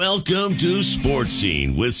Welcome to Sports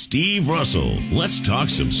Scene with Steve Russell. Let's talk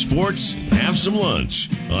some sports and have some lunch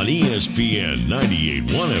on ESPN 98.1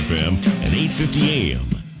 FM and 850 AM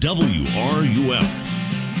WRUF.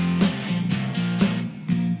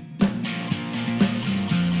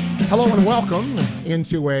 Hello and welcome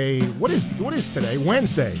into what is today?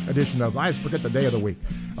 Wednesday edition of, I forget the day of the week,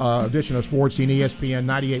 edition of Sports Scene, ESPN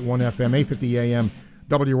 98.1 FM, 850 AM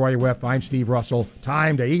WRUF. I'm Steve Russell.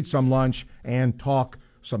 Time to eat some lunch and talk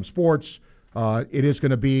some sports. It is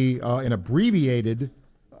going to be an abbreviated,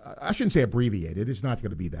 I shouldn't say abbreviated, it's not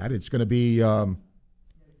going to be that. It's going to be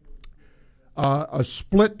a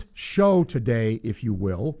split show today, if you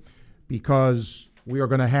will, because we are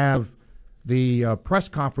going to have the press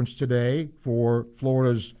conference today for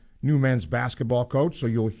Florida's new men's basketball coach. So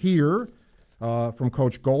you'll hear from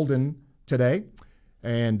Coach Golden today,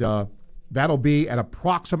 and that'll be at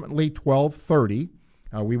approximately 12:30.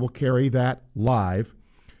 We will carry that live.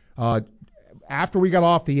 After we got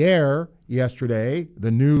off the air yesterday,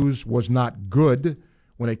 the news was not good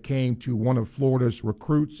when it came to one of Florida's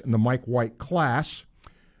recruits in the Mike White class.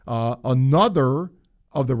 Another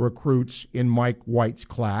of the recruits in Mike White's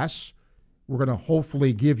class, we're going to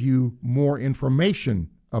hopefully give you more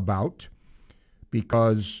information about,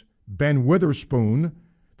 because Ben Witherspoon,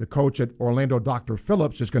 the coach at Orlando, Dr.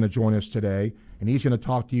 Phillips, is going to join us today, and he's going to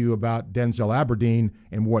talk to you about Denzel Aberdeen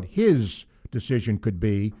and what his decision could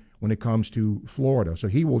be when it comes to Florida. So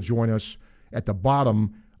he will join us at the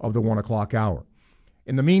bottom of the 1 o'clock hour.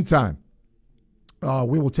 In the meantime,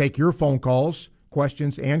 we will take your phone calls,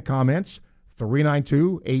 questions, and comments,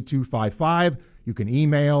 392-8255. You can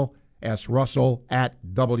email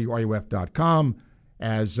srussell@wruf.com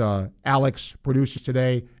as Alex produces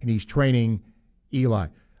today, and he's training Eli.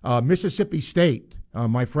 Mississippi State,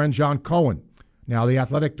 my friend John Cohen, now the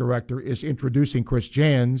athletic director, is introducing Chris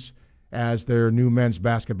Jans as their new men's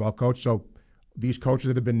basketball coach. So these coaches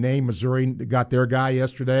that have been named, Missouri got their guy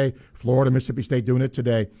yesterday, Florida, Mississippi State doing it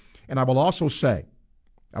today. And I will also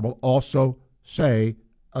say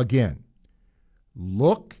again,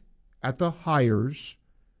 look at the hires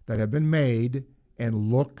that have been made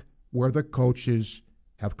and look where the coaches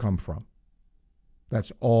have come from.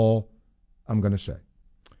 That's all I'm going to say.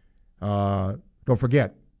 Don't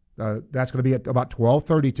forget, that's going to be at about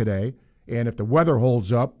 12:30 today. And if the weather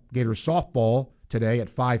holds up, Gators softball today at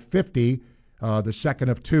 5:50, the second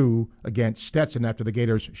of two against Stetson after the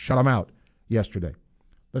Gators shut them out yesterday.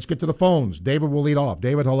 Let's get to the phones. David will lead off.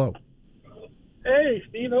 David, hello. Hey,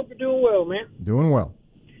 Steve. Hope you're doing well, man. Doing well.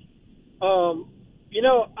 I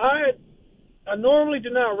normally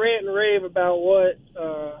do not rant and rave about what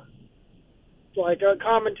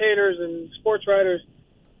commentators and sports writers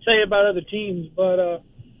say about other teams, but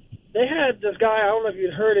they had this guy, I don't know if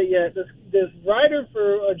you'd heard it yet, this writer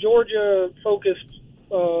for a Georgia-focused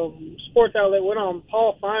sports outlet went on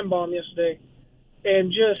Paul Feinbaum yesterday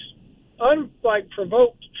and just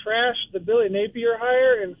unprovoked trashed the Billy Napier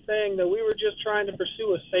hire and saying that we were just trying to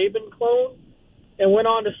pursue a Saban clone, and went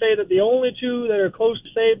on to say that the only two that are close to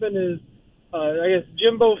Saban is,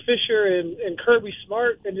 Jimbo Fisher and Kirby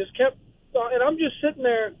Smart, and just kept – and I'm just sitting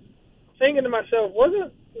there thinking to myself,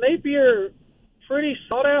 wasn't Napier pretty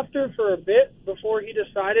sought after for a bit before he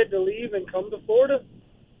decided to leave and come to Florida?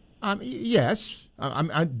 Yes.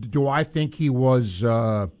 Do I think he was,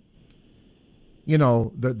 the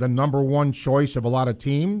number one choice of a lot of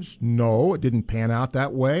teams? No, it didn't pan out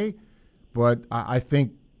that way. But I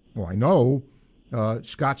think, I know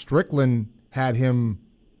Scott Strickland had him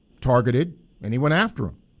targeted, and he went after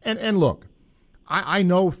him. And look, I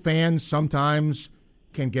know fans sometimes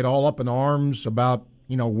can get all up in arms about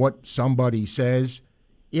what somebody says.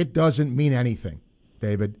 It doesn't mean anything,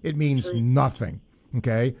 David. It means nothing,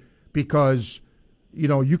 okay? Because,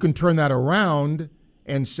 you can turn that around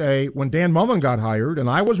and say, when Dan Mullen got hired, and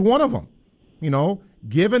I was one of them,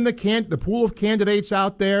 given the pool of candidates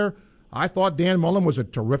out there, I thought Dan Mullen was a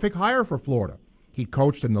terrific hire for Florida. He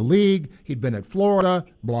coached in the league. He'd been at Florida,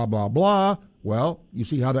 blah, blah, blah. Well, you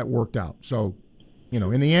see how that worked out. So,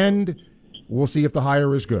 in the end, we'll see if the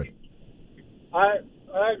hire is good.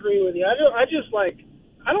 I agree with you. I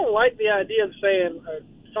don't like the idea of saying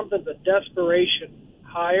something's a desperation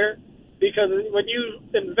hire, because when you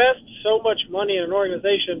invest so much money in an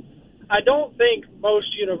organization, I don't think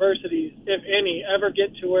most universities, if any, ever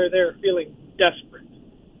get to where they're feeling desperate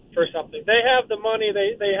for something. They have the money.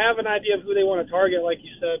 They have an idea of who they want to target, like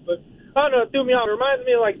you said. But I don't know, it threw me off. It reminds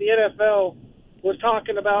me of like the NFL was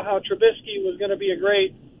talking about how Trubisky was going to be a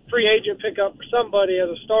great free agent pickup for somebody as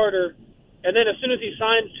a starter. And then as soon as he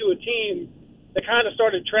signs to a team, they kind of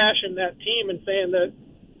started trashing that team and saying that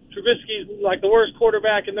Trubisky's like the worst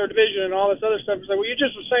quarterback in their division and all this other stuff. It's like, well, you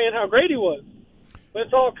just were saying how great he was. But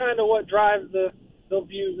it's all kind of what drives the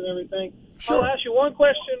views and everything. Sure. I'll ask you one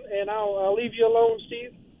question, and I'll leave you alone,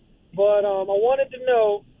 Steve. But I wanted to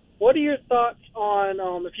know, what are your thoughts on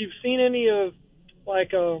if you've seen any of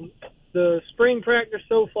the spring practice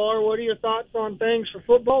so far? What are your thoughts on things for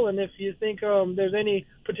football, and if you think there's any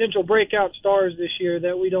potential breakout stars this year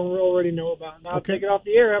that we don't already know about? And I'll take it off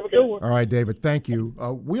the air. Have a good one. All right, David, thank you.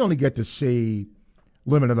 We only get to see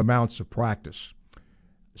limited amounts of practice.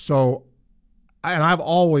 So, and I've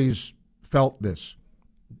always felt this.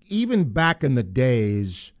 Even back in the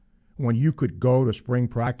days when you could go to spring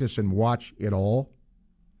practice and watch it all,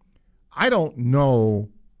 I don't know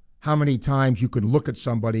how many times you could look at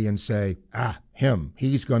somebody and say,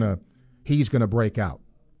 he's gonna break out.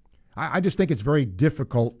 I just think it's very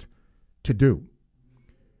difficult to do.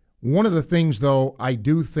 One of the things, though, I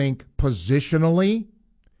do think positionally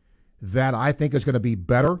that I think is going to be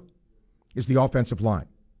better is the offensive line.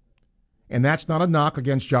 And that's not a knock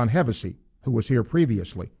against John Hevesy, who was here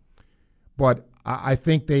previously. But I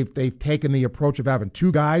think they've taken the approach of having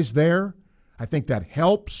two guys there. I think that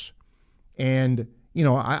helps. And,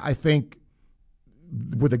 I think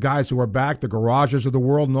with the guys who are back, the Garages of the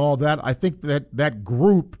world and all that, I think that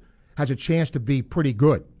group has a chance to be pretty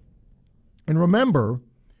good. And remember,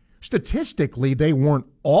 statistically, they weren't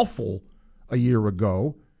awful a year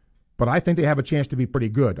ago, but I think they have a chance to be pretty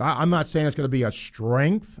good. I'm not saying it's going to be a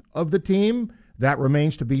strength of the team. That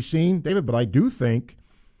remains to be seen, David, but I do think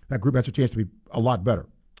that group has a chance to be a lot better.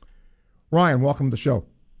 Ryan, welcome to the show.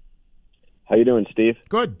 How you doing, Steve?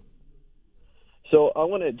 Good. So I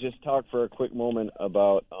want to just talk for a quick moment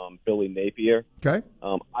about Billy Napier. Okay.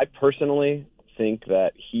 I personally think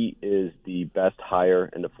that he is the best hire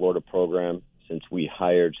in the Florida program since we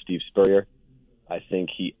hired Steve Spurrier. I think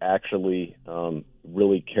he actually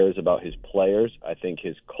really cares about his players. I think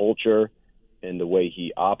his culture and the way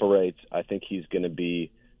he operates, I think he's going to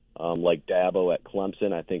be like Dabo at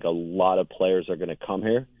Clemson. I think a lot of players are going to come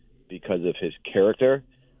here because of his character.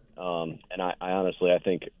 And I honestly, I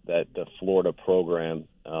think that the Florida program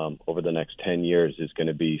over the next 10 years is going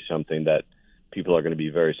to be something that people are going to be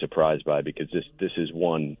very surprised by, because this is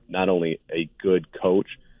one, not only a good coach,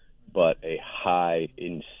 but a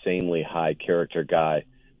insanely high character guy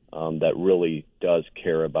that really does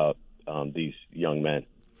care about these young men.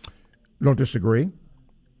 Don't disagree.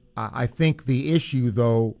 I think the issue,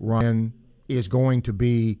 though, Ryan, is going to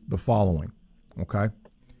be the following, okay?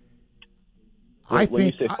 When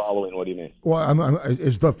you say following, what do you mean? Well,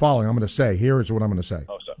 is the following I'm going to say. Here is what I'm going to say.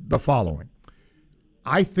 Oh, sorry. The following.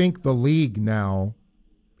 I think the league now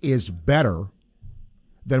is better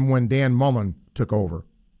than when Dan Mullen took over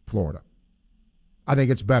Florida. I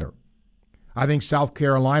think it's better. I think South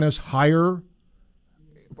Carolina's hire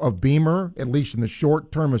of Beamer, at least in the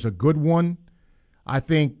short term, is a good one. I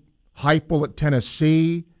think Heupel at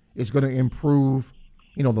Tennessee is going to improve,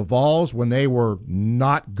 the Vols when they were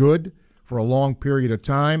not good for a long period of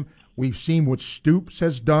time. We've seen what Stoops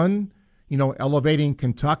has done, elevating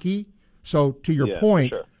Kentucky. So to your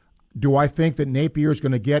point, sure. Do I think that Napier is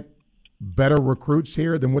going to get better recruits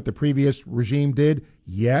here than what the previous regime did?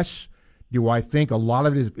 Yes. Do I think a lot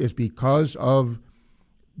of it is because of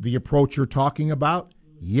the approach you're talking about?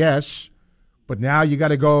 Yes. But now you got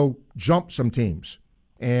to go jump some teams.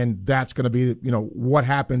 And that's going to be, what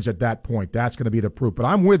happens at that point. That's going to be the proof. But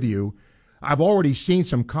I'm with you. I've already seen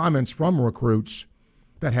some comments from recruits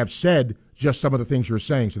that have said just some of the things you're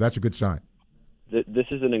saying. So that's a good sign. This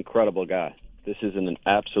is an incredible guy. This is an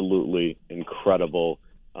absolutely incredible,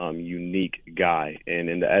 unique guy. And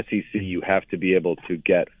in the SEC, you have to be able to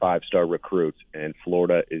get five-star recruits, and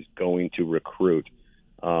Florida is going to recruit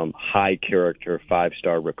high-character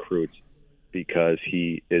five-star recruits because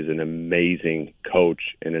he is an amazing coach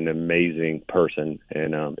and an amazing person,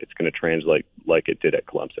 and it's going to translate like it did at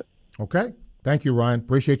Clemson. Okay. Thank you, Ryan.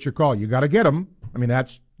 Appreciate your call. You got to get him. I mean,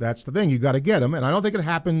 that's the thing. You got to get him, and I don't think it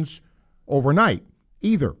happens overnight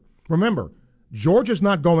either. Remember, Georgia's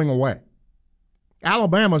not going away.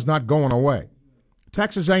 Alabama's not going away.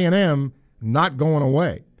 Texas A&M not going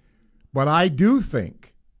away. But I do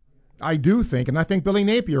think, and I think Billy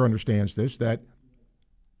Napier understands this, that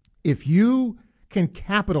if you can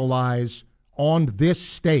capitalize on this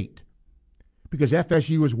state, because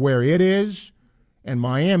FSU is where it is and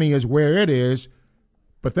Miami is where it is,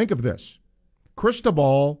 but think of this.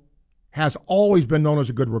 Cristobal has always been known as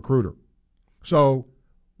a good recruiter. So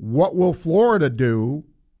what will Florida do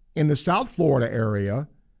in the South Florida area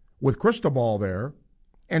with Cristobal there?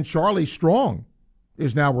 And Charlie Strong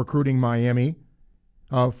is now recruiting Miami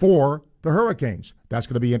for the Hurricanes. That's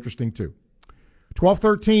going to be interesting too.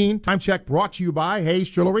 12:13, time check brought to you by Hayes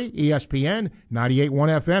Jewelry, ESPN,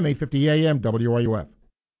 98.1 FM, 850 AM, WRUF.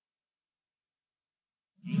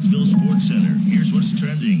 Gainesville Sports Center. Here's what's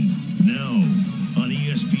trending now on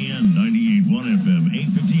ESPN 98.1 FM,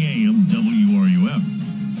 850 AM, WRUF.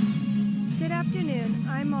 Good afternoon.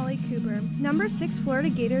 I'm Molly Cooper. Number 6 Florida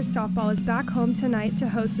Gators softball is back home tonight to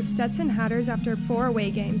host the Stetson Hatters after 4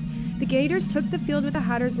 away games. The Gators took the field with the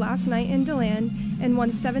Hatters last night in DeLand and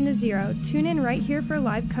won 7-0. Tune in right here for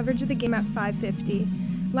live coverage of the game at 5:50.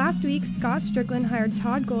 Last week, Scott Strickland hired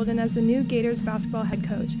Todd Golden as the new Gators basketball head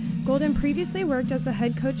coach. Golden previously worked as the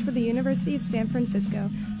head coach for the University of San Francisco.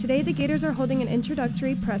 Today, the Gators are holding an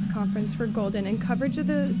introductory press conference for Golden, and coverage of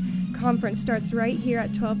the conference starts right here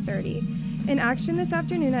at 12:30. In action this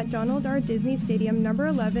afternoon at Donald R. Disney Stadium, number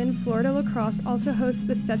 11, Florida Lacrosse also hosts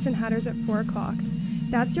the Stetson Hatters at 4 o'clock.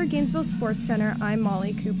 That's your Gainesville Sports Center. I'm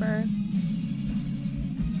Molly Cooper.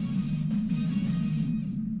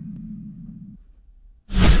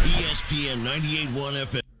 ESPN 98.1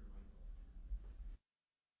 FM,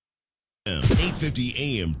 850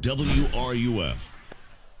 AM, WRUF.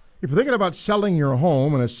 If you're thinking about selling your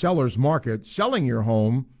home in a seller's market, selling your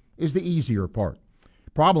home is the easier part.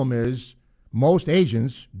 Problem is, most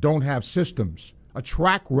agents don't have systems, a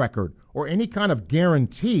track record, or any kind of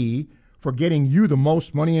guarantee for getting you the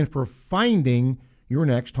most money and for finding your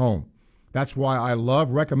next home. That's why I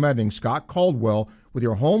love recommending Scott Caldwell with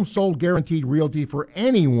your home sold guaranteed realty for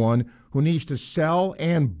anyone who needs to sell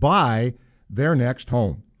and buy their next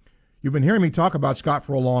home. You've been hearing me talk about Scott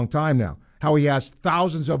for a long time now, how he has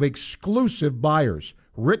thousands of exclusive buyers,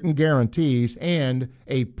 written guarantees, and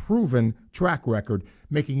a proven track record,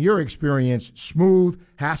 making your experience smooth,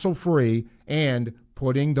 hassle-free, and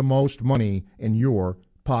putting the most money in your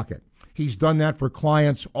pocket. He's done that for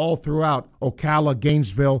clients all throughout Ocala,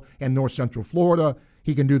 Gainesville, and North Central Florida.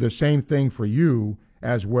 He can do the same thing for you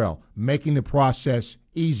as well, making the process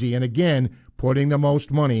easy and, again, putting the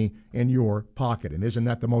most money in your pocket. And isn't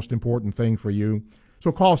that the most important thing for you?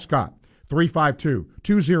 So call Scott,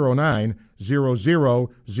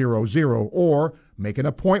 352-209-0000, or make an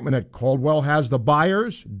appointment at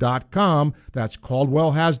CaldwellHasTheBuyers.com. That's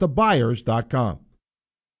CaldwellHasTheBuyers.com.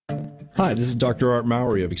 Hi, this is Dr. Art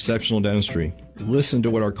Mowry of Exceptional Dentistry. Listen to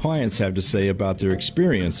what our clients have to say about their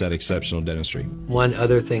experience at Exceptional Dentistry. One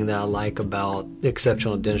other thing that I like about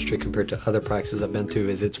Exceptional Dentistry compared to other practices I've been to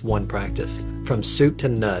is it's one practice. From soup to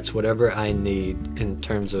nuts, whatever I need in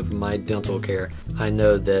terms of my dental care, I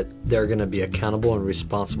know that they're going to be accountable and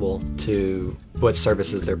responsible to what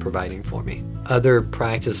services they're providing for me. Other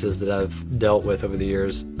practices that I've dealt with over the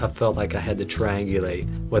years, I felt like I had to triangulate,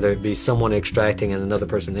 whether it be someone extracting and another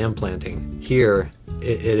person implanting. Here,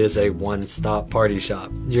 it is a one-stop party shop.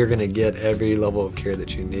 You're going to get every level of care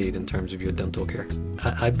that you need in terms of your dental care.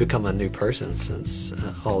 I've become a new person since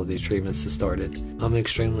all of these treatments have started. I'm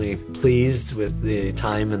extremely pleased with the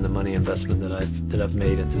time and the money investment that I've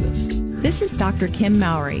made into this. This is Dr. Kim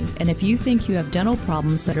Mowry, and if you think you have dental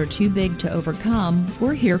problems that are too big to overcome,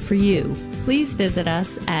 we're here for you. Please visit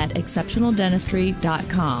us at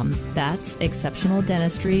exceptionaldentistry.com. That's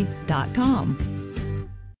exceptionaldentistry.com.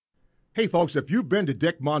 Hey, folks, if you've been to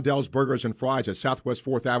Dick Mondell's Burgers and Fries at Southwest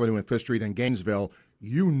 4th Avenue and 5th Street in Gainesville,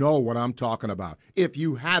 you know what I'm talking about. If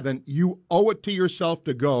you haven't, you owe it to yourself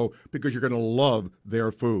to go because you're going to love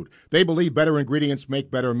their food. They believe better ingredients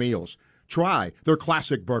make better meals. Try their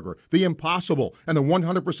classic burger, the Impossible, and the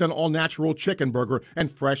 100% all-natural chicken burger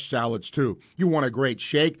and fresh salads, too. You want a great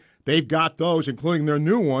shake? They've got those, including their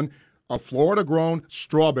new one, a Florida-grown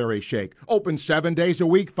strawberry shake. Open 7 days a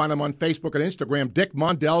week. Find them on Facebook and Instagram, Dick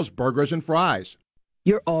Mondell's Burgers and Fries.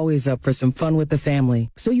 You're always up for some fun with the family,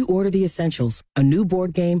 so you order the essentials, a new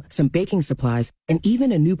board game, some baking supplies, and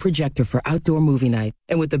even a new projector for outdoor movie night.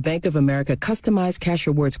 And with the Bank of America customized Cash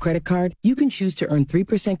Rewards credit card, you can choose to earn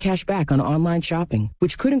 3% cash back on online shopping,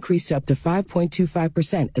 which could increase to up to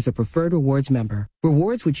 5.25% as a preferred rewards member.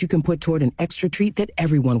 Rewards which you can put toward an extra treat that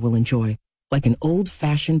everyone will enjoy, like an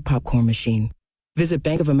old-fashioned popcorn machine. Visit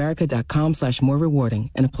bankofamerica.com/more rewarding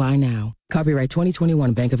and apply now. Copyright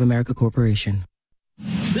 2021 Bank of America Corporation.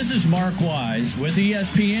 This is Mark Wise with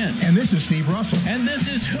ESPN. And this is Steve Russell. And this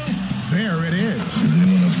is Hoop. There it is. Is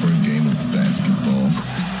anyone up for a game of basketball?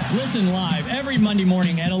 Listen live every Monday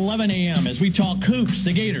morning at 11 a.m. as we talk hoops,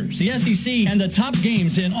 the Gators, the SEC, and the top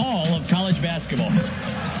games in all of college basketball.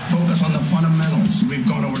 Focus on the fundamentals. We've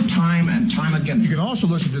gone over time and time again. You can also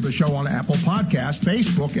listen to the show on Apple Podcasts,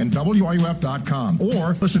 Facebook, and WRUF.com.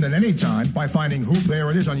 Or listen at any time by finding Hoop There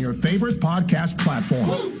It Is on your favorite podcast platform.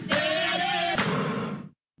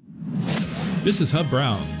 This is Hub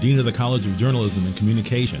Brown, Dean of the College of Journalism and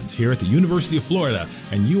Communications here at the University of Florida,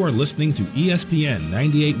 and you are listening to ESPN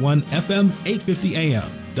 98.1 FM, 850 AM,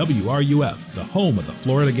 WRUF, the home of the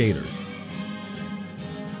Florida Gators.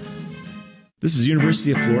 This is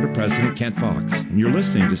University of Florida President Kent Fox, and you're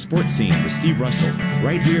listening to Sports Scene with Steve Russell,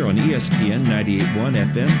 right here on ESPN 98.1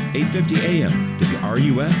 FM, 850 AM,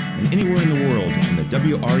 WRUF, and anywhere in the world on the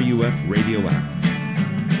WRUF radio app.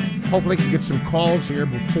 Hopefully we can get some calls here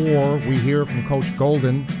before we hear from Coach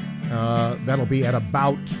Golden. That'll be at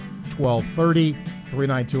about 12:30,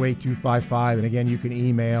 392-8255. And again, you can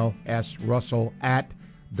email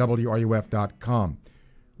srussell@wruf.com.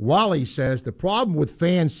 Wally says the problem with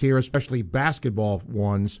fans here, especially basketball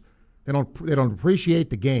ones, they don't appreciate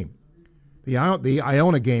the game. The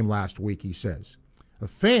Iona game last week, he says. A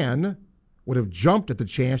fan would have jumped at the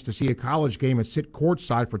chance to see a college game and sit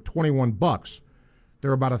courtside for $21. There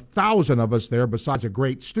are about 1,000 of us there besides a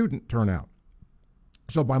great student turnout.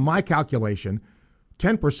 So by my calculation,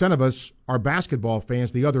 10% of us are basketball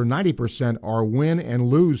fans. The other 90% are win and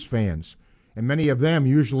lose fans. And many of them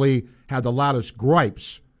usually have the loudest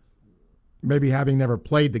gripes, maybe having never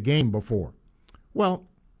played the game before. Well,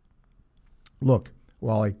 look,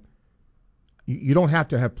 Wally, you don't have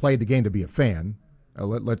to have played the game to be a fan.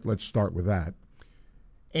 Let's start with that.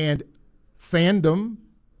 And fandom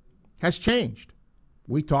has changed.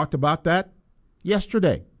 We talked about that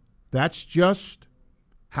yesterday. That's just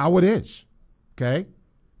how it is, okay?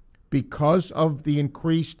 Because of the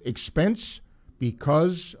increased expense,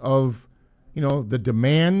 because of, the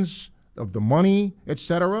demands of the money,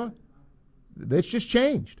 etc., it's just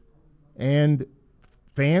changed. And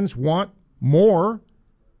fans want more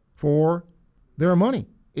for their money.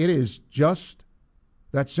 It is just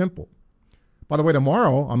that simple. By the way,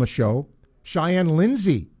 tomorrow on the show, Cheyenne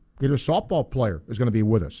Lindsay, Gator softball player, is going to be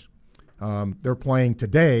with us. They're playing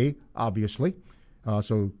today, obviously.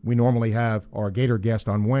 So we normally have our Gator guest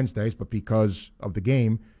on Wednesdays, but because of the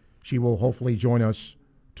game, she will hopefully join us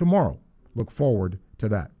tomorrow. Look forward to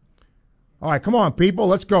that. All right, come on, people.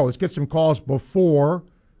 Let's go. Let's get some calls before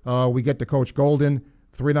we get to Coach Golden.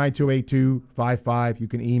 392-8255. You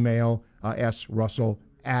can email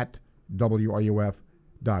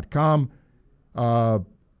srussell@wruf.com.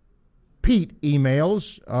 Pete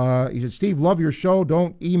emails. He said, Steve, love your show.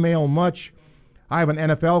 Don't email much. I have an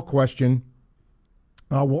NFL question.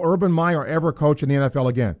 Will Urban Meyer ever coach in the NFL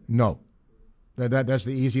again? No. That's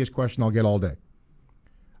the easiest question I'll get all day.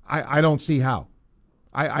 I don't see how.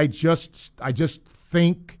 I just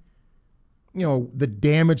think, the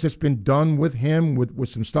damage that's been done with him with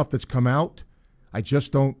some stuff that's come out.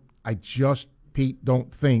 Pete,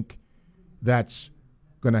 don't think that's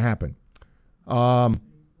going to happen.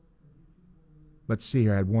 Let's see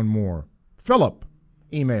here. I had one more. Philip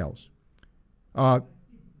emails.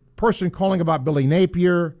 Person calling about Billy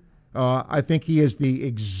Napier. I think he is the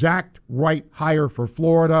exact right hire for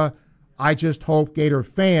Florida. I just hope Gator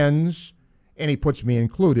fans, and he puts me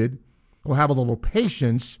included, will have a little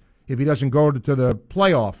patience if he doesn't go to the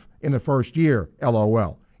playoff in the first year,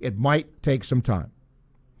 LOL. It might take some time.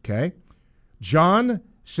 Okay? John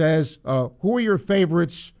says, who are your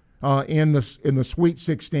favorites in the Sweet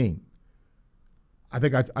 16? I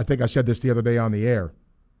think I said this the other day on the air.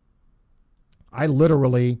 I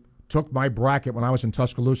literally took my bracket when I was in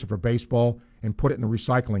Tuscaloosa for baseball and put it in the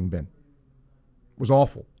recycling bin. It was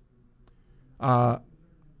awful. I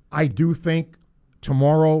do think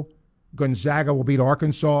tomorrow Gonzaga will beat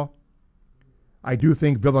Arkansas. I do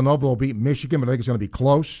think Villanova will beat Michigan, but I think it's going to be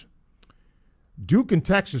close. Duke and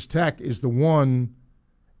Texas Tech is the one,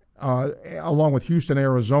 along with Houston,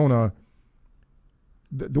 Arizona.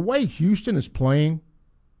 The way Houston is playing,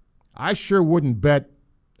 I sure wouldn't bet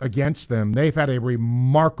against them. They've had a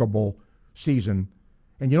remarkable season.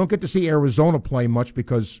 And you don't get to see Arizona play much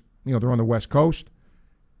because, they're on the West Coast.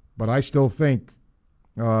 But I still think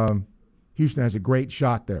Houston has a great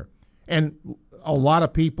shot there. And a lot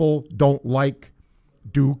of people don't like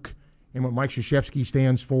Duke and what Mike Krzyzewski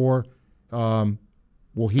stands for.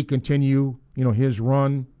 Will he continue, his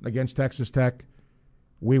run against Texas Tech?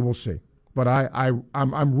 We will see. But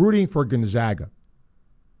I'm rooting for Gonzaga.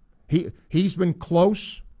 He's been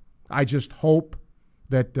close. I just hope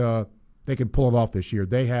that they can pull it off this year.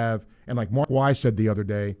 They have, and like Mark Wise said the other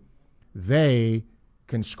day, they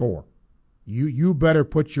can score. You better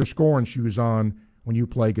put your scoring shoes on when you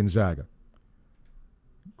play Gonzaga.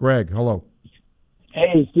 Greg, hello.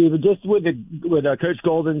 Hey, Steve. Just with Coach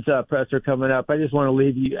Golden's presser coming up, I just want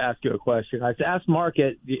to ask you a question. I asked Mark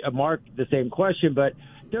the same question, but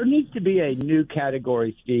there needs to be a new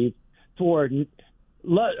category, Steve, for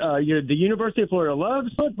the University of Florida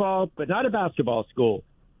loves football, but not a basketball school.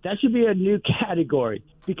 That should be a new category,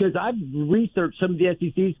 because I've researched some of the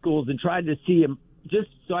SEC schools and tried to see them just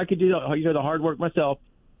so I could do the hard work myself.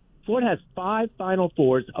 Florida has 5 Final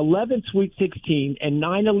Fours, 11 Sweet 16, and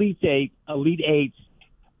 9 Elite Eights.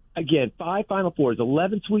 Again, 5 Final Fours,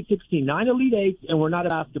 11 Sweet 16, 9 Elite Eights, and we're not a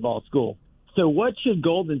basketball school. So what should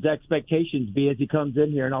Golden's expectations be as he comes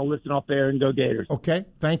in here? And I'll listen off air and go Gators. Okay,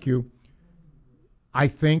 thank you. I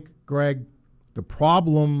think, Greg, the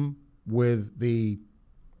problem with the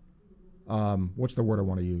what's the word I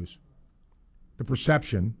want to use? The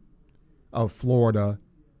perception of Florida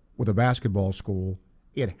with a basketball school,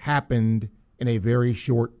 it happened in a very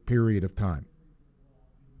short period of time.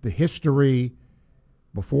 The history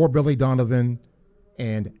before Billy Donovan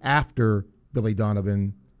and after Billy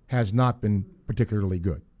Donovan has not been particularly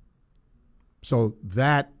good. So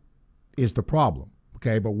that is the problem,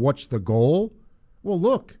 okay? But what's the goal? Well,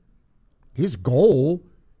 look, his goal,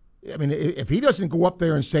 I mean, if he doesn't go up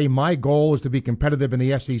there and say, my goal is to be competitive in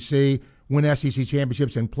the SEC, win SEC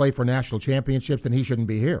championships, and play for national championships, then he shouldn't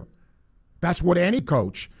be here. That's what any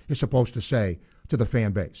coach is supposed to say to the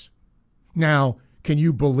fan base. Now, can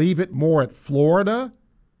you believe it more at Florida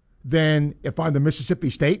than if I'm the Mississippi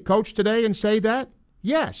State coach today and say that?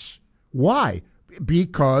 Yes. Why?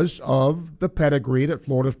 Because of the pedigree that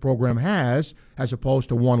Florida's program has, as opposed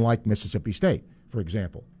to one like Mississippi State, for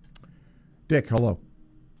example. Dick, hello.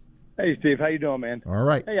 Hey, Steve. How you doing, man? All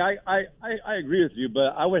right. Hey, I agree with you,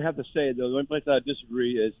 but I would have to say, though, the only place I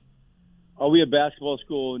disagree is, are we a basketball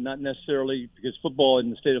school? Not necessarily, because football in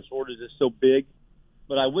the state of Florida is so big.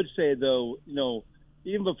 But I would say, though,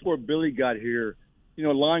 even before Billy got here,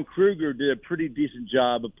 Lon Kruger did a pretty decent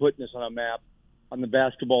job of putting us on a map on the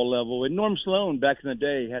basketball level. And Norm Sloan, back in the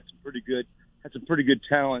day, had some pretty good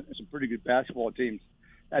talent and some pretty good basketball teams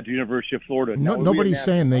at the University of Florida. No, nobody's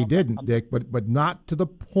saying they didn't, Dick, but not to the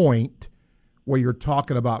point where you're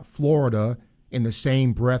talking about Florida in the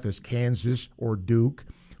same breath as Kansas or Duke.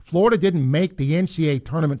 Florida didn't make the NCAA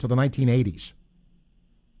tournament until the 1980s.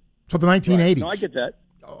 So the 1980s. Right. No, I get that.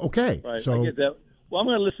 Okay. Right. So I get that. Well, I'm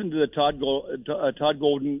going to listen to the Todd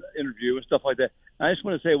Golden interview and stuff like that. I just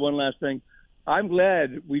want to say one last thing. I'm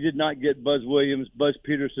glad we did not get Buzz Williams, Buzz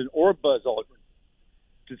Peterson, or Buzz Aldrin,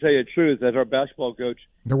 to tell you the truth, as our basketball coach.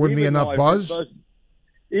 There wouldn't be enough buzz?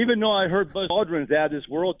 Even though I heard Buzz Aldrin's out of this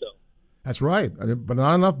world, though. That's right, but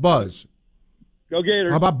not enough buzz. Go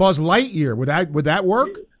Gators. How about Buzz Lightyear? Would that work?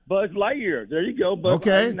 Buzz Lightyear. There you go. Buzz.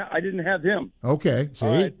 Okay. I didn't have him. Okay. See?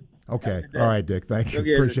 All right. Okay. All right, Dick. Thank you. Go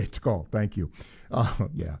Gators. Appreciate the call. Thank you.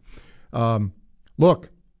 Yeah.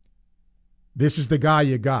 Look, this is the guy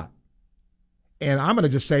you got. And I'm going to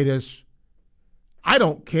just say this. I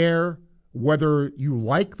don't care whether you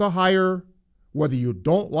like the hire, whether you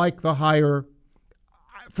don't like the hire.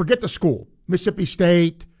 Forget the school. Mississippi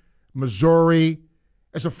State, Missouri.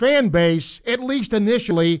 As a fan base, at least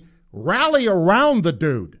initially, rally around the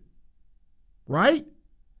dude. Right?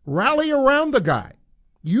 Rally around the guy.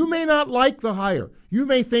 You may not like the hire. You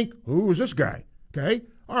may think, who is this guy? Okay?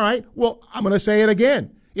 All right. Well, I'm going to say it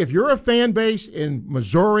again. If you're a fan base in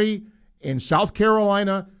Missouri, in South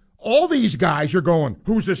Carolina, all these guys, you're going,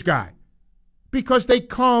 who's this guy? Because they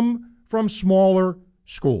come from smaller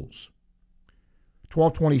schools.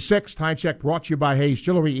 1226, time check brought to you by Hayes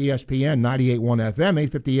Jewelry, ESPN 98.1 FM,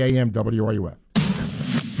 850 AM, WRUF.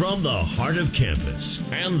 From the heart of campus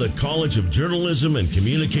and the College of Journalism and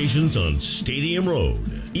Communications on Stadium Road,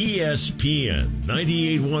 ESPN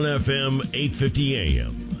 98.1 FM, 850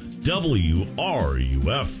 AM,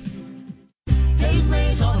 WRUF. Dave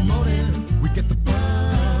Mays Automotive, we get the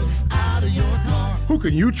bugs out of your car. Who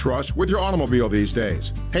can you trust with your automobile these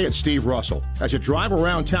days? Hey, it's Steve Russell. As you drive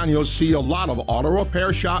around town, you'll see a lot of auto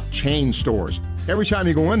repair shop chain stores. Every time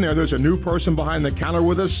you go in there, there's a new person behind the counter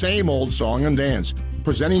with the same old song and dance,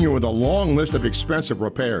 presenting you with a long list of expensive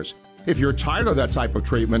repairs. If you're tired of that type of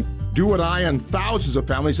treatment, do what I and thousands of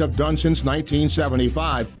families have done since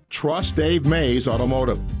 1975. Trust Dave Mays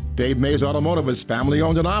Automotive. Dave Mays Automotive is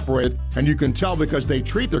family-owned and operated, and you can tell because they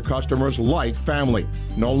treat their customers like family.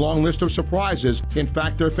 No long list of surprises. In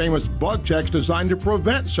fact, their famous bug checks designed to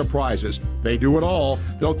prevent surprises. They do it all.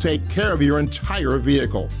 They'll take care of your entire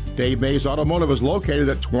vehicle. Dave Mays Automotive is located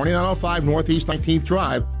at 2905 Northeast 19th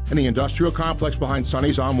Drive in the industrial complex behind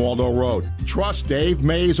Sonny's on Waldo Road. Trust Dave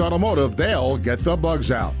Mays Automotive. They'll get the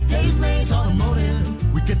bugs out. Dave Mays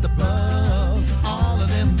Automotive, we get the bugs, all of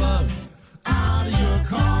them bugs, out of your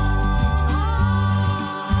car.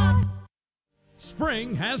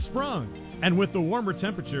 Spring has sprung, and with the warmer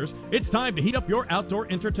temperatures, it's time to heat up your outdoor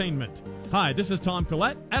entertainment. Hi, this is Tom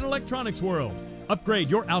Collette at Electronics World. Upgrade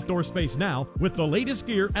your outdoor space now with the latest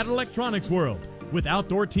gear at Electronics World. with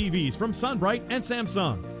outdoor TVs from Sunbright and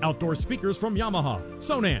Samsung, outdoor speakers from Yamaha,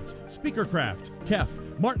 Sonance, Speakercraft, Kef,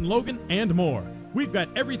 Martin Logan, and more. We've got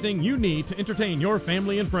everything you need to entertain your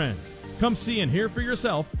family and friends. Come see and hear for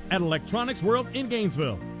yourself at Electronics World in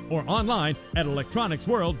Gainesville or online at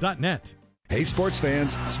electronicsworld.net. Hey sports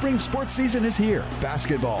fans, spring sports season is here.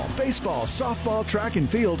 Basketball, baseball, softball, track and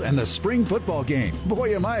field, and the spring football game.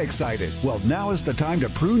 Boy, am I excited. Well, now is the time to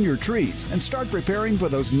prune your trees and start preparing for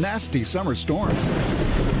those nasty summer storms.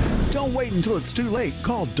 Don't wait until it's too late.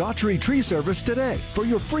 Call Daughtry Tree Service today for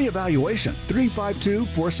your free evaluation.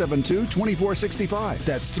 352-472-2465.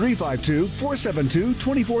 That's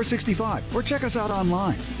 352-472-2465. Or check us out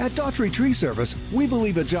online. At Daughtry Tree Service, we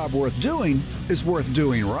believe a job worth doing is worth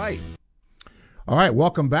doing right. All right,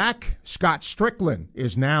 welcome back. Scott Strickland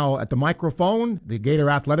is now at the microphone, the Gator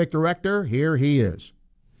Athletic Director. Here he is.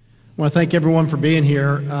 I want to thank everyone for being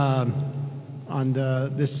here on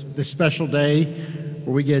this special day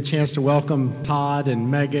where we get a chance to welcome Todd and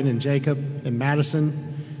Megan and Jacob and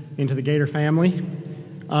Madison into the Gator family.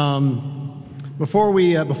 Before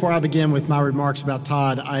I begin with my remarks about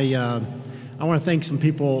Todd, I want to thank some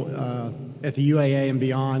people at the UAA and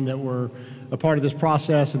beyond that were a part of this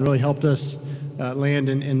process and really helped us land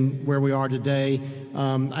in where we are today.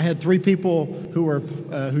 I had three people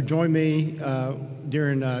who joined me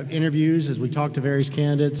during interviews as we talked to various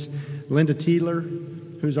candidates. Linda Tiedler,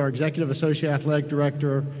 who's our Executive Associate Athletic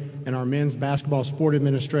Director and our Men's Basketball Sport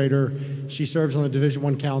Administrator. She serves on the Division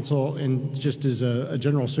I Council and just is a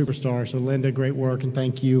general superstar. So Linda, great work and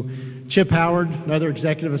thank you. Chip Howard, another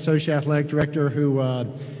Executive Associate Athletic Director who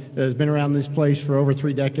has been around this place for over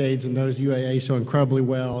 3 decades and knows UAA so incredibly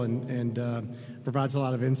well and provides a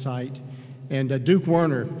lot of insight. And Duke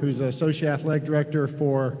Werner, who's the Associate Athletic Director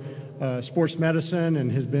for Sports Medicine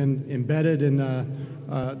and has been embedded in the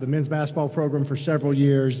men's basketball program for several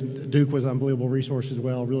years. Duke was an unbelievable resource as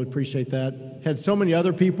well. Really appreciate that. Had so many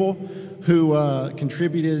other people who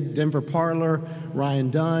contributed. Denver Parler, Ryan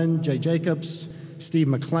Dunn, Jay Jacobs, Steve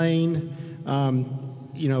McLean.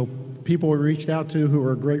 People we reached out to who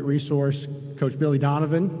were a great resource. Coach Billy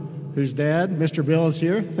Donovan, whose dad, Mr. Bill, is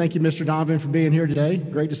here. Thank you, Mr. Donovan, for being here today.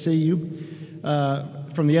 Great to see you.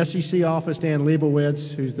 From the SEC office, Dan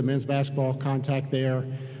Leibowitz, who's the men's basketball contact there.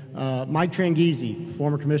 Mike Tranghese,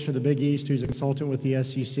 former commissioner of the Big East, who's a consultant with the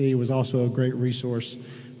SEC, was also a great resource.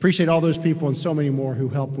 Appreciate all those people and so many more who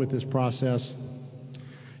helped with this process.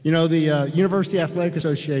 The University Athletic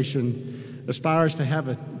Association aspires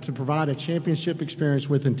to provide a championship experience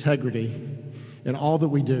with integrity in all that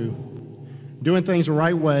we do. Doing things the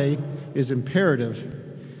right way is imperative.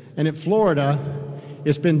 And in Florida,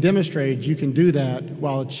 it's been demonstrated you can do that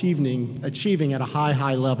while achieving at a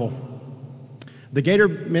high level. The Gator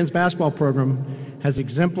men's basketball program has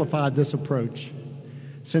exemplified this approach.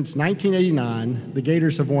 Since 1989, the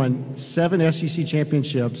Gators have won 7 SEC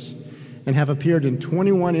championships and have appeared in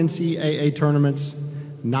 21 NCAA tournaments,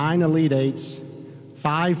 9 Elite Eights,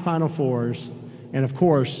 5 Final Fours, and of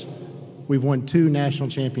course, we've won 2 national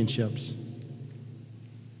championships.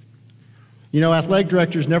 Athletic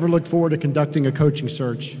directors never look forward to conducting a coaching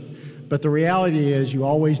search, but the reality is you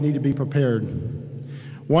always need to be prepared.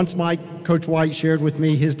 Once Coach White shared with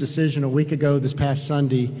me his decision a week ago this past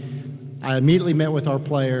Sunday, I immediately met with our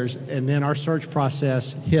players, and then our search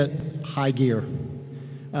process hit high gear.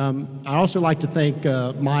 I also like to thank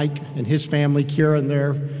Mike and his family, Kira and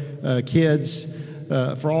their kids,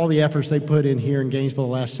 for all the efforts they put in here in Gainesville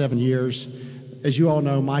the last 7 years. As you all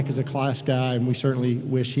know, Mike is a class guy, and we certainly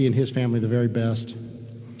wish he and his family the very best.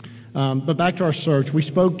 But back to our search, we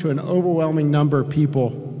spoke to an overwhelming number of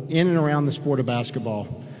people in and around the sport of basketball.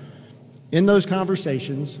 In those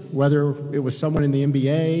conversations, whether it was someone in the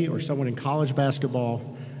NBA or someone in college basketball,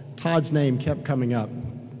 Todd's name kept coming up.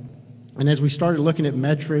 And as we started looking at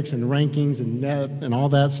metrics and rankings and net and all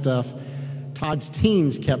that stuff, Todd's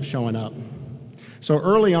teams kept showing up. So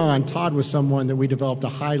early on, Todd was someone that we developed a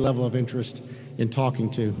high level of interest in talking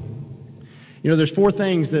to. There's 4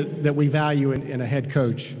 things that we value in a head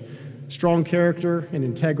coach. Strong character and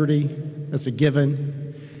integrity, that's a given.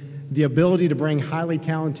 The ability to bring highly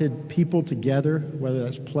talented people together, whether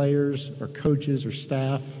that's players or coaches or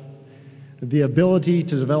staff. The ability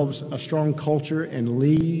to develop a strong culture and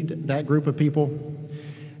lead that group of people.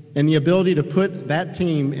 And the ability to put that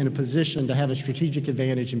team in a position to have a strategic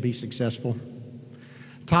advantage and be successful.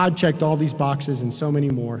 Todd checked all these boxes and so many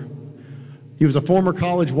more. He was a former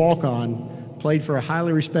college walk-on, played for a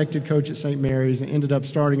highly respected coach at St. Mary's, and ended up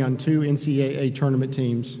starting on 2 NCAA tournament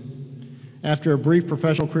teams. After a brief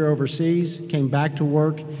professional career overseas, came back to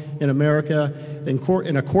work in America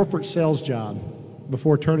in a corporate sales job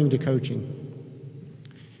before turning to coaching.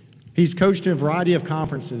 He's coached in a variety of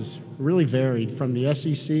conferences, really varied, from the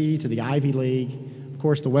SEC to the Ivy League, of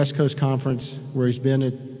course the West Coast Conference, where he's been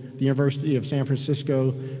at the University of San Francisco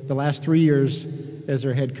the last 3 years as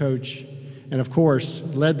their head coach, and of course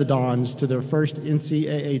led the Dons to their first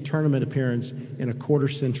NCAA tournament appearance in a quarter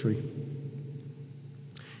century.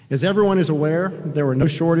 As everyone is aware, there were no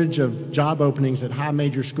shortage of job openings at high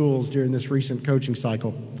major schools during this recent coaching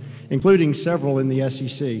cycle, including several in the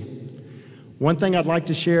SEC. One thing I'd like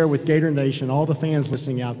to share with Gator Nation, all the fans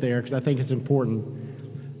listening out there, because I think it's important,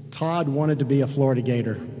 Todd wanted to be a Florida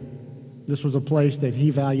Gator. This was a place that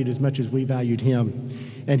he valued as much as we valued him.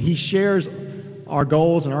 And he shares our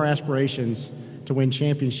goals and our aspirations to win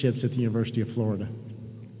championships at the University of Florida.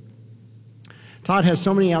 Todd has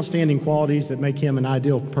so many outstanding qualities that make him an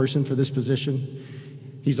ideal person for this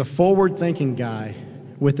position. He's a forward-thinking guy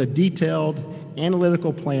with a detailed,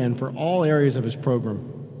 analytical plan for all areas of his program.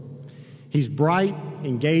 He's bright,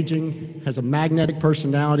 engaging, has a magnetic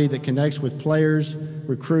personality that connects with players,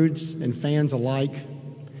 recruits, and fans alike.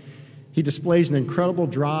 He displays an incredible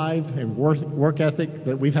drive and work ethic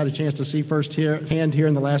that we've had a chance to see firsthand here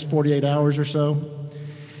in the last 48 hours or so.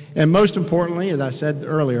 And most importantly, as I said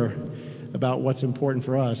earlier about what's important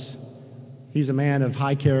for us, he's a man of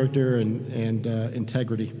high character and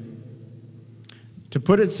integrity. To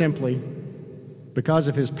put it simply, because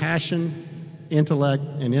of his passion, intellect,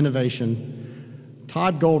 and innovation,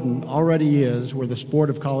 Todd Golden already is where the sport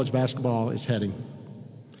of college basketball is heading.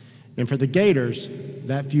 And for the Gators,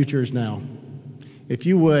 that future is now. If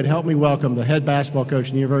you would, help me welcome the head basketball coach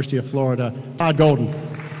of the University of Florida, Todd Golden.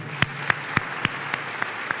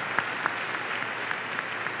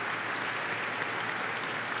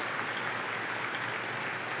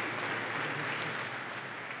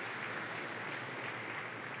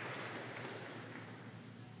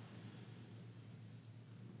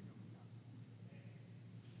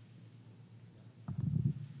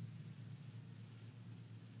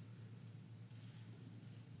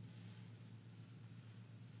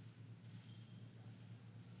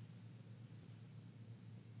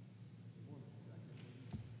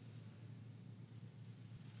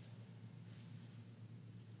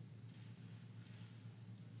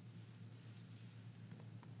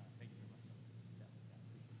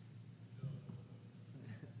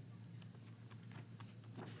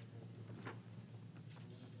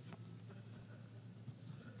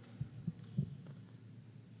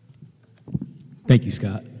 Thank you,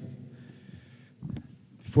 Scott.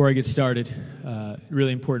 Before I get started,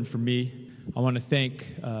 really important for me, I want to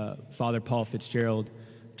thank Father Paul Fitzgerald,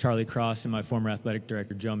 Charlie Cross, and my former athletic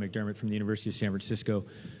director, Joe McDermott from the University of San Francisco.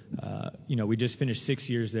 We just finished 6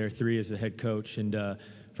 years there, 3 as the head coach, and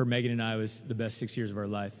for Megan and I, it was the best 6 years of our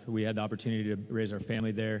life. We had the opportunity to raise our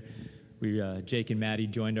family there. Jake and Maddie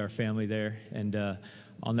joined our family there, and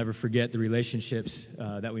I'll never forget the relationships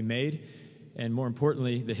that we made, and more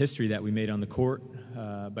importantly, the history that we made on the court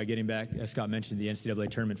by getting back, as Scott mentioned, the NCAA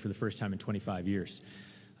tournament for the first time in 25 years.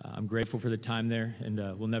 I'm grateful for the time there, and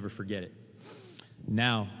we'll never forget it.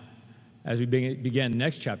 Now, as we begin the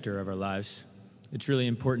next chapter of our lives, it's really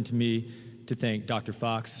important to me to thank Dr.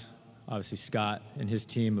 Fox, obviously Scott, and his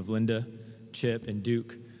team of Linda, Chip, and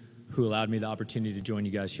Duke, who allowed me the opportunity to join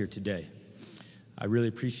you guys here today. I really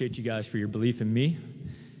appreciate you guys for your belief in me,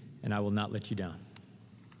 and I will not let you down.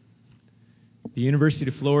 The University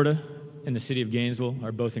of Florida and the city of Gainesville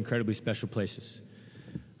are both incredibly special places.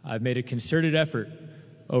 I've made a concerted effort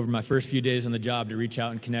over my first few days on the job to reach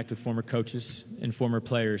out and connect with former coaches and former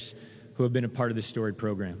players who have been a part of this storied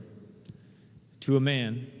program. To a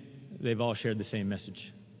man, they've all shared the same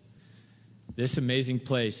message. This amazing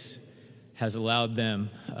place has allowed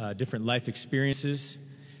them different life experiences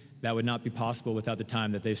that would not be possible without the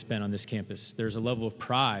time that they've spent on this campus. There's a level of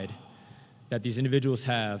pride that these individuals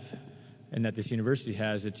have and that this university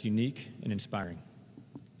has that's unique and inspiring.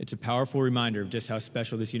 It's a powerful reminder of just how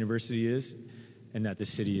special this university is and that this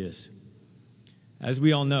city is. As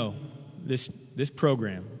we all know, this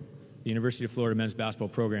program, the University of Florida men's basketball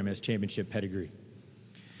program, has championship pedigree.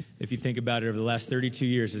 If you think about it, over the last 32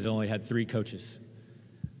 years, it's only had 3 coaches.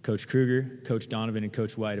 Coach Kruger, Coach Donovan, and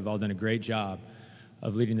Coach White have all done a great job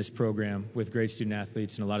of leading this program with great student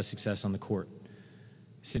athletes and a lot of success on the court.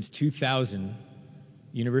 Since 2000,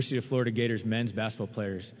 University of Florida Gators men's basketball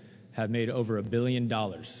players have made over $1 billion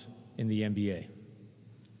in the NBA.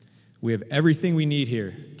 We have everything we need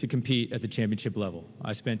here to compete at the championship level.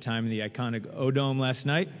 I spent time in the iconic O-Dome last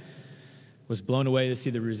night, was blown away to see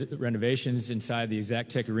the renovations inside the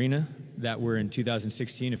Exactech Arena that were in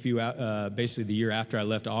 2016, basically the year after I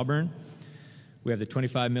left Auburn. We have the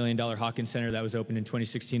 $25 million Hawkins Center that was opened in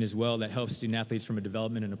 2016 as well that helps student athletes from a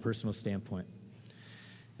development and a personal standpoint.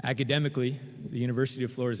 Academically, the University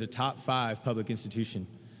of Florida is a top 5 public institution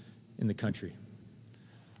in the country.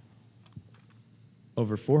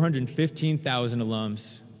 Over 415,000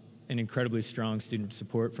 alums and incredibly strong student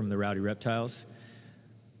support from the Rowdy Reptiles.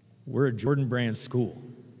 We're a Jordan Brand school.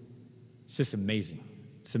 It's just amazing.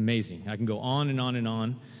 It's amazing. I can go on and on and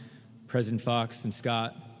on. President Fox and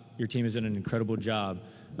Scott, your team has done an incredible job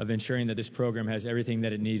of ensuring that this program has everything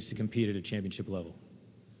that it needs to compete at a championship level.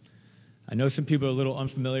 I know some people are a little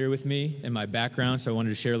unfamiliar with me and my background, so I wanted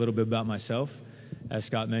to share a little bit about myself. As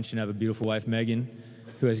Scott mentioned, I have a beautiful wife, Megan,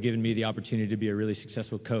 who has given me the opportunity to be a really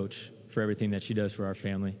successful coach for everything that she does for our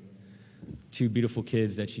family. 2 beautiful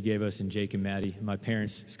kids that she gave us in Jake and Maddie. My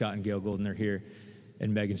parents, Scott and Gail Golden, are here,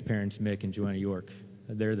 and Megan's parents, Mick and Joanna York.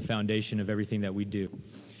 They're the foundation of everything that we do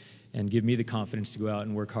and give me the confidence to go out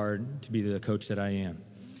and work hard to be the coach that I am.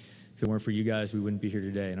 If it weren't for you guys, we wouldn't be here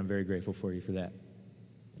today, and I'm very grateful for you for that.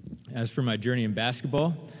 As for my journey in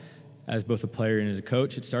basketball, as both a player and as a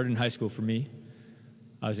coach, it started in high school for me.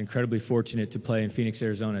 I was incredibly fortunate to play in Phoenix,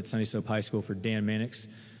 Arizona at Sunny Slope High School for Dan Mannix,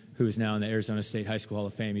 who is now in the Arizona State High School Hall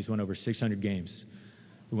of Fame. He's won over 600 games.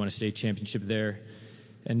 We won a state championship there.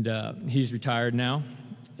 And he's retired now.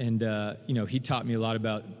 And, he taught me a lot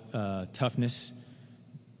about toughness,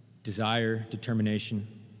 desire, determination,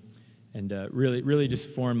 and really just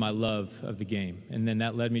formed my love of the game. And then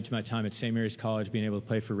that led me to my time at St. Mary's College, being able to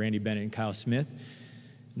play for Randy Bennett and Kyle Smith.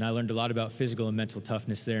 And I learned a lot about physical and mental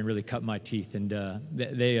toughness there and really cut my teeth. And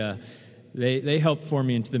they helped form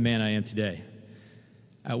me into the man I am today.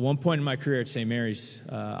 At one point in my career at St. Mary's,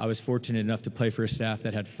 I was fortunate enough to play for a staff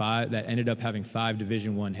that ended up having 5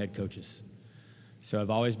 Division I head coaches. So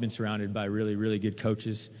I've always been surrounded by really, really good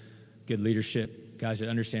coaches, good leadership, guys that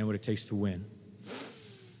understand what it takes to win.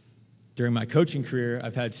 During my coaching career,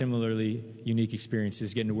 I've had similarly unique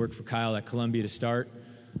experiences, getting to work for Kyle at Columbia to start,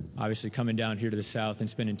 obviously coming down here to the South and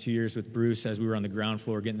spending 2 years with Bruce as we were on the ground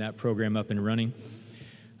floor getting that program up and running.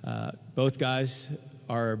 Both guys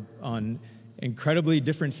are on incredibly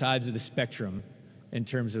different sides of the spectrum in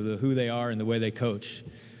terms of who they are and the way they coach,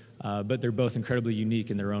 but they're both incredibly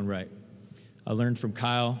unique in their own right. I learned from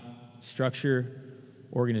Kyle structure,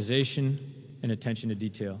 organization, and attention to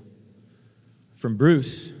detail. From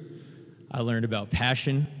Bruce, I learned about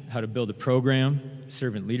passion, how to build a program,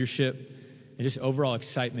 servant leadership, and just overall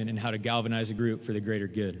excitement and how to galvanize a group for the greater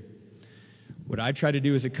good. What I try to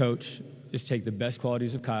do as a coach is take the best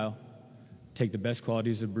qualities of Kyle, take the best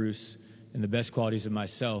qualities of Bruce, and the best qualities of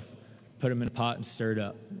myself, put them in a pot and stir it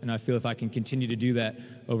up. And I feel if I can continue to do that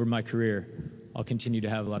over my career, I'll continue to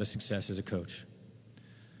have a lot of success as a coach.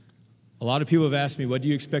 A lot of people have asked me, what do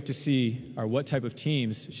you expect to see, or what type of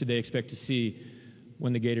teams should they expect to see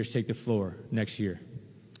when the Gators take the floor next year?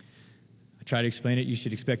 I try to explain it. You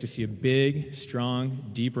should expect to see a big, strong,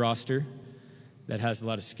 deep roster that has a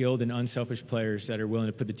lot of skilled and unselfish players that are willing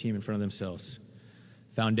to put the team in front of themselves.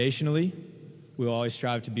 Foundationally, we will always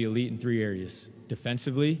strive to be elite in 3 areas: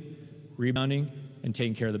 defensively, rebounding, and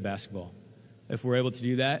taking care of the basketball. If we're able to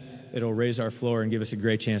do that, it'll raise our floor and give us a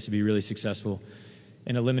great chance to be really successful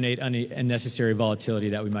and eliminate any unnecessary volatility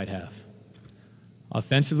that we might have.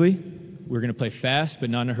 Offensively, we're going to play fast but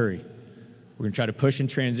not in a hurry. We're going to try to push in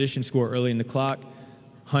transition, score early in the clock,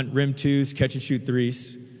 hunt rim twos, catch and shoot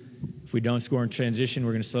threes. If we don't score in transition,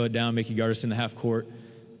 we're going to slow it down, make you guard us in the half court,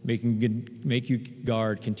 make you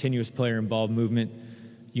guard continuous player and ball movement,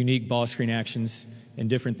 unique ball screen actions, and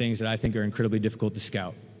different things that I think are incredibly difficult to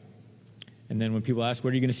scout. And then when people ask,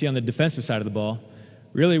 what are you going to see on the defensive side of the ball?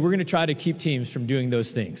 Really, we're going to try to keep teams from doing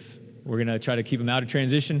those things. We're going to try to keep them out of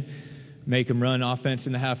transition, make them run offense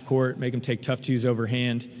in the half court, make them take tough twos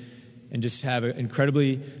overhand, and just have an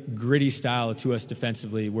incredibly gritty style to us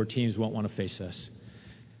defensively where teams won't want to face us.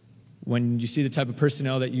 When you see the type of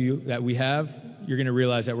personnel that we have, you're going to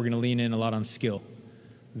realize that we're going to lean in a lot on skill.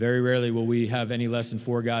 Very rarely will we have any less than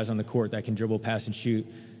 4 guys on the court that can dribble, pass, and shoot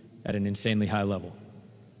at an insanely high level.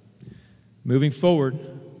 Moving forward,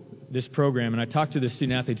 this program, and I talked to the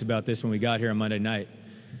student athletes about this when we got here on Monday night,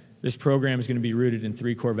 this program is going to be rooted in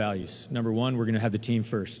 3 core values. Number 1, we're going to have the team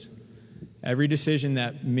first. Every decision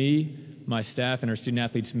that me, my staff, and our student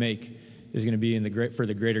athletes make is going to be for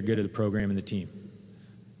the greater good of the program and the team.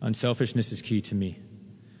 Unselfishness is key to me.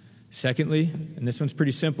 Secondly, and this one's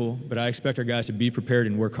pretty simple, but I expect our guys to be prepared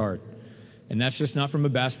and work hard. And that's just not from a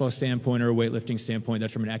basketball standpoint or a weightlifting standpoint.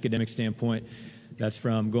 That's from an academic standpoint. That's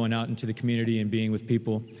from going out into the community and being with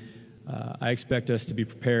people. I expect us to be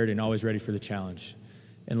prepared and always ready for the challenge.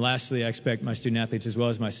 And lastly, I expect my student athletes as well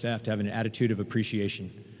as my staff to have an attitude of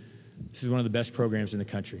appreciation. This is one of the best programs in the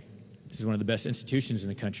country. This is one of the best institutions in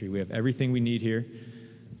the country. We have everything we need here,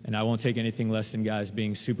 and I won't take anything less than guys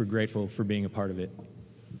being super grateful for being a part of it.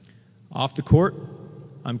 Off the court,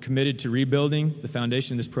 I'm committed to rebuilding the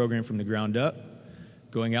foundation of this program from the ground up,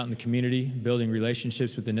 going out in the community, building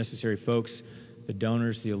relationships with the necessary folks, the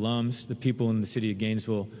donors, the alums, the people in the city of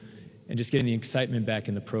Gainesville, and just getting the excitement back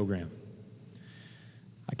in the program.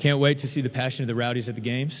 I can't wait to see the passion of the Rowdies at the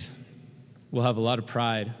games. We'll have a lot of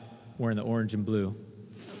pride wearing the orange and blue.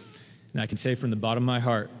 And I can say from the bottom of my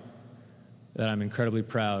heart that I'm incredibly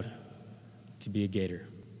proud to be a Gator.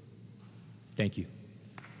 Thank you.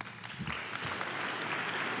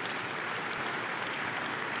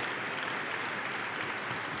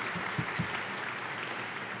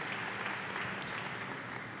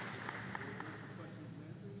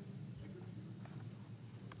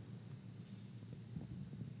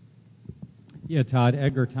 Yeah, Todd,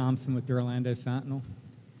 Edgar Thompson with the Orlando Sentinel.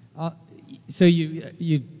 So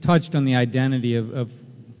you touched on the identity of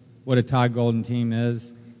what a Todd Golden team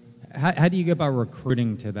is. How do you go about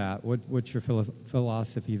recruiting to that? What's your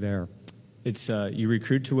philosophy there? It's you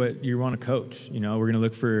recruit to what you want to coach. You know, we're going to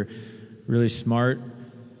look for really smart,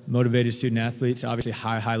 motivated student athletes, obviously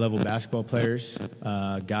high-level basketball players,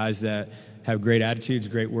 guys that have great attitudes,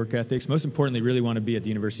 great work ethics. Most importantly, really want to be at the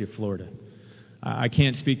University of Florida. I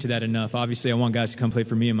can't speak to that enough. Obviously, I want guys to come play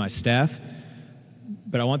for me and my staff,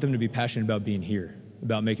 but I want them to be passionate about being here,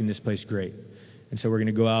 about making this place great. And so we're going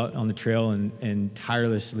to go out on the trail and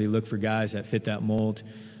tirelessly look for guys that fit that mold.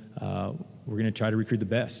 We're going to try to recruit the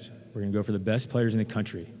best. We're going to go for the best players in the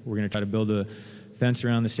country. We're going to try to build a fence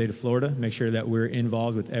around the state of Florida, make sure that we're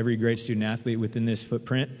involved with every great student athlete within this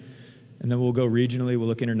footprint. And then we'll go regionally, we'll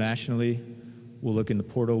look internationally, we'll look in the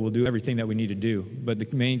portal, we'll do everything that we need to do. But the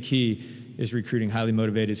main key is recruiting highly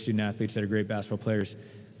motivated student athletes that are great basketball players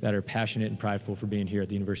that are passionate and prideful for being here at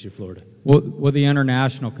the University of Florida. Well, the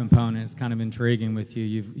international component is kind of intriguing with you.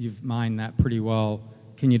 You've mined that pretty well.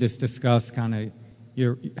 Can you just discuss kind of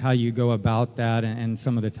how you go about that and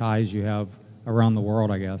some of the ties you have around the world,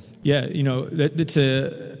 I guess? Yeah, that's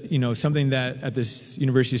something that at this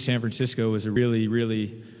University of San Francisco was a really,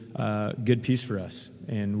 really good piece for us.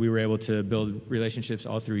 And we were able to build relationships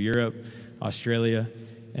all through Europe, Australia,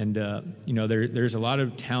 and there's a lot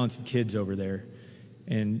of talented kids over there.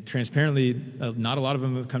 And transparently, not a lot of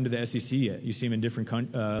them have come to the SEC yet. You see them in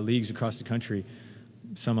different leagues across the country,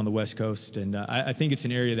 some on the West Coast. And I think it's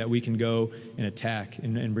an area that we can go and attack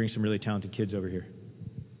and bring some really talented kids over here.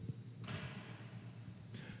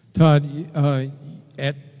 Todd,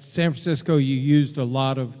 at San Francisco, you used a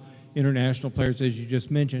lot of international players, as you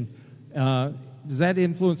just mentioned. Does that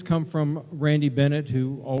influence come from Randy Bennett,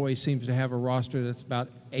 who always seems to have a roster that's about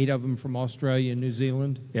 8 of them from Australia and New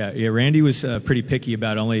Zealand? Yeah. Randy was pretty picky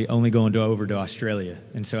about only going over to Australia.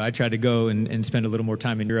 And so I tried to go and spend a little more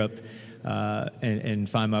time in Europe and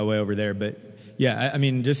find my way over there. But, yeah, I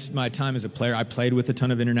mean, just my time as a player, I played with a ton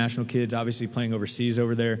of international kids, obviously playing overseas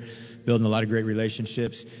over there, building a lot of great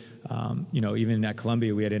relationships. Even at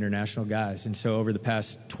Columbia, we had international guys. And so over the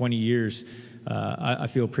past 20 years, I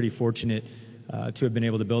feel pretty fortunate to have been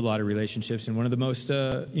able to build a lot of relationships. And one of the most,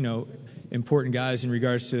 important guys in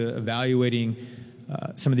regards to evaluating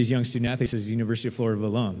some of these young student athletes is the University of Florida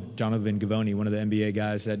alum, Jonathan Gavoni, one of the NBA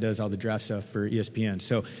guys that does all the draft stuff for ESPN.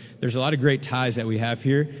 So there's a lot of great ties that we have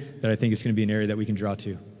here that I think it's going to be an area that we can draw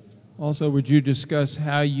to. Also, would you discuss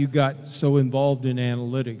how you got so involved in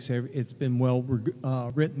analytics? It's been well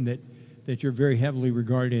written that you're very heavily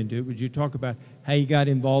regarded into it. Would you talk about how you got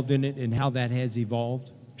involved in it and how that has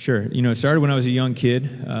evolved? Sure. It started when I was a young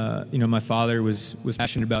kid. My father was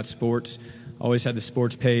passionate about sports, always had the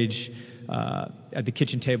sports page at the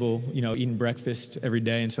kitchen table, eating breakfast every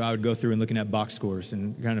day. And so I would go through and looking at box scores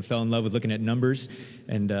and kind of fell in love with looking at numbers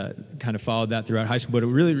and kind of followed that throughout high school. But it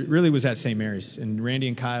really was at St. Mary's. And Randy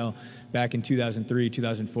and Kyle back in 2003,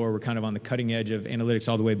 2004 were kind of on the cutting edge of analytics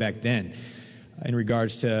all the way back then in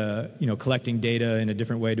regards to, collecting data in a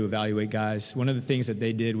different way to evaluate guys. One of the things that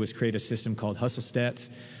they did was create a system called Hustle Stats,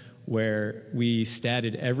 where we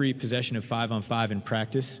statted every possession of 5-on-5 in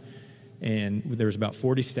practice. And there was about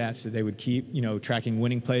 40 stats that they would keep, tracking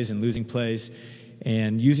winning plays and losing plays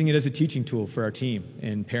and using it as a teaching tool for our team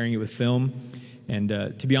and pairing it with film. And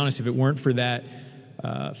to be honest, if it weren't for that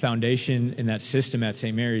foundation and that system at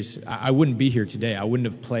St. Mary's, I wouldn't be here today. I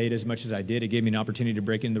wouldn't have played as much as I did. It gave me an opportunity to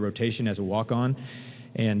break into the rotation as a walk-on.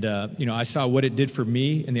 And, I saw what it did for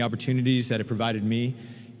me and the opportunities that it provided me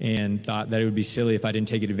and thought that it would be silly if I didn't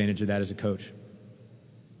take advantage of that as a coach.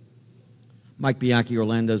 Mike Bianchi,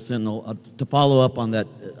 Orlando Sentinel. To follow up on that,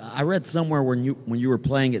 I read somewhere when you were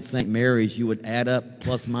playing at St. Mary's, you would add up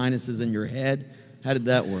plus minuses in your head. How did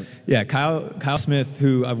that work? Yeah, Kyle Smith,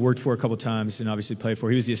 who I've worked for a couple times and obviously played for,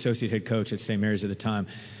 he was the associate head coach at St. Mary's at the time.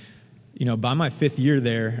 by my 5th year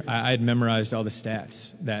there, I had memorized all the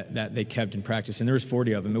stats that they kept in practice, and there was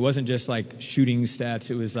 40 of them. It wasn't just like shooting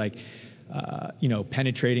stats. It was like,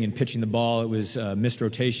 penetrating and pitching the ball. It was missed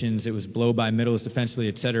rotations. It was blow by middles defensively,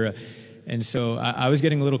 et cetera. And so I was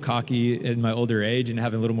getting a little cocky in my older age and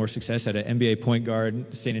having a little more success at an NBA point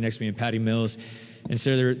guard standing next to me in Patty Mills. And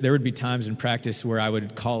so there would be times in practice where I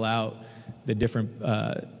would call out the different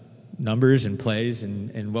numbers and plays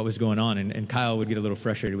and what was going on. And Kyle would get a little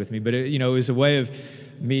frustrated with me. But, it was a way of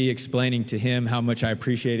me explaining to him how much I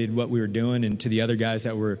appreciated what we were doing, and to the other guys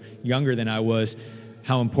that were younger than I was,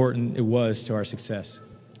 how important it was to our success.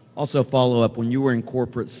 Also, follow up, when you were in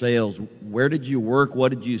corporate sales, where did you work? What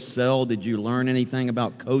did you sell? Did you learn anything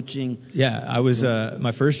about coaching? Yeah, I was,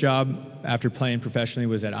 my first job after playing professionally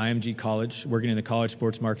was at IMG College, working in the college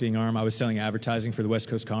sports marketing arm. I was selling advertising for the West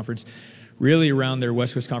Coast Conference, really around their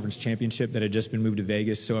West Coast Conference championship that had just been moved to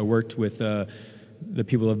Vegas. So I worked with the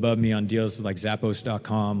people above me on deals like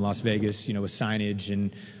Zappos.com, Las Vegas, with signage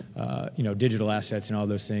and, digital assets and all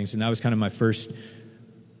those things. And that was kind of my first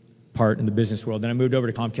part in the business world. Then I moved over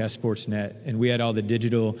to Comcast Sportsnet, and we had all the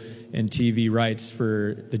digital and TV rights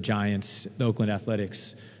for the Giants, the Oakland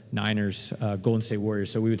Athletics, Niners, Golden State Warriors.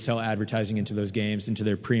 So we would sell advertising into those games, into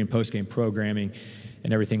their pre- and post-game programming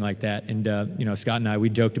and everything like that. And, Scott and I, we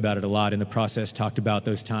joked about it a lot in the process, talked about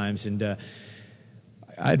those times. And I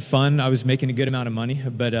had fun. I was making a good amount of money,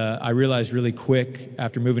 but I realized really quick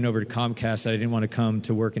after moving over to Comcast that I didn't want to come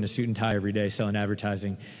to work in a suit and tie every day selling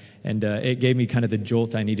advertising. And it gave me kind of the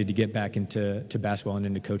jolt I needed to get back into basketball and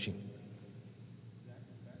into coaching.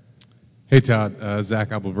 Hey, Todd. Zach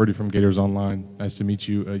Abelverdi from Gators Online. Nice to meet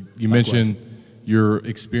you. You mentioned your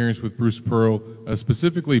experience with Bruce Pearl,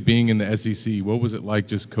 specifically being in the SEC. What was it like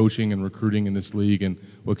just coaching and recruiting in this league, and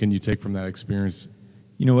what can you take from that experience?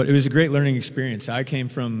 You know what? It was a great learning experience. I came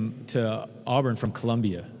to Auburn from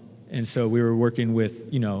Columbia. And so we were working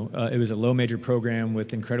with, it was a low major program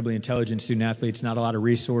with incredibly intelligent student athletes, not a lot of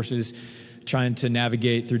resources, trying to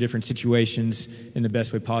navigate through different situations in the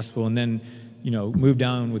best way possible. And then, moved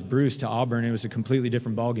down with Bruce to Auburn. It was a completely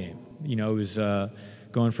different ballgame. It was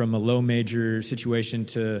going from a low major situation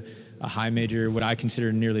to a high major, what I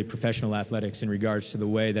consider nearly professional athletics in regards to the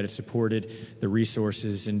way that it supported the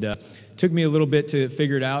resources. And it took me a little bit to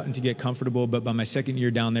figure it out and to get comfortable. But by my second year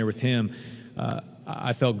down there with him,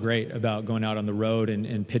 I felt great about going out on the road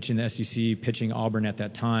and pitching the SEC, pitching Auburn at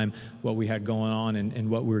that time, what we had going on and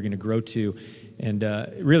what we were going to grow to. And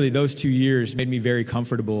really those 2 years made me very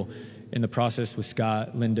comfortable in the process with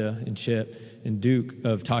Scott, Linda, and Chip and Duke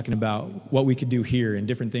of talking about what we could do here and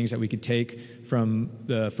different things that we could take from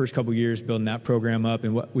the first couple years building that program up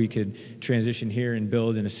and what we could transition here and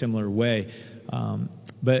build in a similar way.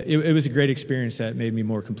 But it was a great experience that made me a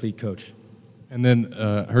more complete coach. And then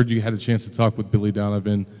I heard you had a chance to talk with Billy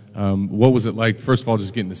Donovan. What was it like, first of all,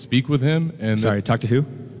 just getting to speak with him? And Sorry, talk to who?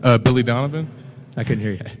 Billy Donovan. I couldn't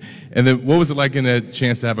hear you. And then what was it like in a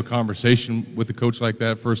chance to have a conversation with a coach like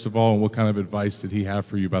that, first of all, and what kind of advice did he have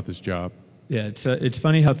for you about this job? Yeah, it's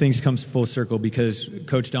funny how things come full circle because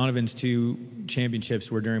Coach Donovan's 2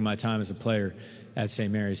 championships were during my time as a player at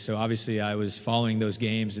St. Mary's. So obviously I was following those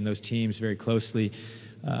games and those teams very closely.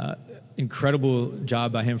 Incredible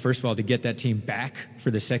job by him, first of all, to get that team back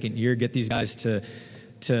for the second year, get these guys to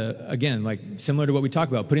again, like similar to what we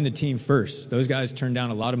talked about, putting the team first. Those guys turned down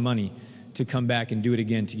a lot of money to come back and do it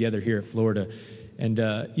again together here at Florida. And,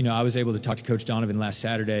 I was able to talk to Coach Donovan last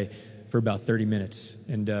Saturday for about 30 minutes.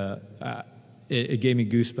 And it gave me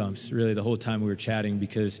goosebumps, really, the whole time we were chatting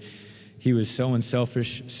because he was so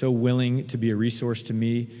unselfish, so willing to be a resource to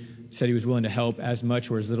me, said he was willing to help as much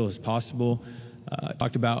or as little as possible.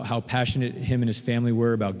 Talked about how passionate him and his family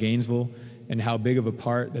were about Gainesville and how big of a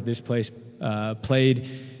part that this place played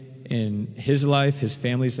in his life, his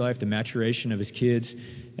family's life, the maturation of his kids.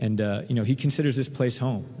 And, he considers this place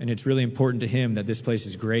home. And it's really important to him that this place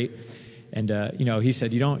is great. And, he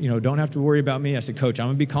said, you don't have to worry about me. I said, Coach, I'm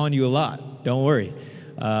going to be calling you a lot. Don't worry.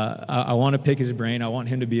 I want to pick his brain. I want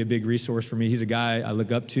him to be a big resource for me. He's a guy I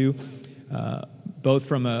look up to, both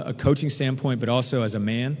from a coaching standpoint, but also as a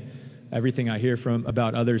man. Everything I hear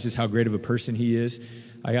about others is how great of a person he is.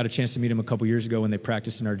 I got a chance to meet him a couple years ago when they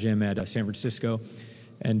practiced in our gym at San Francisco.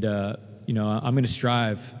 And, I'm going to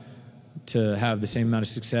strive to have the same amount of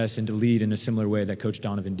success and to lead in a similar way that Coach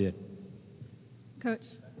Donovan did. Coach,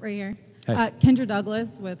 right here. Hey. Kendra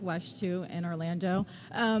Douglas with Wesh 2 in Orlando.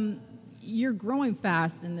 You're growing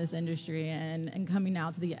fast in this industry and coming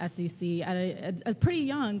out to the SEC at a pretty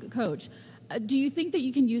young coach. Do you think that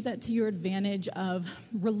you can use that to your advantage of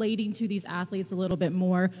relating to these athletes a little bit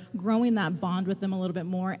more, growing that bond with them a little bit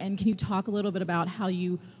more? And can you talk a little bit about how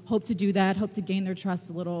you hope to do that, hope to gain their trust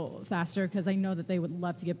a little faster? Because I know that they would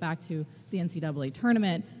love to get back to the NCAA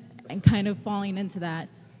tournament and kind of falling into that.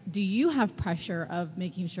 Do you have pressure of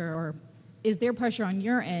making sure, or is there pressure on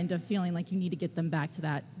your end of feeling like you need to get them back to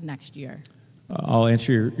that next year? I'll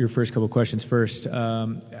answer your first couple questions first.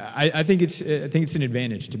 I think it's an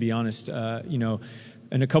advantage, to be honest.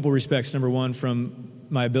 In a couple respects. Number one, from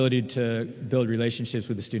my ability to build relationships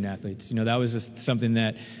with the student athletes. That was something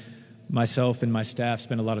that myself and my staff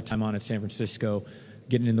spent a lot of time on at San Francisco,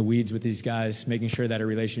 getting in the weeds with these guys, making sure that our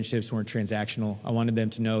relationships weren't transactional. I wanted them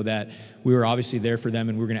to know that we were obviously there for them,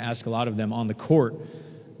 and we were going to ask a lot of them on the court.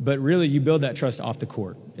 But really, you build that trust off the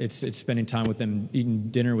court. It's spending time with them, eating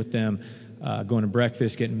dinner with them, going to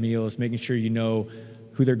breakfast, getting meals, making sure you know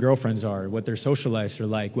who their girlfriends are, what their social lives are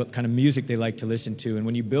like, what kind of music they like to listen to. And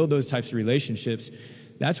when you build those types of relationships,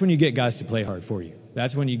 that's when you get guys to play hard for you.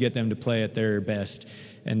 That's when you get them to play at their best.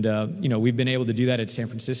 And, we've been able to do that at San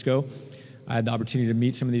Francisco. I had the opportunity to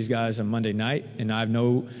meet some of these guys on Monday night, and I have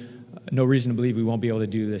no reason to believe we won't be able to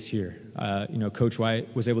do this here. Coach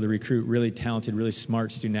White was able to recruit really talented, really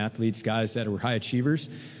smart student athletes, guys that were high achievers.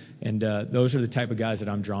 And those are the type of guys that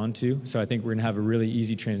I'm drawn to. So I think we're going to have a really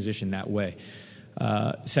easy transition that way.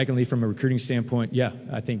 Secondly, from a recruiting standpoint,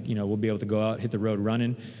 I think, we'll be able to go out, hit the road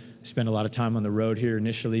running, spend a lot of time on the road here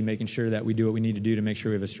initially, making sure that we do what we need to do to make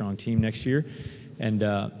sure we have a strong team next year. And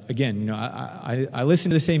again, I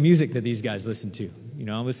listen to the same music that these guys listen to.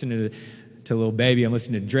 I'm listening to Lil Baby, I'm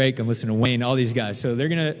listening to Drake, I'm listening to Wayne, all these guys. So we're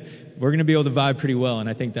going to be able to vibe pretty well, and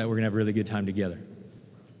I think that we're going to have a really good time together.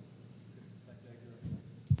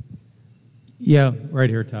 Yeah, right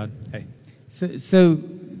here, Todd. Hey. So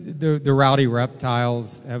the Rowdy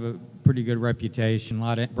Reptiles have a pretty good reputation,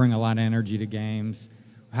 bring a lot of energy to games.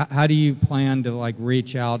 How do you plan to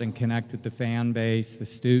reach out and connect with the fan base, the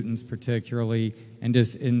students particularly, and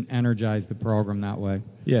just energize the program that way?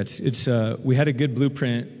 Yeah, it's we had a good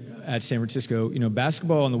blueprint at San Francisco.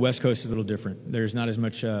 Basketball on the West Coast is a little different. There's not as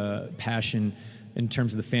much passion in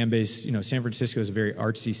terms of the fan base. San Francisco is a very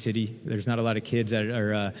artsy city. There's not a lot of kids that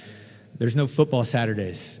are. There's no football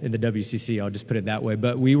Saturdays in the WCC, I'll just put it that way.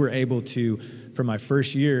 But we were able to, for my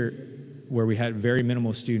first year, where we had very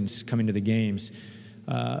minimal students coming to the games,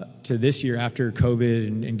 to this year after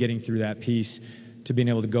COVID and getting through that piece, to being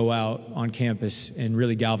able to go out on campus and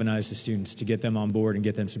really galvanize the students to get them on board and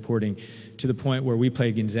get them supporting, to the point where we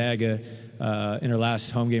played Gonzaga in our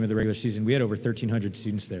last home game of the regular season. We had over 1,300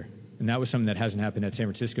 students there. And that was something that hasn't happened at San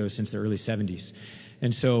Francisco since the early 70s.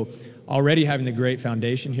 And so already having the great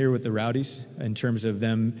foundation here with the Rowdies in terms of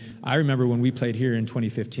them, I remember when we played here in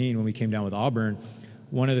 2015, when we came down with Auburn,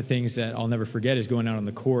 one of the things that I'll never forget is going out on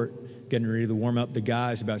the court, getting ready to warm up the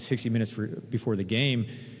guys about 60 minutes before the game,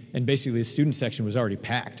 and basically the student section was already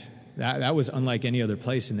packed. That was unlike any other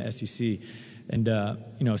place in the SEC. And,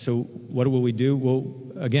 so what will we do?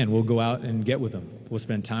 We'll go out and get with them. We'll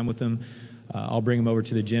spend time with them. I'll bring them over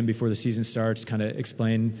to the gym before the season starts, kind of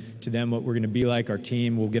explain to them what we're going to be like, our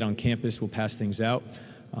team. We'll get on campus. We'll pass things out.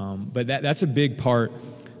 But that's a big part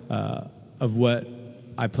of what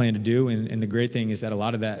I plan to do. And the great thing is that a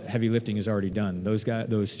lot of that heavy lifting is already done. Those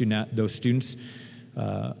students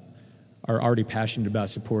are already passionate about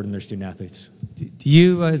supporting their student athletes. Do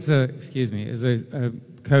you, as a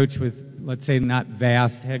coach with, let's say, not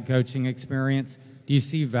vast head coaching experience, do you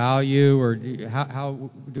see value, or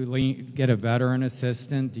how do we get a veteran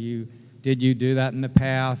assistant? Did you do that in the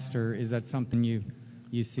past, or is that something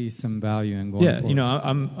you see some value in going forward?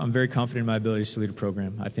 I'm very confident in my abilities to lead a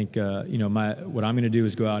program. I think what I'm going to do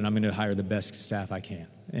is go out and I'm going to hire the best staff I can,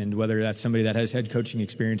 and whether that's somebody that has head coaching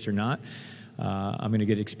experience or not, I'm going to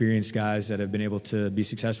get experienced guys that have been able to be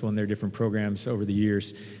successful in their different programs over the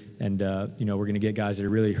years, and we're going to get guys that are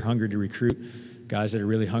really hungry to recruit, guys that are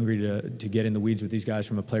really hungry to get in the weeds with these guys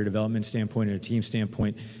from a player development standpoint and a team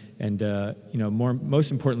standpoint, and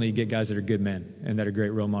most importantly, get guys that are good men and that are great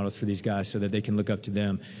role models for these guys, so that they can look up to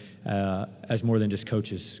them as more than just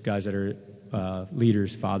coaches, guys that are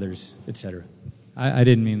leaders, fathers, etc. I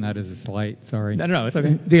didn't mean that as a slight. Sorry. No, it's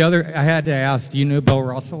okay. I had to ask, do you know Bill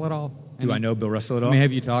Russell at all? Do I know Bill Russell at all?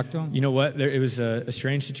 Have you talked to him? You know what? It was a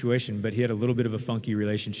strange situation, but he had a little bit of a funky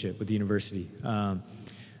relationship with the university.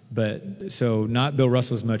 So not Bill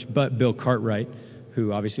Russell as much, but Bill Cartwright,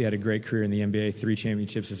 who obviously had a great career in the NBA, 3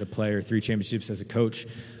 championships as a player, 3 championships as a coach,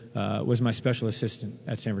 was my special assistant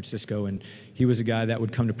at San Francisco. And he was a guy that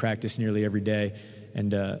would come to practice nearly every day.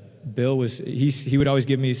 And Bill he would always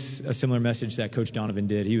give me a similar message that Coach Donovan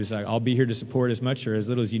did. He was like, I'll be here to support as much or as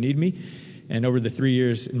little as you need me. And over the 3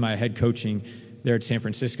 years in my head coaching there at San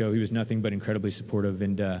Francisco, he was nothing but incredibly supportive.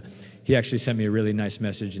 And he actually sent me a really nice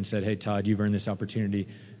message and said, "Hey, Todd, you've earned this opportunity.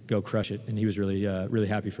 Go crush it." And he was really, really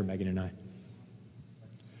happy for Megan and I.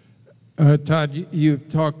 Todd, you've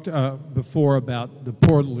talked before about the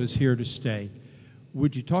portal is here to stay.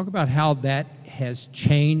 Would you talk about how that has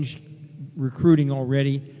changed recruiting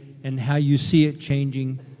already and how you see it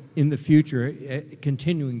changing in the future,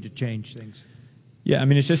 continuing to change things? Yeah, I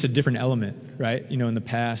mean, it's just a different element, right? You know, in the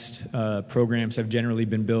past, programs have generally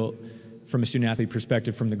been built from a student-athlete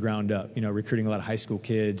perspective from the ground up, you know, recruiting a lot of high school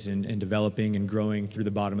kids and developing and growing through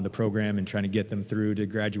the bottom of the program and trying to get them through to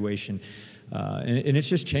graduation. And it's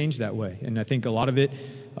just changed that way. And I think a lot of it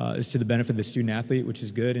is to the benefit of the student-athlete, which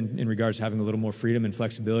is good in regards to having a little more freedom and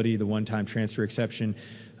flexibility, the one-time transfer exception,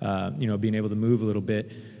 you know, being able to move a little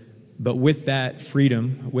bit. But with that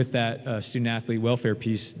freedom, with that student-athlete welfare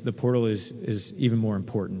piece, the portal is even more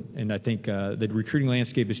important. And I think the recruiting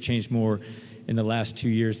landscape has changed more in the last 2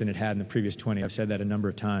 years than it had in the previous 20. I've said that a number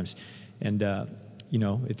of times. And, you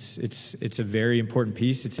know, it's a very important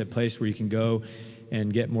piece. It's a place where you can go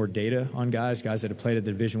and get more data on guys that have played at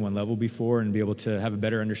the Division I level before and be able to have a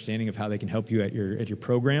better understanding of how they can help you at your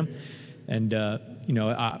program. And, you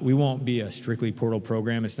know, we won't be a strictly portal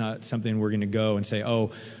program. It's not something we're going to go and say,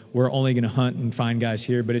 oh, we're only going to hunt and find guys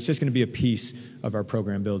here, but it's just going to be a piece of our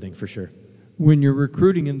program building for sure. When you're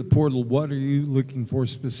recruiting in the portal, what are you looking for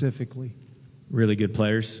specifically? Really good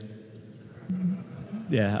players.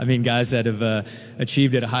 Yeah, I mean, guys that have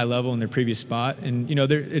achieved at a high level in their previous spot. And, you know,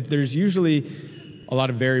 there's usually a lot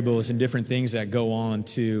of variables and different things that go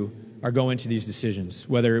into these decisions,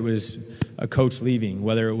 whether it was a coach leaving,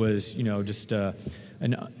 whether it was, you know, just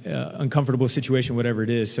an uncomfortable situation, whatever it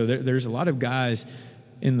is. So there's a lot of guys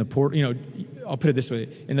in the portal. You know, I'll put it this way.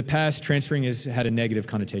 In the past, transferring has had a negative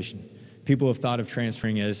connotation. People have thought of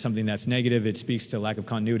transferring as something that's negative. It speaks to lack of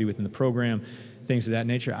continuity within the program, things of that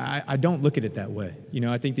nature. I don't look at it that way. You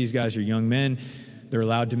know, I think these guys are young men. They're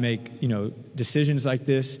allowed to make, you know, decisions like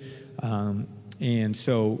this. And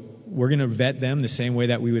so we're going to vet them the same way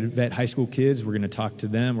that we would vet high school kids. We're going to talk to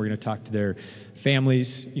them. We're going to talk to their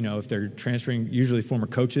families, you know, if they're transferring, usually former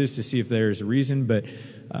coaches, to see if there's a reason. But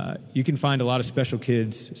you can find a lot of special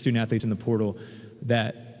kids, student athletes in the portal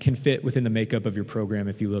that can fit within the makeup of your program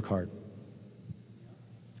if you look hard.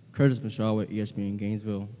 Curtis Michaud with ESPN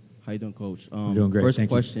Gainesville. How you doing, Coach? Doing great. First Thank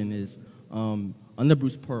question you. is, under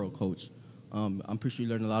Bruce Pearl, Coach, I'm pretty sure you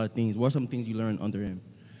learned a lot of things. What are some things you learned under him?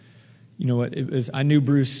 You know what? I knew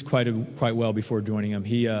Bruce quite well before joining him.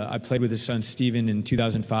 I played with his son Steven in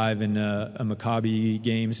 2005 in a Maccabi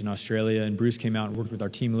games in Australia, and Bruce came out and worked with our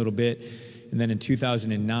team a little bit. And then in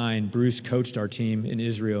 2009, Bruce coached our team in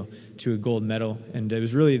Israel to a gold medal, and it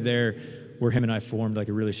was really there where him and I formed like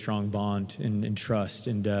a really strong bond and trust.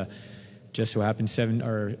 And just so happened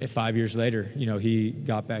 5 years later, you know, he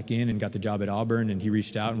got back in and got the job at Auburn, and he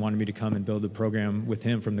reached out and wanted me to come and build the program with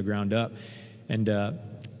him from the ground up. And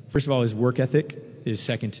first of all, his work ethic is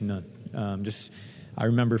second to none. I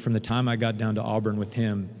remember from the time I got down to Auburn with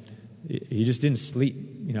him, he just didn't sleep.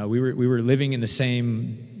 You know, we were living in the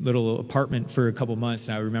same little apartment for a couple months,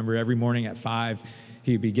 and I remember every morning at 5,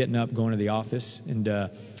 he'd be getting up, going to the office, and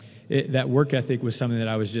that work ethic was something that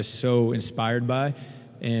I was just so inspired by,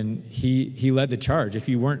 and he led the charge. If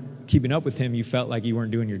you weren't keeping up with him, you felt like you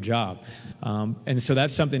weren't doing your job. And so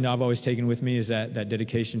that's something that I've always taken with me, is that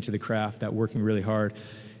dedication to the craft, that working really hard.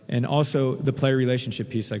 And also the player relationship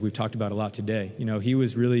piece, like we've talked about a lot today. You know, he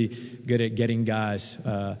was really good at getting guys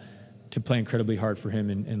to play incredibly hard for him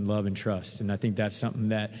in love and trust. And I think that's something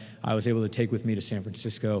that I was able to take with me to San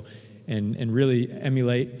Francisco and really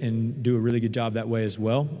emulate and do a really good job that way as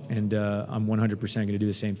well. And I'm 100% going to do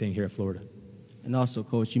the same thing here at Florida. And also,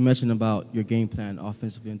 Coach, you mentioned about your game plan,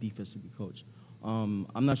 offensively and defensively, Coach.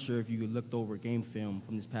 I'm not sure if you looked over game film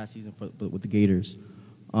from this past season with the Gators.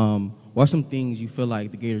 What are some things you feel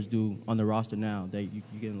like the Gators do on the roster now that you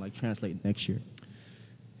can like translate next year?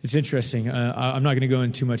 It's interesting. I'm not going to go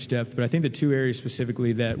into too much depth, but I think the two areas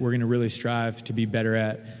specifically that we're going to really strive to be better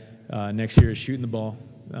at next year is shooting the ball.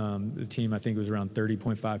 The team, I think, was around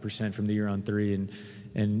 30.5% from the year on three,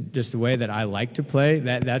 and just the way that I like to play,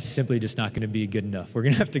 that's simply just not going to be good enough. We're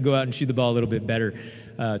going to have to go out and shoot the ball a little bit better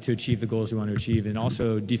to achieve the goals we want to achieve, and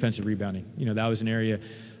also defensive rebounding. You know, that was an area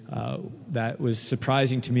that was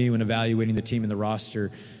surprising to me when evaluating the team and the roster,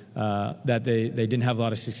 that they didn't have a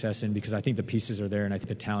lot of success in, because I think the pieces are there and I think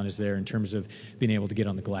the talent is there in terms of being able to get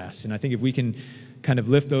on the glass. And I think if we can kind of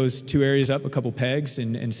lift those two areas up a couple pegs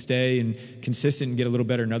and stay consistent and get a little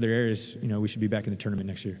better in other areas, you know, we should be back in the tournament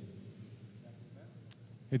next year.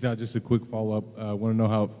 Hey, Todd, just a quick follow-up. I want to know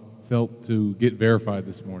how it felt to get verified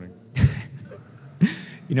this morning.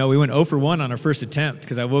 we went 0 for 1 on our first attempt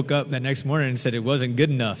because I woke up that next morning and said it wasn't good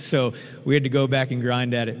enough. So we had to go back and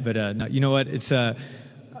grind at it. But no, you know what? It's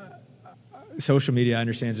social media, I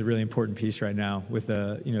understand, is a really important piece right now with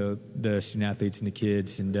the student athletes and the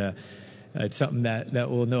kids, and it's something that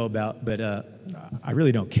we'll know about. But I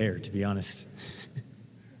really don't care, to be honest.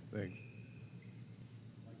 Thanks.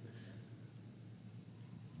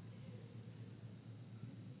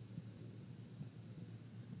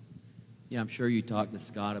 Yeah, I'm sure you talked to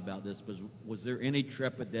Scott about this, but was there any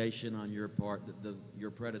trepidation on your part that your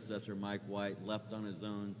predecessor, Mike White, left on his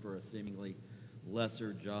own for a seemingly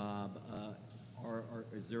lesser job? Or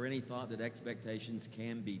is there any thought that expectations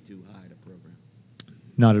can be too high at a program?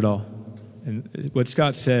 Not at all. And what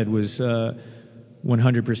Scott said was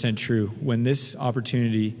 100% true. When this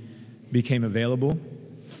opportunity became available,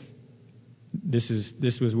 this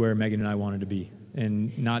was where Megan and I wanted to be.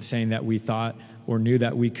 And not saying that we thought or knew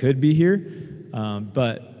that we could be here,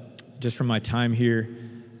 but just from my time here,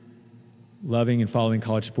 loving and following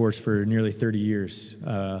college sports for nearly 30 years,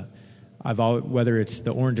 whether it's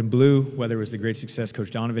the orange and blue, whether it was the great success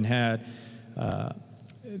Coach Donovan had,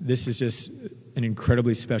 this is just an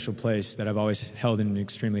incredibly special place that I've always held in an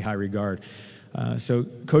extremely high regard. So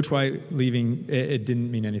Coach White leaving, it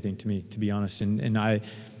didn't mean anything to me, to be honest, and I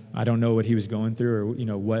don't know what he was going through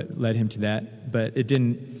or what led him to that, but it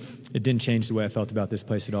didn't change the way I felt about this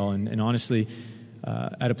place at all. And honestly,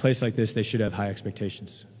 at a place like this, they should have high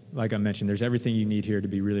expectations. Like I mentioned, there's everything you need here to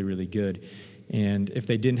be really, really good. And if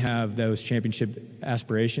they didn't have those championship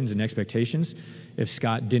aspirations and expectations, if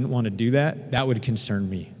Scott didn't want to do that, that would concern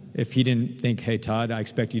me. If he didn't think, hey, Todd, I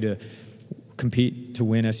expect you to compete to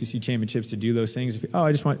win SEC championships, to do those things.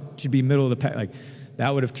 I just want you to be middle of the pack.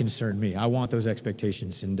 That would have concerned me. I want those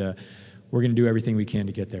expectations, and we're going to do everything we can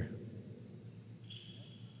to get there.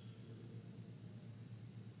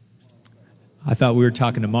 I thought we were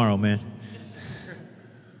talking tomorrow, man.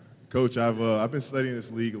 Coach, I've been studying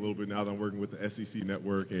this league a little bit now that I'm working with the SEC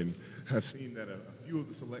Network, and have seen that a few of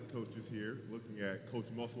the select coaches here, looking at Coach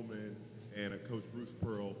Musselman and Coach Bruce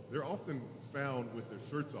Pearl, they're often found with their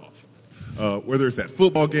shirts off, whether it's at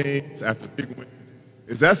football games, after big wins.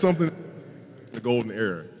 Is that something the golden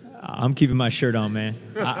era? I'm keeping my shirt on, man.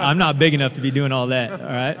 I'm not big enough to be doing all that, all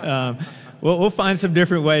right? We'll find some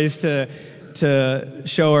different ways to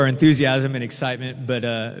show our enthusiasm and excitement, but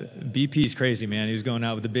BP's crazy, man. He was going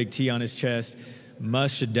out with a big T on his chest.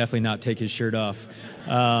 Muss should definitely not take his shirt off.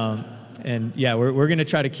 And, yeah, we're going to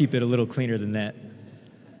try to keep it a little cleaner than that.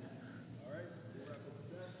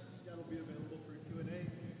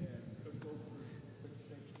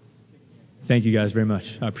 Thank you guys very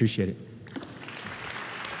much. I appreciate it.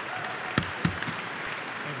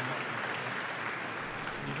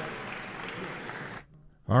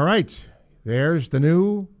 All right, there's the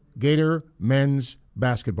new Gator men's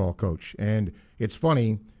basketball coach. And it's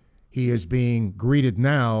funny, he is being greeted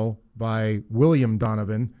now by William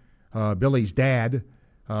Donovan, Billy's dad,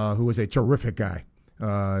 who is a terrific guy.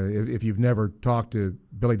 If you've never talked to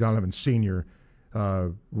Billy Donovan Sr.,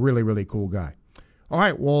 really, really cool guy. All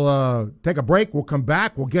right, we'll take a break. We'll come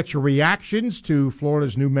back. We'll get your reactions to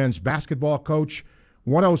Florida's new men's basketball coach.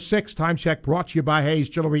 106 Time Check brought to you by Hayes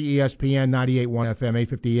Jewelry, ESPN 98.1 FM,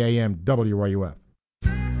 850 AM, WRUF.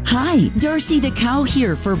 Hi, Darcy the Cow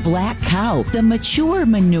here for Black Cow, the mature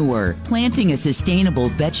manure. Planting a sustainable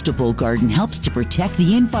vegetable garden helps to protect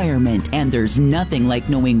the environment, and there's nothing like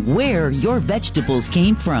knowing where your vegetables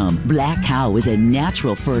came from. Black Cow is a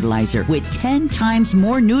natural fertilizer with 10 times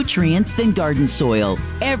more nutrients than garden soil.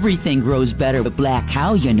 Everything grows better with Black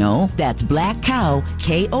Cow, you know. That's blackcow.com.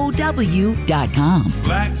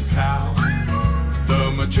 Black Cow,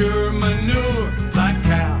 the mature manure, Black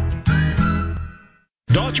Cow.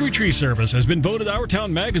 Daughtry Tree Service has been voted Our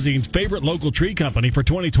Town Magazine's favorite local tree company for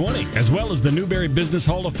 2020, as well as the Newberry Business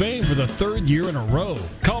Hall of Fame for the third year in a row.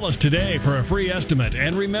 Call us today for a free estimate,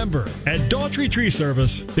 and remember, at Daughtry Tree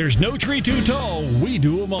Service, there's no tree too tall, we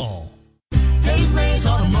do them all. Dave Mays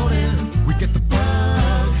Automotive, we get the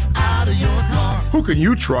bugs out of your car. Who can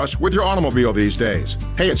you trust with your automobile these days?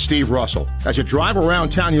 Hey, it's Steve Russell. As you drive around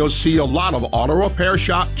town, you'll see a lot of auto repair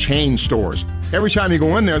shop chain stores. Every time you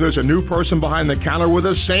go in there, there's a new person behind the counter with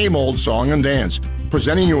the same old song and dance,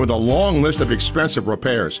 presenting you with a long list of expensive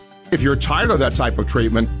repairs. If you're tired of that type of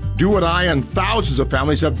treatment, do what I and thousands of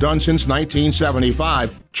families have done since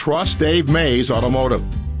 1975. Trust Dave Mays Automotive.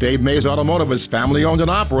 Dave Mays Automotive is family-owned and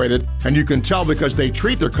operated, and you can tell because they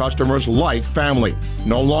treat their customers like family.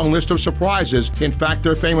 No long list of surprises. In fact,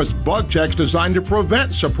 their famous bug checks designed to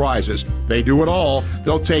prevent surprises. They do it all.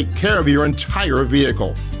 They'll take care of your entire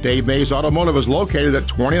vehicle. Dave Mays Automotive is located at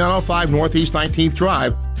 2905 Northeast 19th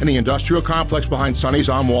Drive, in the industrial complex behind Sonny's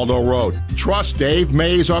on Waldo Road. Trust Dave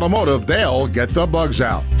Mays Automotive. They'll get the bugs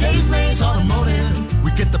out. Dave Mays Automotive, we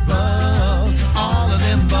get the bugs, all of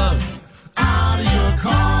them bugs, out of your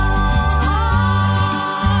car.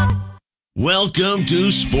 Welcome to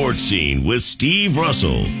Sports Scene with Steve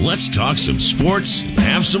Russell. Let's talk some sports and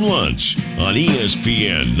have some lunch on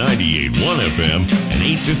ESPN 98.1 FM and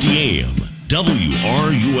 850 AM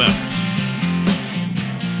WRUF.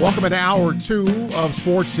 Welcome to Hour 2 of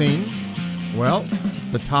Sports Scene. Well,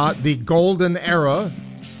 the golden era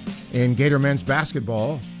in Gator men's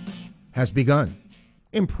basketball has begun.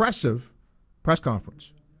 Impressive press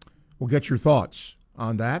conference. We'll get your thoughts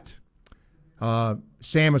on that.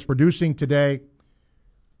 Sam is producing today.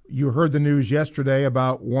 You heard the news yesterday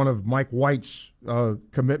about one of Mike White's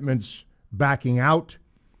commitments backing out.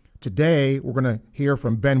 Today, we're going to hear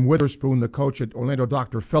from Ben Witherspoon, the coach at Orlando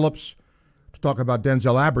Dr. Phillips, to talk about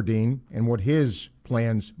Denzel Aberdeen and what his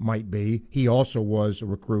plans might be. He also was a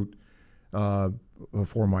recruit for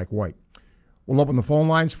Mike White. We'll open the phone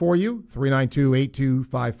lines for you,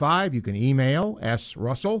 392-8255. You can email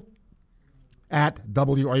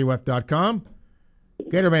srussell@wruf.com.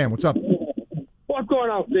 Gator Man, what's up? What's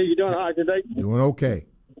going on, Steve? You doing all right today? Doing okay.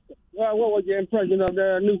 What was your impression of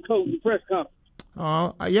their new coach press conference?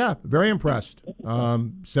 Yeah, very impressed.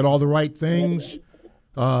 Said all the right things.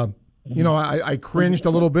 I cringed a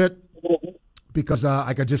little bit because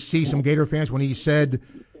I could just see some Gator fans when he said,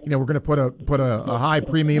 we're going to put a high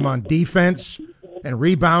premium on defense and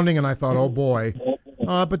rebounding, and I thought, oh boy.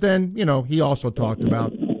 But then, he also talked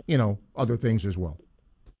about, other things as well.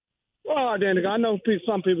 Well, Danica, I know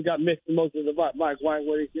some people got mixed emotions about Mike White,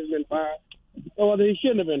 whether he should have been fired or whether he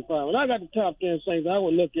shouldn't have been fired. When I got the top 10 things I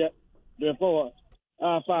would look at before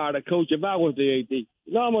I fired a coach if I was the AD.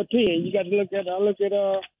 Number 10, you got to look at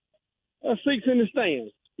seats in the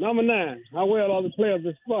stands. Number 9, how well are the players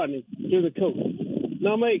responding to the coach?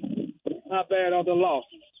 Number 8, how bad are the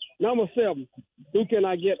losses? Number 7, who can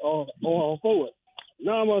I get or forward?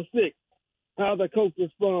 Number 6, how the coach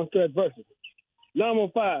responds to adversity. Number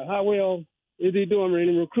 5, how well is he doing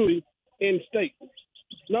in recruiting in state?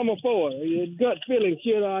 Number 4, his gut feeling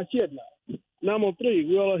should or should not. Number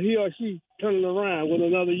 3, will he or she turn it around with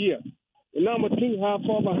another year? And number 2, how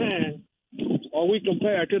far behind are we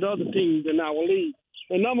compared to the other teams in our league?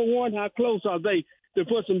 And number 1, how close are they to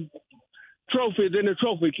put some trophies in the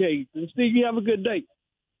trophy case? And Steve, you have a good day.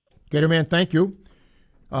 Gator Man, thank you.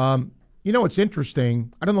 It's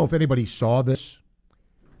interesting. I don't know if anybody saw this,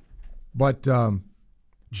 but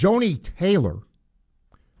Joni Taylor,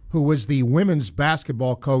 who was the women's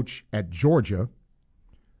basketball coach at Georgia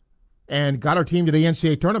and got her team to the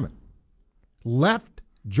NCAA tournament, left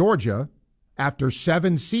Georgia after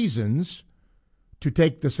 7 seasons to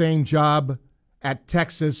take the same job at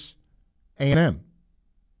Texas A&M.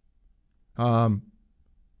 And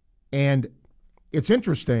it's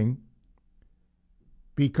interesting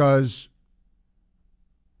because,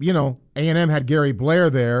 A&M had Gary Blair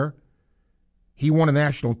there. He won a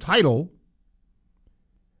national title,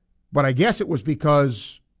 but I guess it was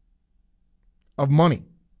because of money.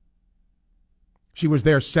 She was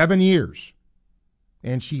there 7 years,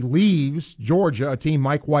 and she leaves Georgia, a team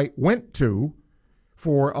Mike White went to,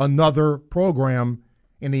 for another program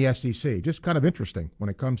in the SEC. Just kind of interesting when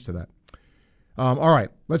it comes to that. All right,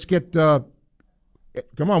 let's get come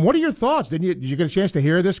on, what are your thoughts? Did you get a chance to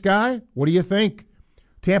hear this guy? What do you think?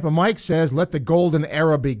 Tampa Mike says, let the golden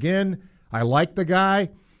era begin. I like the guy.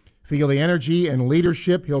 Feel the energy and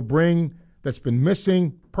leadership he'll bring that's been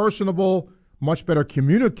missing. Personable, much better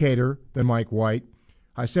communicator than Mike White.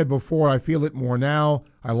 I said before, I feel it more now.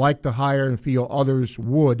 I like the hire and feel others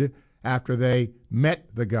would after they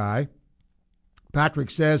met the guy. Patrick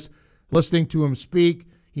says, listening to him speak,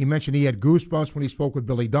 he mentioned he had goosebumps when he spoke with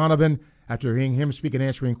Billy Donovan. After hearing him speak and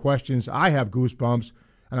answering questions, I have goosebumps,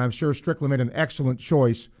 and I'm sure Strickland made an excellent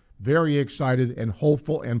choice. Very excited and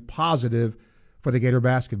hopeful and positive for the Gator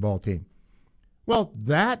basketball team. Well,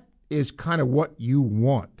 that is kind of what you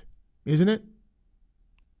want, isn't it?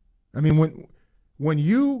 I mean, when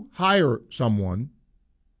you hire someone,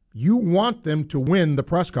 you want them to win the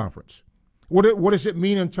press conference. What does it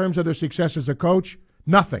mean in terms of their success as a coach?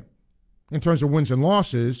 Nothing in terms of wins and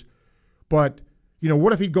losses. But,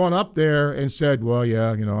 what if he'd gone up there and said, well,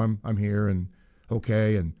 yeah, I'm here and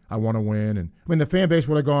okay, and I want to win. And the fan base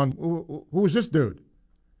would have gone, who is this dude?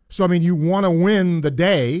 So, you want to win the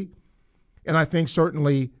day, and I think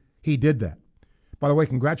certainly he did that. By the way,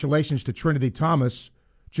 congratulations to Trinity Thomas,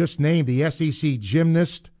 just named the SEC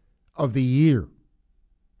Gymnast of the Year.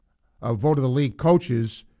 A vote of the league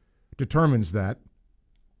coaches determines that.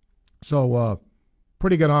 So,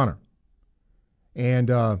 pretty good honor.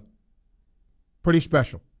 and pretty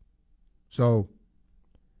special. So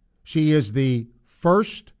she is the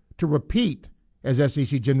first to repeat as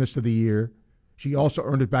SEC Gymnast of the Year. She also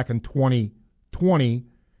earned it back in 2020,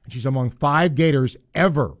 and she's among 5 Gators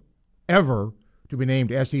ever to be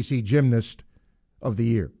named SEC Gymnast of the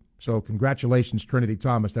Year. So congratulations, Trinity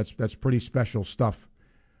Thomas. That's pretty special stuff.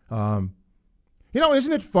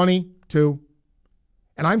 Isn't it funny, too?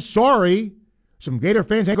 And I'm sorry, some Gator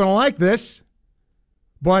fans ain't going to like this,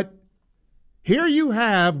 but here you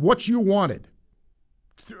have what you wanted,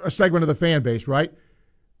 a segment of the fan base, right?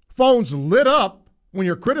 Phones lit up when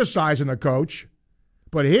you're criticizing a coach,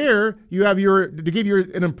 but here you have to give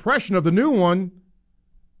you an impression of the new one,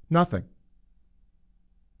 nothing.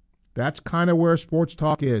 That's kind of where sports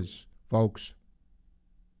talk is, folks.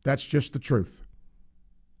 That's just the truth.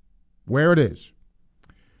 Where it is.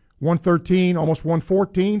 1:13, almost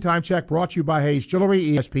 1:14. Time check brought to you by Hayes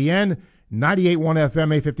Jewelry, ESPN, 98.1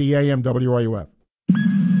 FM, 850 AM, WRUF.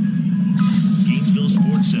 Gainesville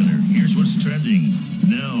Sports Center. Here's what's trending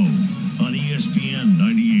now on ESPN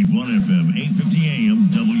 98.1 FM, 850 AM,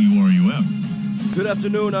 WRUF. Good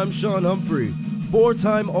afternoon, I'm Sean Humphrey.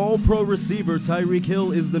 4-time All-Pro receiver Tyreek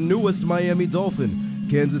Hill is the newest Miami Dolphin.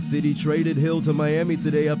 Kansas City traded Hill to Miami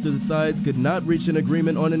today after the sides could not reach an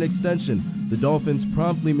agreement on an extension. The Dolphins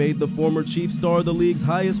promptly made the former Chief star the league's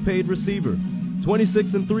highest-paid receiver.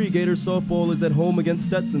 26-3 Gators softball is at home against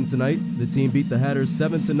Stetson tonight. The team beat the Hatters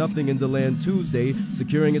 7-0 in DeLand Tuesday,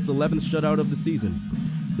 securing its 11th shutout of the season.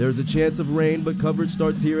 There's a chance of rain, but coverage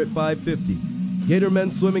starts here at 5:50. Gator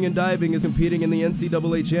men's swimming and diving is competing in the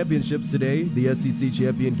NCAA championships today. The SEC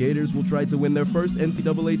champion Gators will try to win their first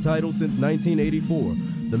NCAA title since 1984.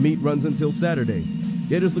 The meet runs until Saturday.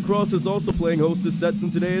 Gators lacrosse is also playing host to Stetson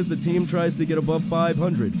today as the team tries to get above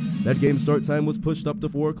 500. That game start time was pushed up to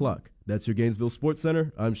 4 o'clock. That's your Gainesville Sports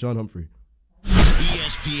Center. I'm Sean Humphrey.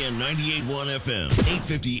 ESPN 98.1 FM,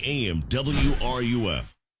 850 AM,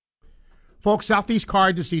 WRUF. Folks, Southeast Car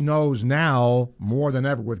Agency knows now more than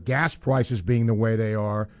ever, with gas prices being the way they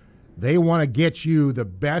are, they want to get you the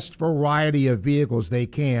best variety of vehicles they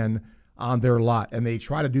can on their lot, and they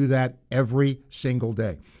try to do that every single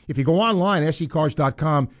day. If you go online,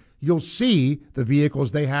 secars.com, you'll see the vehicles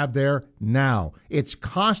they have there now. It's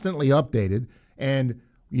constantly updated, and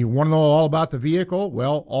you want to know all about the vehicle?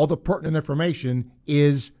 Well, all the pertinent information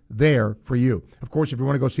is there for you. Of course, if you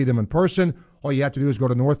want to go see them in person, all you have to do is go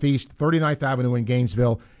to Northeast 39th Avenue in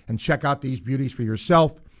Gainesville and check out these beauties for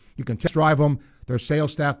yourself. You can test drive them. There's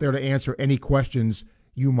sales staff there to answer any questions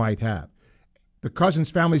you might have. The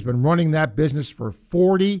Cousins family's been running that business for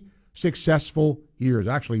 40 successful years,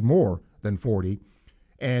 actually more than 40,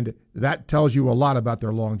 and that tells you a lot about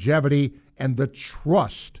their longevity and the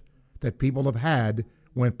trust that people have had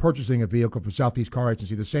when purchasing a vehicle from Southeast Car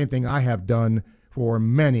Agency, the same thing I have done for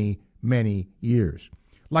many, many years.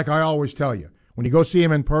 Like I always tell you, when you go see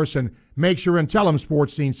him in person, make sure and tell him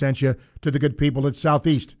Sports Scene sent you to the good people at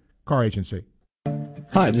Southeast Car Agency.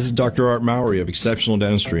 Hi, this is Dr. Art Mowry of Exceptional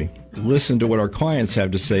Dentistry. Listen to what our clients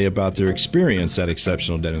have to say about their experience at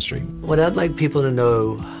Exceptional Dentistry. What I'd like people to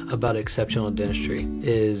know about Exceptional Dentistry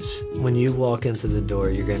is when you walk into the door,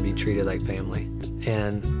 you're going to be treated like family.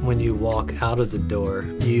 And when you walk out of the door,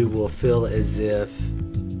 you will feel as if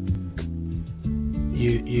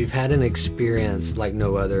you've had an experience like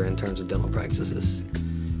no other in terms of dental practices.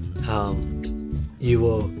 You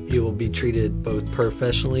will be treated both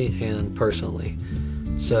professionally and personally.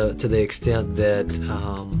 So to the extent that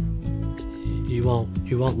you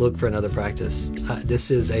won't look for another practice.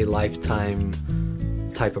 This is a lifetime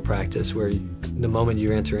type of practice where the moment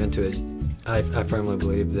you enter into it, I firmly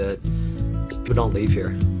believe that people don't leave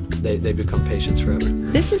here. They become patients forever.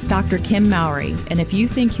 This is Dr. Kim Mowry, and if you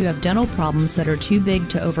think you have dental problems that are too big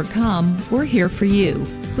to overcome, we're here for you.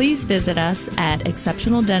 Please visit us at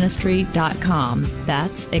exceptionaldentistry.com.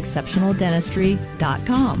 That's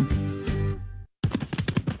exceptionaldentistry.com.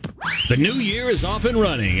 The new year is off and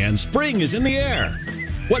running, and spring is in the air.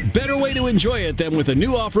 What better way to enjoy it than with a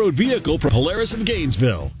new off-road vehicle from Polaris of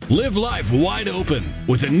Gainesville? Live life wide open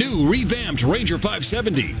with a new revamped Ranger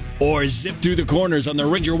 570 or zip through the corners on the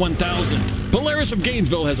Ranger 1000. Polaris of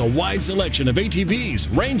Gainesville has a wide selection of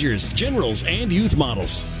ATVs, Rangers, Generals, and youth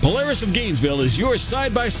models. Polaris of Gainesville is your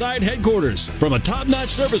side-by-side headquarters, from a top-notch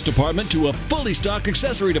service department to a fully stocked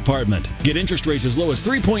accessory department. Get interest rates as low as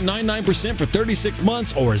 3.99% for 36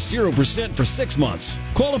 months or 0% for 6 months.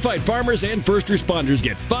 Qualified farmers and first responders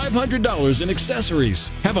get $500 in accessories.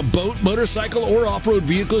 Have a boat, motorcycle, or off-road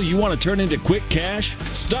vehicle you want to turn into quick cash?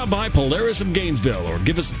 Stop by Polaris of Gainesville or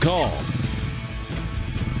give us a call.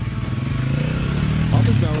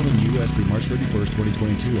 Office Bowerman U.S. through March 31st,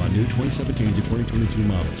 2022 on new 2017 to 2022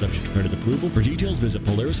 models. Subject to credit approval. For details, visit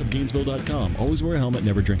PolarisofGainesville.com. Always wear a helmet,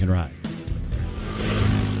 never drink and ride.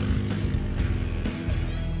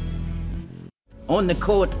 On the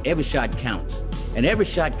court, every shot counts. And every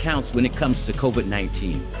shot counts when it comes to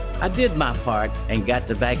COVID-19. I did my part and got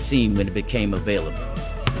the vaccine when it became available.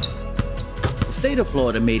 The state of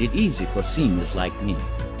Florida made it easy for seniors like me.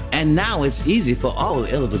 And now it's easy for all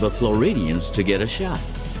eligible Floridians to get a shot.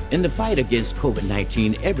 In the fight against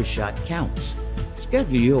COVID-19, every shot counts.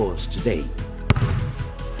 Schedule yours today.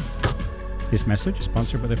 This message is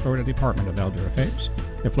sponsored by the Florida Department of Elder Affairs,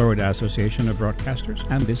 the Florida Association of Broadcasters,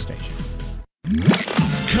 and this station.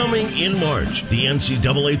 Coming in March, the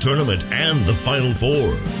NCAA Tournament and the Final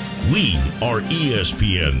Four. We are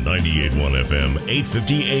ESPN 98.1 FM,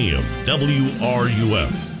 850 AM,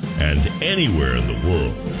 WRUF, and anywhere in the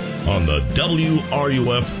world on the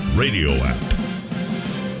WRUF radio app.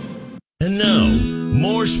 And now,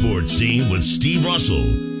 more Sports Scene with Steve Russell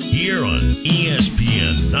here on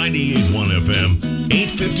ESPN 98.1 FM,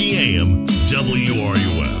 850 AM,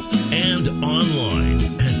 WRUF, and online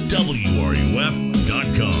at WRUF.com.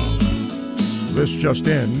 This just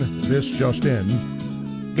in.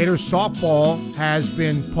 Gators softball has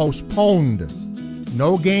been postponed.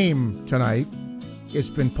 No game tonight. It's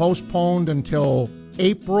been postponed until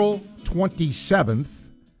April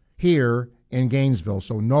 27th here in Gainesville.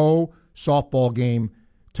 So no softball game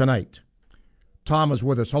tonight. Tom is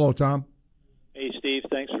with us. Hello, Tom. Hey, Steve.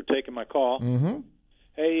 Thanks for taking my call. Mm-hmm.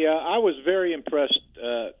 Hey, I was very impressed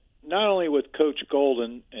not only with Coach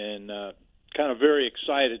Golden and kind of very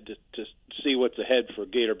excited to see what's ahead for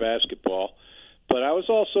Gator basketball, but I was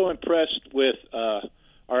also impressed with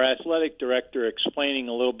our athletic director explaining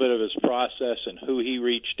a little bit of his process and who he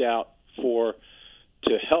reached out for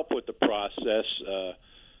to help with the process.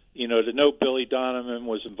 To know Billy Donovan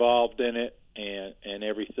was involved in it and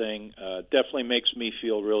everything definitely makes me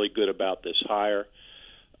feel really good about this hire.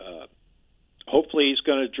 Hopefully he's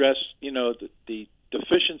going to address, the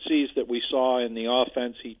deficiencies that we saw in the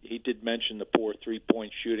offense. He did mention the poor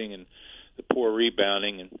three-point shooting and the poor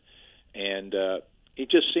rebounding, and it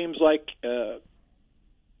just seems like you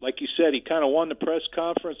said, he kind of won the press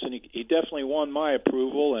conference, and he definitely won my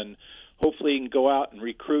approval, and hopefully he can go out and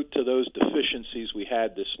recruit to those deficiencies we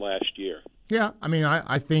had this last year. Yeah,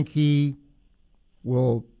 I think he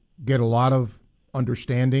will get a lot of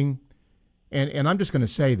understanding, and I'm just going to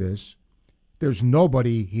say this. There's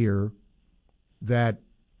nobody here that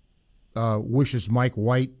wishes Mike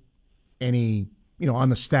White any, on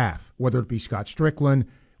the staff, whether it be Scott Strickland,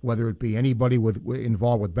 whether it be anybody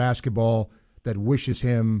involved with basketball, that wishes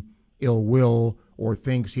him ill will or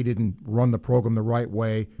thinks he didn't run the program the right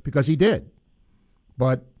way, because he did.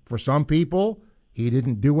 But for some people, he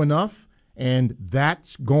didn't do enough, and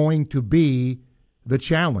that's going to be the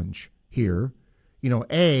challenge here.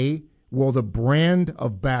 Will the brand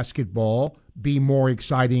of basketball be more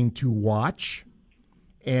exciting to watch?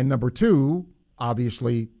 And number two,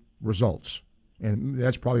 obviously, results. And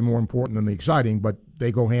that's probably more important than the exciting, but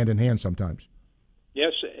they go hand in hand sometimes.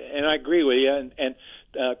 Yes, and I agree with you. And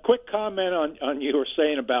quick comment on you were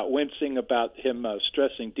saying about wincing about him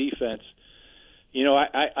stressing defense.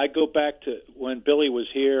 I go back to when Billy was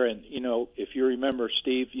here, and, if you remember,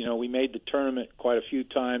 Steve, we made the tournament quite a few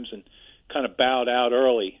times and kind of bowed out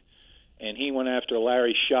early. And he went after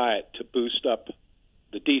Larry Shyatt to boost up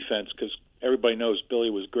the defense because everybody knows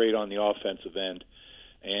Billy was great on the offensive end.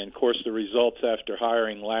 And, of course, the results after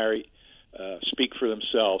hiring Larry speak for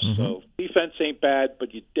themselves. Mm-hmm. So defense ain't bad,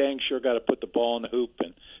 but you dang sure got to put the ball in the hoop.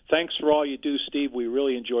 And thanks for all you do, Steve. We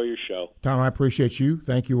really enjoy your show. Tom, I appreciate you.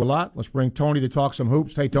 Thank you a lot. Let's bring Tony to talk some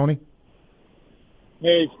hoops. Hey, Tony.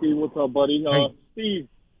 Hey, Steve. What's up, buddy? Hey. Steve,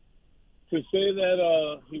 to say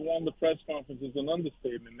that he won the press conference is an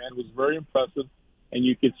understatement, man. It was very impressive, and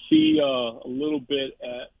you could see a little bit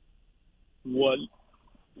at what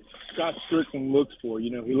Scott Strickland looks for. He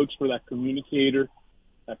looks for that communicator,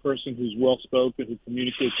 that person who's well-spoken, who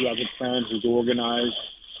communicates, who has a plan, who's organized,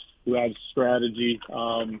 who has strategy.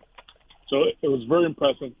 So it was very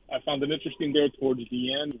impressive. I found it interesting there towards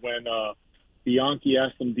the end when Bianchi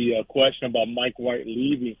asked him the question about Mike White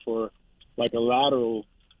leaving for like a lateral,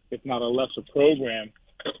 if not a lesser program.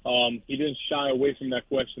 He didn't shy away from that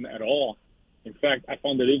question at all. In fact, I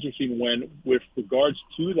found it interesting when, with regards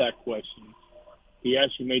to that question, he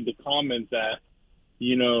actually made the comment that,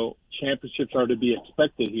 championships are to be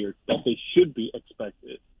expected here, that they should be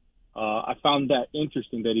expected. I found that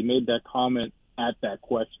interesting that he made that comment at that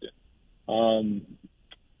question.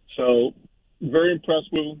 So very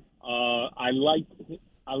impressed with him. I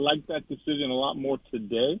liked that decision a lot more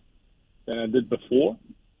today than I did before.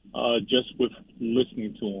 just with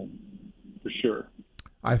listening to him, for sure.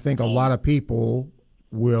 I think a lot of people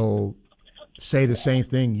will say the same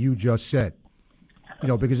thing you just said.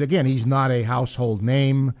 Because, again, he's not a household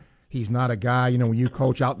name. He's not a guy, when you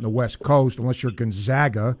coach out in the West Coast, unless you're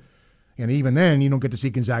Gonzaga, and even then you don't get to see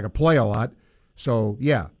Gonzaga play a lot. So,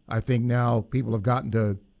 yeah, I think now people have gotten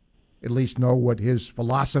to at least know what his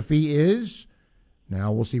philosophy is.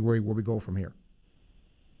 Now we'll see where we go from here.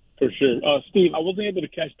 For sure. Steve, I wasn't able to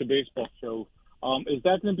catch the baseball show. Is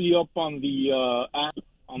that going to be up on the app,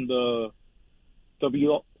 on the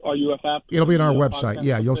WRUF app? It'll be on our website.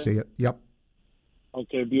 Yeah, you'll see it. Yep.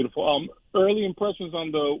 Okay, beautiful. Early impressions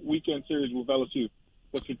on the weekend series with LSU.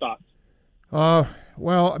 What's your thoughts?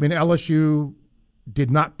 Well, I mean, LSU did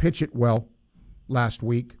not pitch it well last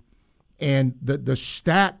week. And the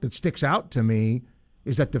stat that sticks out to me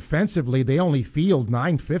is that defensively they only field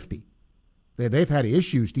 950. They've had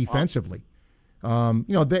issues defensively.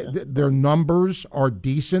 Their numbers are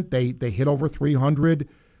decent. They hit over 300.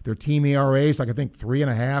 Their team ERA is I think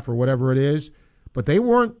 3.5 or whatever it is. But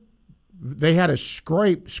they had a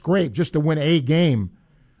scrape just to win a game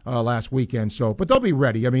last weekend. But they'll be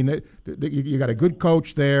ready. I mean, you got a good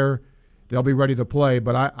coach there. They'll be ready to play.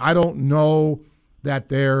 But I don't know that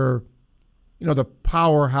they're, the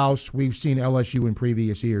powerhouse we've seen LSU in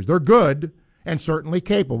previous years. They're good and certainly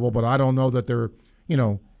capable, but I don't know that they're,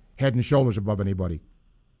 head and shoulders above anybody.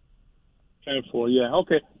 10-4, yeah.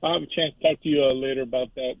 Okay. I'll have a chance to talk to you later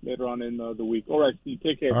about that later on in the week. All right, Steve,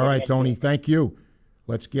 take care. All right, Tony, thank you.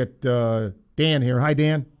 Let's get Dan here. Hi,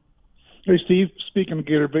 Dan. Hey, Steve. Speaking of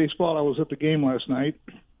Gator baseball, I was at the game last night.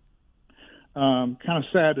 Kind of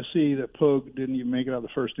sad to see that Pogue didn't even make it out of the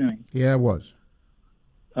first inning. Yeah, it was.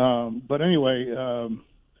 But anyway,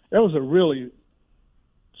 that was a really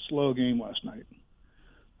slow game last night.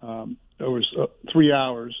 It was 3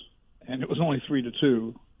 hours, and it was only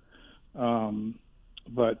 3-2.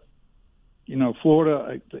 But,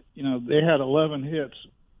 Florida, they had 11 hits,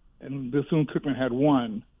 and Bethune-Cookman had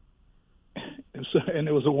 1. And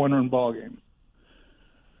it was a one-run ball game.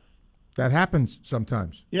 That happens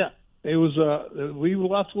sometimes. Yeah. It was. We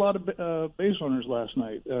lost a lot of base runners last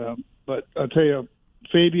night. But I'll tell you,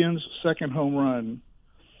 Fabian's second home run,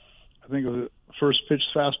 I think it was the first pitch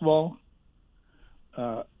fastball,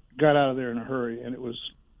 got out of there in a hurry, and it was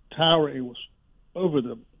towering. It was over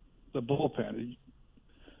the bullpen.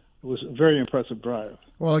 It was a very impressive drive.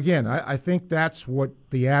 Well, again, I think that's what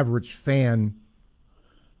the average fan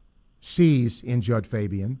sees in Judd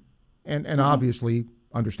Fabian, and obviously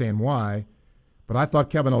understand why. But I thought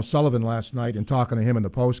Kevin O'Sullivan last night, in talking to him in the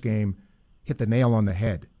postgame, hit the nail on the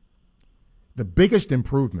head. The biggest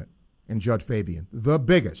improvement in Judd Fabian, the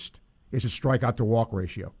biggest, is his strikeout to walk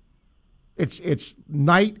ratio. It's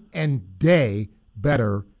night and day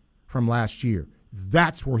better from last year.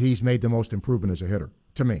 That's where he's made the most improvement as a hitter,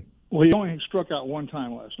 to me. Well, he only struck out one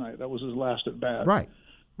time last night. That was his last at bat. Right.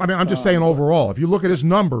 I mean, I'm just saying overall. If you look at his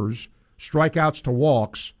numbers, strikeouts to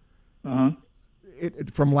walks,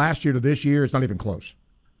 from last year to this year, it's not even close.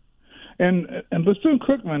 And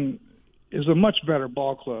Bethune-Cookman is a much better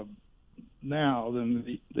ball club now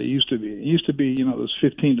than they used to be. It used to be, those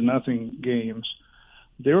 15-0 games.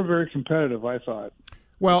 They were very competitive, I thought.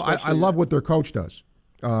 Well, I love what their coach does.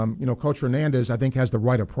 Coach Hernandez, I think, has the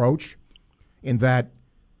right approach in that,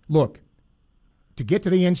 look, to get to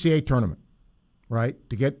the NCAA tournament, right,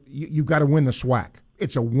 you've got to win the SWAC.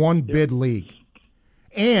 It's a one-bid league.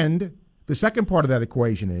 And the second part of that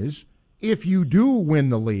equation is, if you do win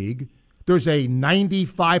the league, there's a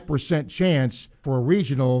 95% chance for a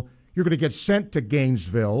regional you're going to get sent to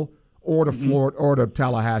Gainesville or to Florida or to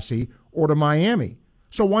Tallahassee or to Miami.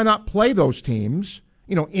 So why not play those teams,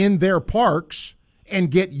 in their parks and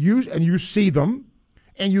get used, and you see them,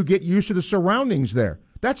 and you get used to the surroundings there.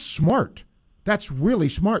 That's smart. That's really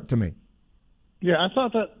smart to me. Yeah, I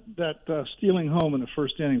thought that stealing home in the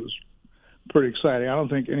first inning was pretty exciting. I don't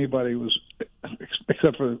think anybody was,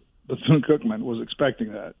 except for Bethune-Cookman, was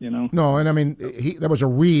expecting that. No, and I mean that was a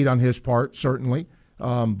read on his part, certainly.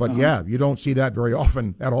 But yeah, you don't see that very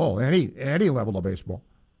often at all, any level of baseball.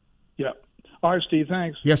 Yeah. All right, Steve,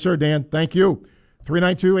 thanks. Yes, sir, Dan. Thank you.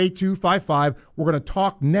 392-8255. We're going to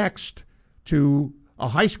talk next to a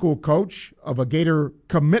high school coach of a Gator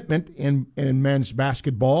commitment in men's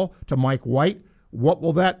basketball, to Mike White. What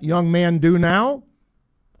will that young man do now?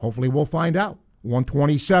 Hopefully we'll find out.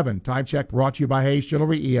 127. Time check brought to you by Hayes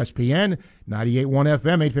Jewelry, ESPN, 98.1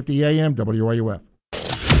 FM, 850 AM, WRUF.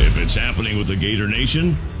 If it's happening with the Gator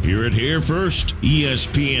Nation, hear it here first.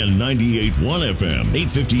 ESPN 98.1 FM,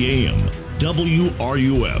 850 AM,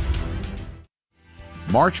 WRUF.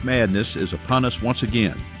 March Madness is upon us once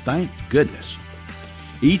again. Thank goodness.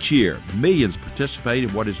 Each year, millions participate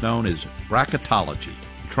in what is known as bracketology,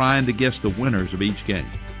 trying to guess the winners of each game.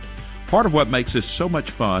 Part of what makes this so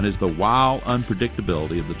much fun is the wild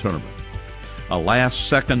unpredictability of the tournament. A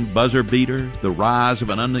last-second buzzer beater, the rise of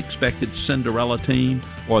an unexpected Cinderella team,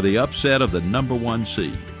 or the upset of the number one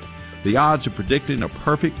seed. The odds of predicting a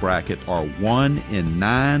perfect bracket are 1 in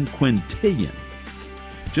 9 quintillion.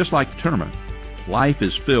 Just like the tournament, life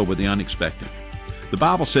is filled with the unexpected. The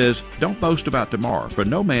Bible says, "Don't boast about tomorrow, for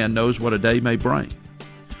no man knows what a day may bring."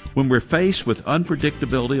 When we're faced with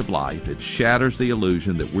unpredictability of life, it shatters the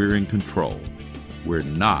illusion that we're in control. We're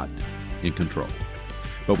not in control.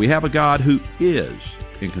 But we have a God who is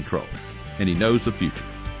in control, and He knows the future.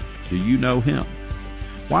 Do you know Him?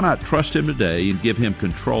 Why not trust Him today and give Him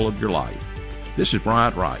control of your life? This is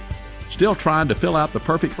Bryant Wright, still trying to fill out the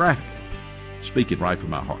perfect bracket, speaking right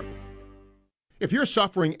from my heart. If you're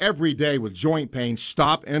suffering every day with joint pain,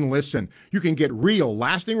 stop and listen. You can get real,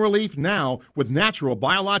 lasting relief now with natural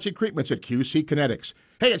biologic treatments at QC Kinetics.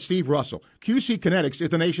 Hey, it's Steve Russell. QC Kinetics is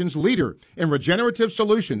the nation's leader in regenerative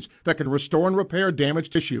solutions that can restore and repair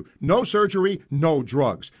damaged tissue. No surgery, no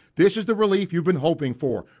drugs. This is the relief you've been hoping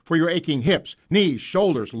for your aching hips, knees,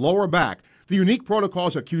 shoulders, lower back. The unique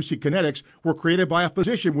protocols at QC Kinetics were created by a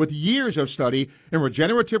physician with years of study in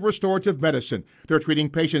regenerative restorative medicine. They're treating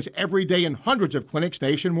patients every day in hundreds of clinics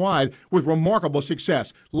nationwide with remarkable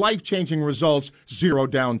success, life-changing results, zero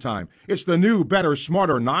downtime. It's the new, better,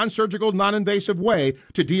 smarter, non-surgical, non-invasive way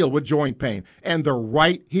to deal with joint pain. And they're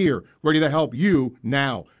right here, ready to help you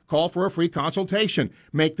now. Call for a free consultation.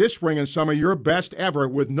 Make this spring and summer your best ever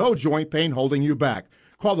with no joint pain holding you back.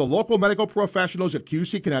 Call the local medical professionals at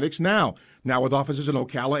QC Kinetics now. Now with offices in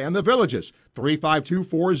Ocala and the Villages.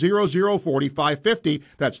 352-400-4550.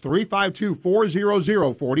 That's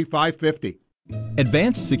 352-400-4550.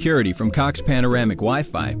 Advanced security from Cox Panoramic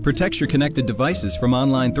Wi-Fi protects your connected devices from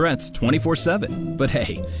online threats 24/7. But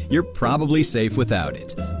hey, you're probably safe without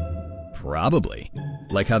it. Probably.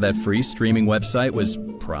 Like how that free streaming website was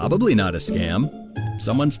probably not a scam.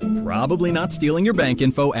 Someone's probably not stealing your bank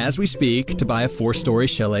info as we speak to buy a 4-story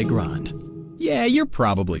Chalet Grande. Yeah, you're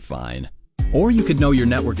probably fine. Or you could know your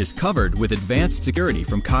network is covered with advanced security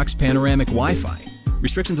from Cox Panoramic Wi-Fi.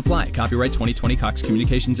 Restrictions apply. Copyright 2020 Cox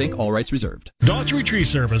Communications, Inc., all rights reserved. Daughtry Tree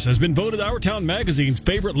Service has been voted Our Town Magazine's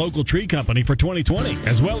favorite local tree company for 2020,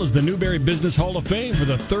 as well as the Newberry Business Hall of Fame for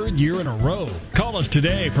the 3rd year in a row. Call us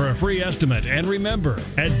today for a free estimate, and remember,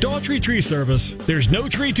 at Daughtry Tree Service, there's no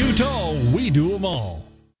tree too tall, we do them all.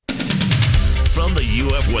 From the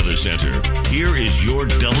UF Weather Center, here is your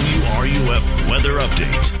WRUF weather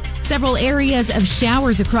update. Several areas of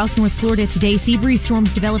showers across North Florida today. Sea breeze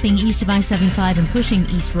storms developing east of I-75 and pushing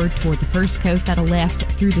eastward toward the first coast. That'll last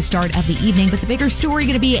through the start of the evening. But the bigger story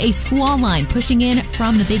going to be a squall line pushing in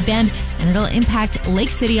from the Big Bend, and it'll impact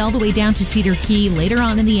Lake City all the way down to Cedar Key later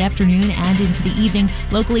on in the afternoon and into the evening.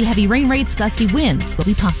 Locally, heavy rain rates, gusty winds will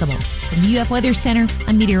be possible. From the UF Weather Center,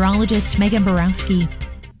 I'm meteorologist Megan Borowski.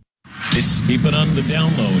 Keep it on the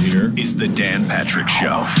down low here. Is the Dan Patrick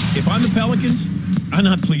Show. If I'm the Pelicans, I'm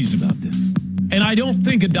not pleased about this. And I don't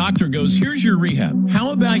think a doctor goes, here's your rehab.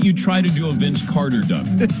 How about you try to do a Vince Carter dunk?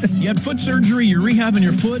 You had foot surgery, you're rehabbing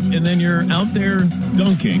your foot, and then you're out there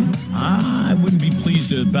dunking. I wouldn't be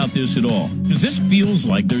pleased about this at all. Because this feels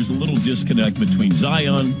like there's a little disconnect between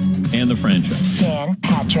Zion and the franchise. Dan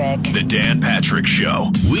Patrick. The Dan Patrick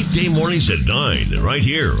Show. Weekday mornings at 9, right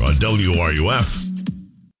here on WRUF.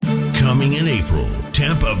 Coming in April,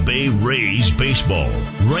 Tampa Bay Rays baseball,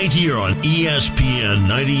 right here on ESPN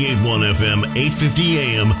 98.1 FM, 850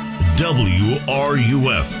 AM,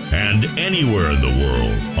 WRUF, and anywhere in the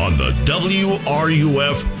world on the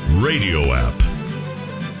WRUF radio app.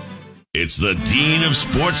 It's the Dean of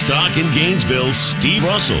Sports Talk in Gainesville, Steve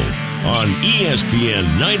Russell, on ESPN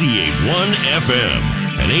 98.1 FM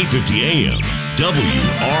and 850 AM,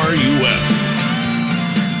 WRUF.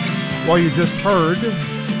 Well, you just heard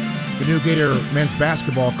the new Gator men's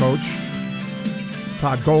basketball coach,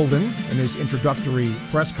 Todd Golden, in his introductory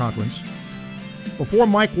press conference. Before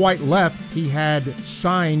Mike White left, he had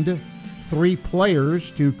signed 3 players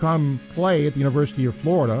to come play at the University of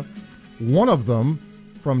Florida, one of them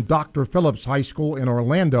from Dr. Phillips High School in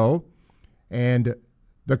Orlando. And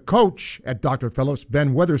the coach at Dr. Phillips,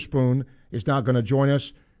 Ben Witherspoon, is now going to join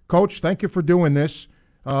us. Coach, thank you for doing this.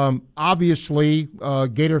 Obviously,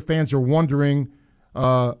 Gator fans are wondering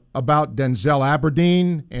about Denzel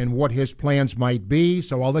Aberdeen and what his plans might be.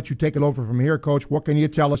 So I'll let you take it over from here, Coach. What can you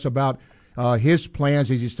tell us about his plans?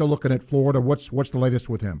 Is he still looking at Florida? What's the latest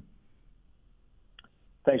with him?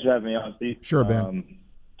 Thanks for having me on, Steve. Sure, Ben.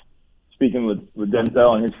 Speaking with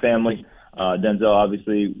Denzel and his family, Denzel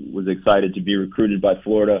obviously was excited to be recruited by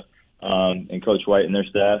Florida and Coach White and their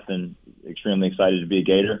staff, and extremely excited to be a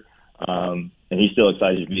Gator. And he's still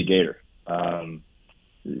excited to be a Gator.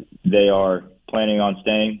 They are planning on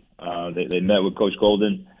staying. They met with Coach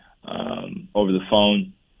Golden over the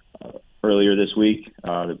phone earlier this week.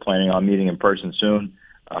 They're planning on meeting in person soon,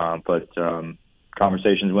 but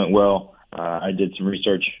conversations went well. I did some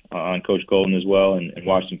research on Coach Golden as well and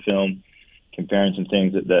watched some film, comparing some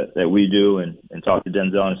things that we do, and talked to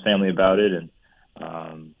Denzel and his family about it, and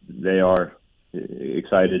they are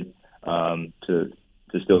excited to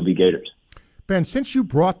still be Gators. Ben, since you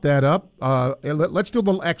brought that up, let's do a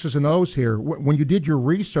little X's and O's here. When you did your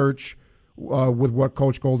research with what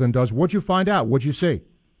Coach Golden does, what'd you find out? What'd you see?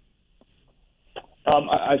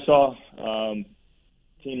 I saw a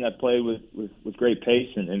team that played with great pace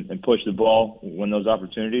and pushed the ball when those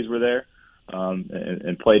opportunities were there,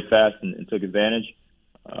 and played fast and took advantage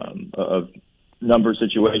of a number of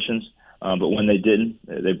situations. But when they didn't,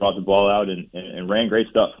 they brought the ball out and ran great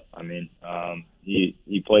stuff. I mean,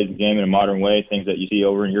 he plays the game in a modern way, things that you see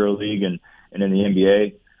over in EuroLeague and in the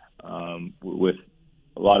NBA, with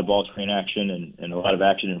a lot of ball screen action and a lot of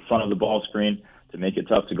action in front of the ball screen to make it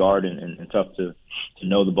tough to guard and tough to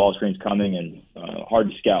know the ball screen's coming, and hard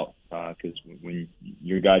to scout, because when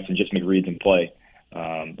your guys can just make reads and play,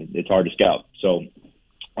 it's hard to scout. So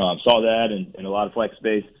saw that and a lot of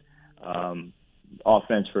flex-based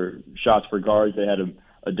offense for shots for guards. They had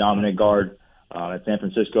a dominant guard at San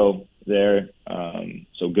Francisco there,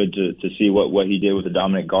 so good to see what he did with a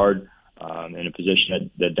dominant guard in a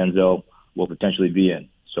position that Denzel will potentially be in.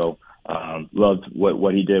 So loved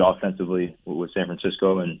what he did offensively with San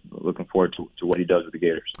Francisco, and looking forward to what he does with the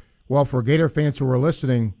Gators. Well, for Gator fans who are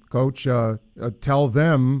listening, Coach, tell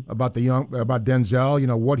them about about Denzel. You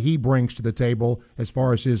know what he brings to the table as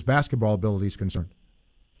far as his basketball ability is concerned.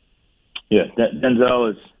 Yeah,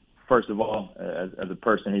 Denzel is, first of all, as a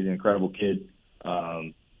person, he's an incredible kid.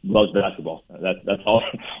 Loves basketball. That's all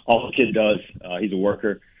the kid does. He's a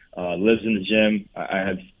worker. Lives in the gym.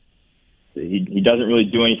 He doesn't really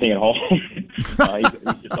do anything at home.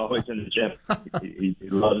 He's just always in the gym. He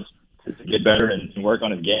loves to get better and work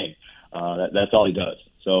on his game. That's all he does.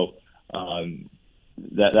 So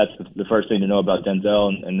that's the first thing to know about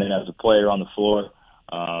Denzel. And then as a player on the floor,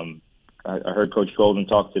 I heard Coach Golden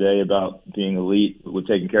talk today about being elite with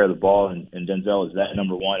taking care of the ball, and Denzel is that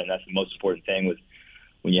number one, and that's the most important thing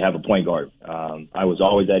when you have a point guard. I was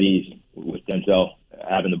always at ease with Denzel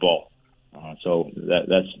having the ball. So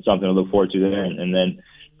that's something to look forward to there. And then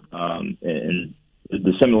and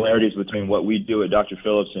the similarities between what we do at Dr.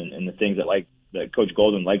 Phillips and the things that Coach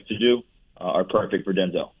Golden likes to do are perfect for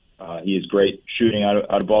Denzel. He is great shooting out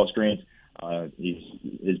of ball screens.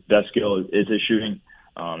 His best skill is his shooting,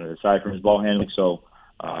 aside from his ball handling. So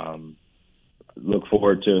look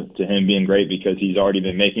forward to him being great, because he's already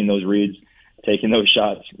been making those reads, taking those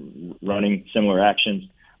shots, running similar actions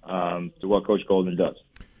to what Coach Golden does.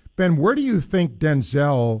 Ben, where do you think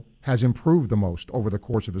Denzel has improved the most over the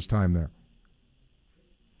course of his time there?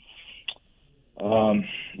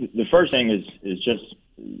 The first thing is just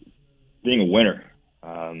being a winner.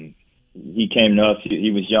 He came to us.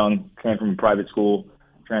 He was young, came from a private school,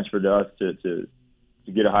 transferred to us to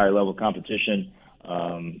get a higher level of competition,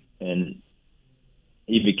 and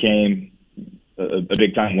he became a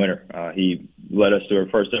big time winner. He led us to our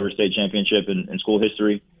first ever state championship in school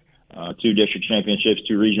history, 2 district championships,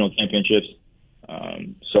 2 regional championships.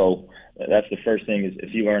 So that's the first thing,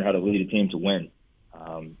 is he learned how to lead a team to win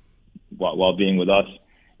while being with us.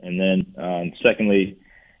 And then secondly,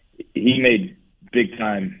 he made big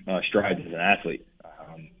time strides as an athlete.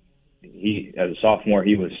 He, as a sophomore,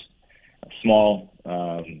 he was a small,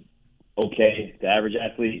 okay to average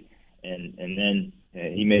athlete, and then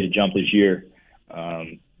he made a jump this year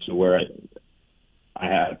to where I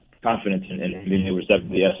have confidence in him being able to step to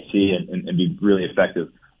the SEC and be really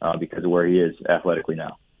effective because of where he is athletically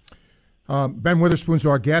now. Ben Witherspoon's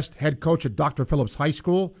our guest, head coach at Dr. Phillips High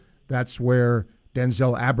School. That's where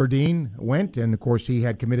Denzel Aberdeen went, and of course he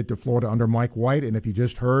had committed to Florida under Mike White. And if you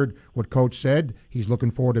just heard what Coach said, he's looking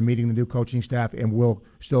forward to meeting the new coaching staff and will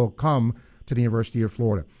still come to the University of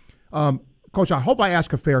Florida. Coach, I hope I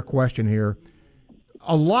ask a fair question here.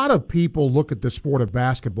 A lot of people look at the sport of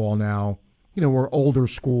basketball now, we're older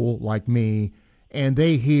school like me, and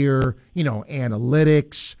they hear,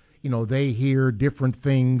 analytics, they hear different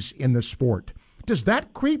things in the sport. Does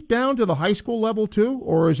that creep down to the high school level too,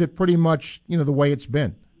 or is it pretty much, the way it's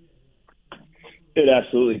been? It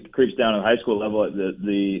absolutely creeps down to the high school level.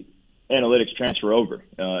 The analytics transfer over.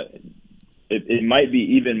 It might be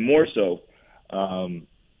even more so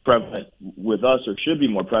prevalent with us, or should be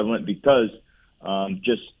more prevalent, because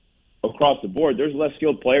just across the board, there's less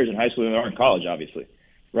skilled players in high school than there are in college, obviously,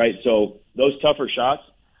 right? So those tougher shots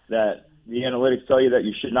that the analytics tell you that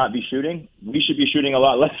you should not be shooting, we should be shooting a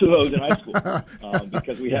lot less of those in high school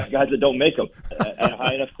because we have guys that don't make them at a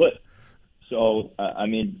high enough clip. So, I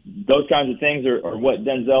mean, those kinds of things are what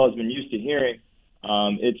Denzel has been used to hearing.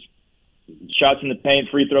 It's shots in the paint,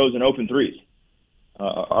 free throws, and open threes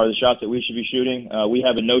are the shots that we should be shooting. We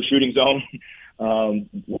have a no-shooting zone.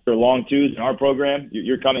 We're long twos in our program.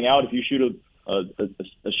 You're coming out if you shoot a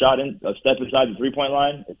shot a step inside the three-point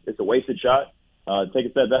line. It's a wasted shot. Take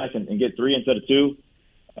a step back and get three instead of two.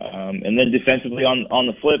 And then defensively on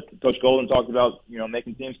the flip, Coach Golden talked about,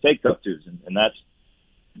 making teams take tough twos. And that's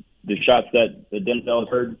the shots that Denzel has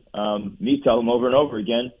heard me tell him over and over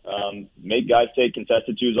again, make guys take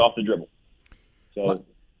contested twos off the dribble. So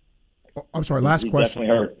I'm sorry, last question. Definitely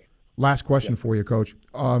hurt. Last question for you, Coach.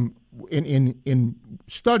 In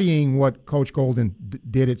studying what Coach Golden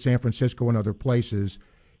did at San Francisco and other places,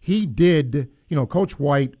 he did, Coach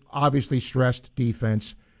White obviously stressed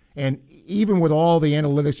defense. And even with all the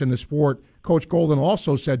analytics in the sport, Coach Golden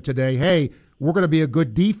also said today, hey, we're going to be a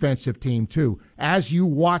good defensive team too. As you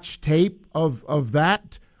watch tape of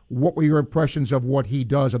that, what were your impressions of what he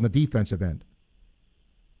does on the defensive end?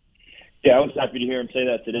 Yeah, I was happy to hear him say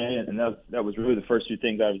that today, and that was really the first two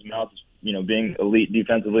things out of his mouth, being elite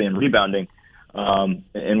defensively and rebounding.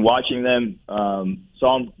 And watching them,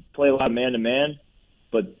 saw him play a lot of man-to-man,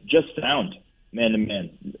 but just sound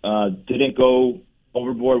man-to-man. Didn't go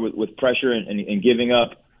overboard with pressure and giving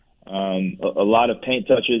up a lot of paint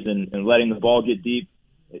touches and letting the ball get deep.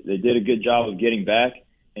 They did a good job of getting back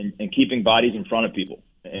and keeping bodies in front of people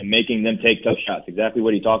and making them take tough shots. Exactly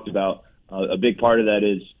what he talked about. A big part of that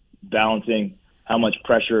is balancing how much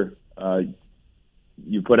pressure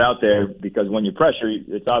you put out there, because when you pressure,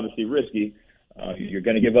 it's obviously risky. You're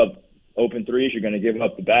going to give up open threes. You're going to give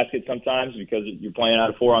up the basket sometimes because you're playing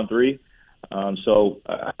out of 4-on-3. So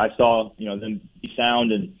I saw them be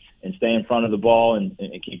sound and stay in front of the ball and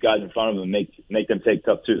keep guys in front of them and make them take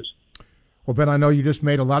tough twos. Well, Ben, I know you just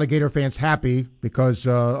made a lot of Gator fans happy because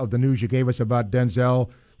of the news you gave us about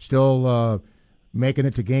Denzel still making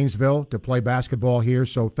it to Gainesville to play basketball here.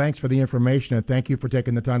 So thanks for the information, and thank you for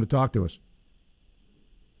taking the time to talk to us.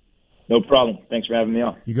 No problem. Thanks for having me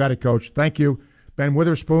on. You got it, Coach. Thank you. Ben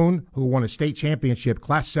Witherspoon, who won a state championship,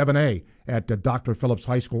 Class 7A, at Dr. Phillips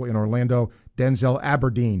High School in Orlando. Denzel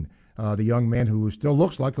Aberdeen, the young man who still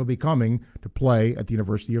looks like he'll be coming to play at the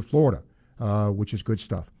University of Florida, which is good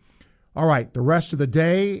stuff. All right, the rest of the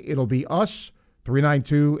day, it'll be us,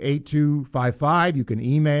 392-8255. You can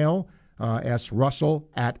email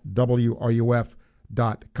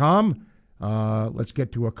srussell@wruf.com. Let's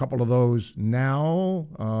get to a couple of those now.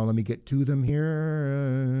 Let me get to them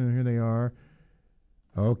here. Here they are.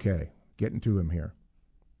 Okay, getting to them here.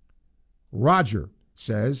 Roger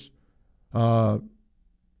says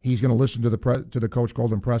he's going to listen to the Coach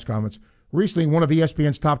Golden press comments. Recently, one of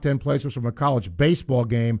ESPN's top 10 plays was from a college baseball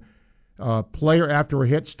game. Player after a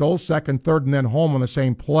hit stole second, third, and then home on the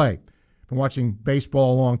same play. Been watching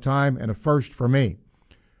baseball a long time, and a first for me.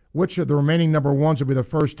 Which of the remaining number ones will be the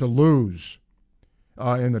first to lose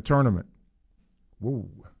in the tournament? Woo.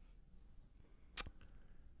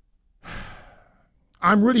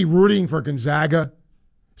 I'm really rooting for Gonzaga,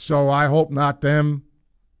 so I hope not them.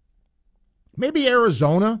 Maybe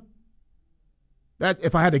Arizona, that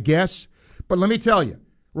if I had to guess. But let me tell you,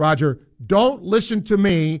 Roger, don't listen to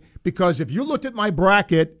me, because if you looked at my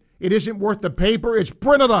bracket, it isn't worth the paper it's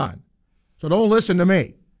printed on. So don't listen to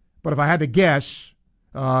me. But if I had to guess,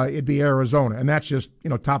 it'd be Arizona. And that's just,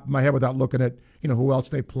 top of my head without looking at, who else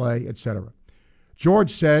they play, etc.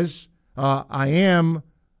 George says, I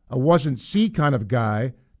wasn't C kind of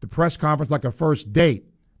guy. The press conference like a first date.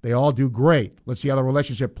 They all do great. Let's see how the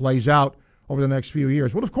relationship plays out over the next few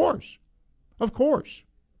years. Well, of course. Of course.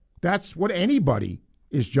 That's what anybody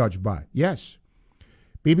is judged by. Yes.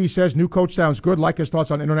 BB says, new coach sounds good. Like his thoughts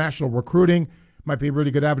on international recruiting. Might be a really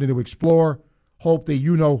good avenue to explore. Hope the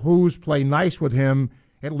you-know-who's play nice with him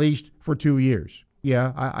at least for 2 years.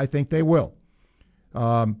 Yeah, I think they will.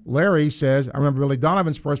 Larry says, I remember Billy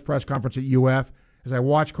Donovan's first press conference at UF. As I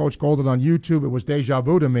watched Coach Golden on YouTube, it was deja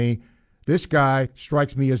vu to me. This guy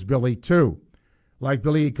strikes me as Billy, too. Like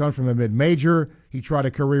Billy, he comes from a mid-major. He tried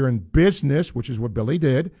a career in business, which is what Billy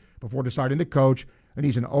did, before deciding to coach. And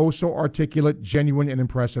he's an oh-so-articulate, genuine, and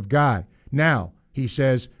impressive guy. Now, he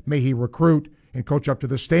says, may he recruit and coach up to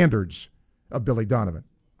the standards of Billy Donovan.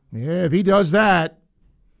 Yeah, if he does that,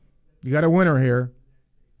 you got a winner here.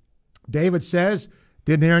 David says,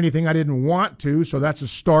 didn't hear anything I didn't want to, so that's a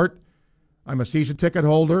start. I'm a season ticket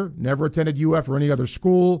holder, never attended UF or any other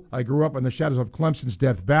school. I grew up in the shadows of Clemson's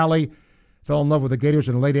Death Valley. Fell in love with the Gators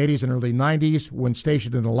in the late 80s and early 90s when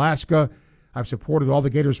stationed in Alaska. I've supported all the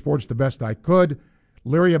Gator sports the best I could.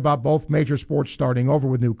 Leery about both major sports starting over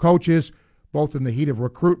with new coaches, both in the heat of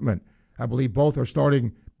recruitment. I believe both are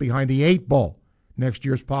starting behind the 8 ball. Next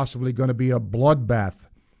year's possibly going to be a bloodbath.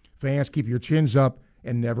 Fans, keep your chins up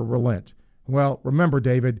and never relent. Well, remember,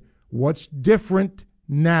 David, what's different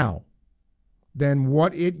now than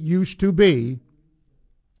what it used to be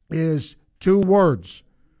is 2 words: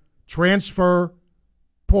 transfer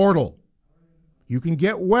portal. You can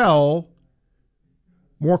get well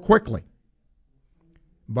more quickly.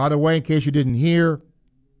 By the way, in case you didn't hear,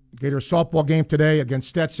 Gator softball game today against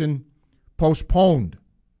Stetson postponed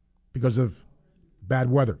because of bad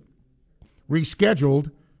weather.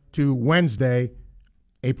 Rescheduled to Wednesday,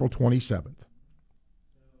 April 27th.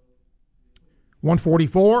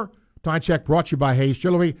 1:44, time check brought to you by Hayes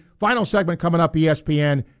Jewelry. Final segment coming up,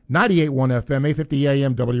 ESPN 98.1 FM, 850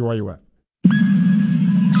 AM, WRUF.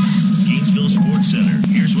 Gainesville Sports Center.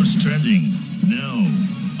 Here's what's trending now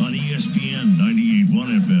on ESPN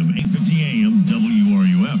 98.1 FM, 850 AM,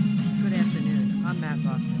 WRUF. Good afternoon. I'm Matt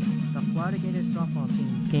Rothman. The Florida Gators softball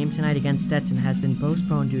team's game tonight against Stetson has been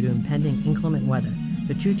postponed due to impending inclement weather.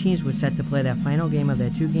 The 2 teams were set to play their final game of their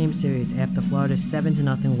 2-game series after Florida's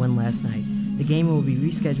 7-0 win last night. The game will be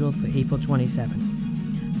rescheduled for April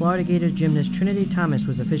 27th. Florida Gators gymnast Trinity Thomas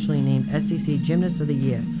was officially named SEC Gymnast of the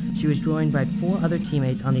Year. She was joined by 4 other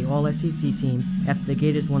teammates on the All-SEC team after the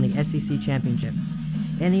Gators won the SEC championship.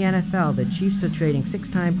 In the NFL, the Chiefs are trading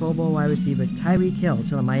 6-time Pro Bowl wide receiver Tyreek Hill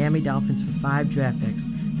to the Miami Dolphins for 5 draft picks.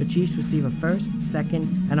 The Chiefs receive a 1st,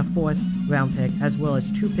 2nd, and a 4th round pick, as well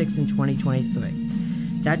as 2 picks in 2023.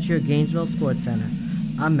 That's your Gainesville Sports Center.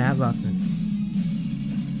 I'm Matt Ruffman.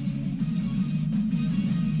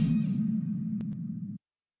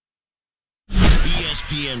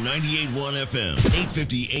 ESPN 98.1 FM,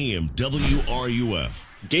 850 AM, WRUF.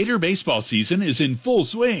 Gator baseball season is in full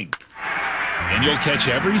swing, and you'll catch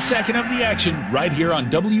every second of the action right here on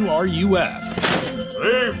WRUF.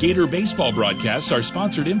 Gator baseball broadcasts are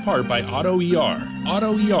sponsored in part by Auto ER.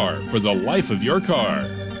 Auto ER, for the life of your car.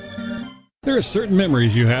 There are certain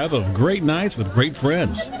memories you have of great nights with great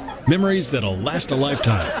friends. Memories that'll last a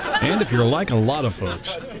lifetime. And if you're like a lot of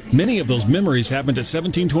folks, many of those memories happened at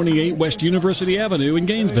 1728 West University Avenue in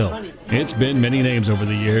Gainesville. It's been many names over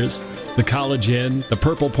the years. The College Inn, the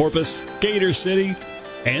Purple Porpoise, Gator City.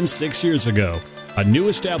 And 6 years ago, a new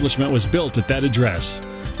establishment was built at that address.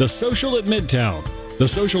 The Social at Midtown. The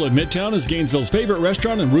Social at Midtown is Gainesville's favorite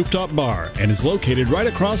restaurant and rooftop bar and is located right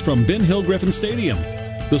across from Ben Hill Griffin Stadium.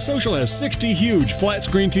 The Social has 60 huge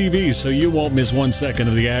flat-screen TVs, so you won't miss 1 second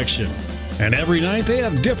of the action. And every night they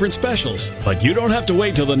have different specials, but you don't have to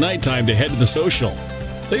wait till the nighttime to head to the Social.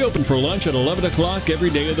 They open for lunch at 11 o'clock every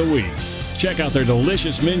day of the week. Check out their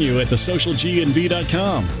delicious menu at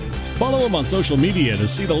thesocialgnv.com. Follow them on social media to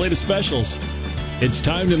see the latest specials. It's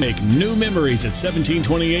time to make new memories at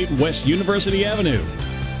 1728 West University Avenue.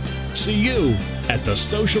 See you at the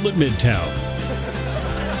Social at Midtown.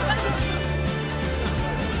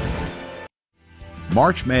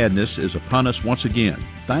 March Madness is upon us once again.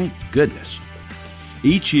 Thank goodness.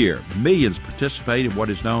 Each year, millions participate in what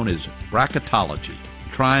is known as bracketology,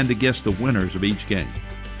 trying to guess the winners of each game.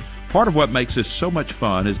 Part of what makes this so much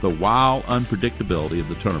fun is the wild unpredictability of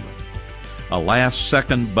the tournament. A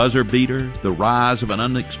last-second buzzer beater, the rise of an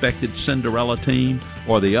unexpected Cinderella team,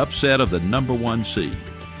 or the upset of the number 1 seed.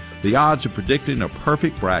 The odds of predicting a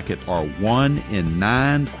perfect bracket are 1 in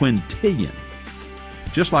 9 quintillion.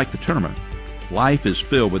 Just like the tournament, life is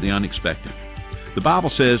filled with the unexpected. The Bible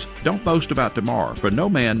says, "Don't boast about tomorrow, for no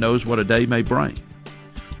man knows what a day may bring."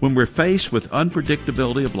 When we're faced with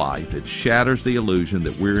unpredictability of life, it shatters the illusion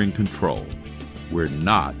that we're in control. We're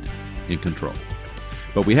not in control.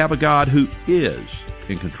 But we have a God who is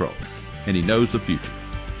in control, and He knows the future.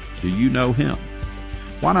 Do you know Him?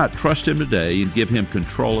 Why not trust Him today and give Him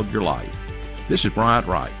control of your life? This is Bryant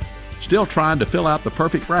Wright, still trying to fill out the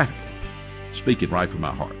perfect bracket. Speaking right from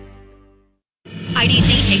my heart.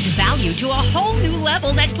 IDC takes value to a whole new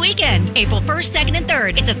level next weekend. April 1st, 2nd, and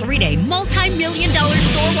 3rd. It's a 3-day, multi-million-dollar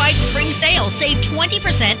store-wide spring sale. Save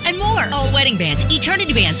 20% and more. All wedding bands,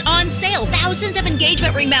 eternity bands on sale. Thousands of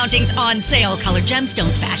engagement ring mountings on sale. Colored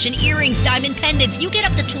gemstones, fashion earrings, diamond pendants. You get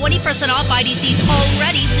up to 20% off IDC's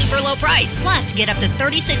already super low price. Plus, get up to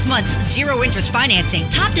 36 months, 0-interest financing.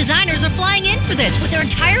 Top designers are flying in for this with their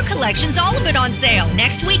entire collections, all of it on sale.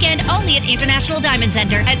 Next weekend, only at International Diamond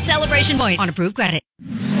Center at Celebration Point on approved credit.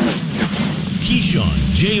 Keyshawn,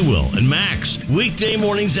 J. Will, and Max. Weekday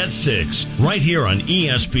mornings at 6, right here on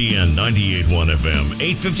ESPN 98.1 FM,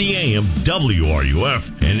 850 AM, WRUF,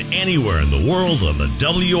 and anywhere in the world on the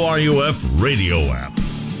WRUF radio app.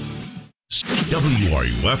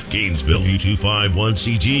 WRUF Gainesville,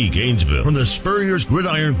 U251CG Gainesville, from the Spurrier's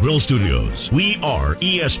Gridiron Grill Studios. We are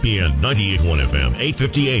ESPN 98.1 FM,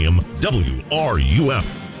 850 AM,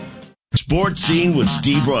 WRUF. Sports Scene with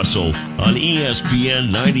Steve Russell on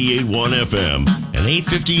ESPN 98.1 FM and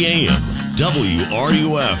 850 AM,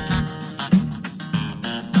 WRUF.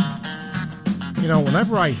 You know,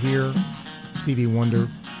 whenever I hear Stevie Wonder,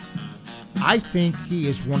 I think he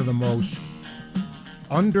is one of the most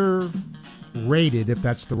underrated, if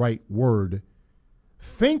that's the right word.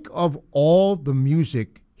 Think of all the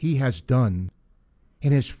music he has done,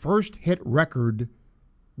 and his first hit record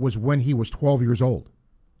was when he was 12 years old.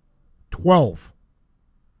 12.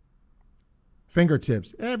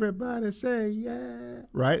 Fingertips. Everybody say yeah.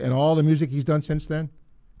 Right? And all the music he's done since then.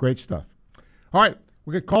 Great stuff. All right.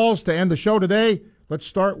 We get calls to end the show today. Let's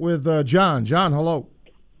start with John. John, hello.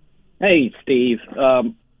 Hey, Steve.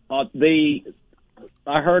 I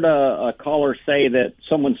heard a caller say that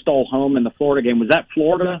someone stole home in the Florida game. Was that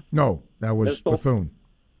Florida? No, that was Bethune.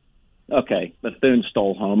 Okay, Bethune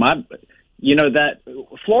stole home. You know that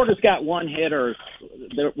Florida's got one hitter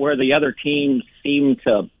where the other teams seem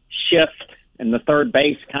to shift, and the third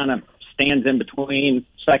base kind of stands in between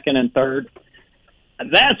second and third.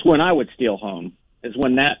 That's when I would steal home, is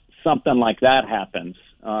when something like that happens,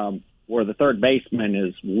 where the third baseman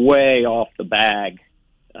is way off the bag.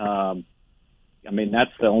 I mean,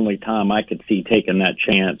 that's the only time I could see taking that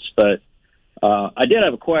chance. But I did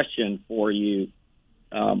have a question for you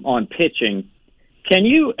on pitching. Can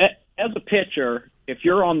you, as a pitcher, if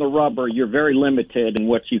you're on the rubber, you're very limited in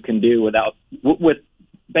what you can do with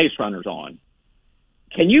base runners on.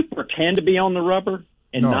 Can you pretend to be on the rubber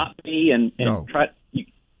and not be and no. try?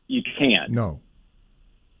 You can't. No.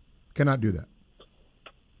 Cannot do that.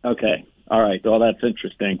 Okay. All right. Well, that's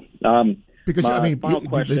interesting. Because,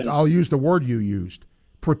 I'll use the word you used,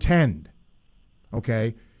 pretend.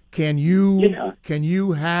 Okay? Can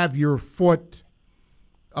you have your foot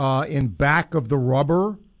in back of the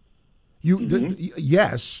rubber?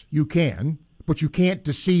 Yes, you can, but you can't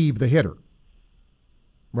deceive the hitter.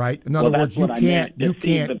 Right? In other words, you can't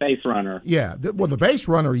deceive the base runner. Yeah. The base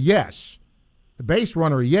runner, yes. The base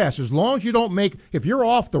runner, yes. As long as you don't if you're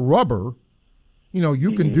off the rubber,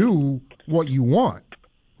 you can do what you want,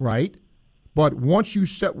 right? But once you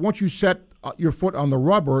set your foot on the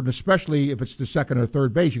rubber, and especially if it's the second or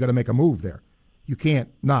third base, you got to make a move there. You can't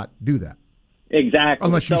not do that. Exactly.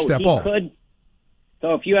 Unless you step off.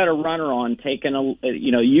 So if you had a runner on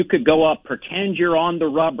you could go up, pretend you're on the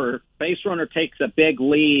rubber. Base runner takes a big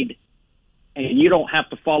lead, and you don't have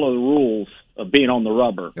to follow the rules of being on the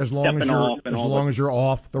rubber. As long as you're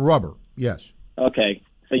off the rubber, yes. Okay,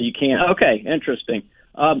 so you can't. Okay, interesting.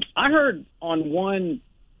 I heard on one,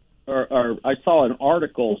 or I saw an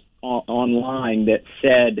article online that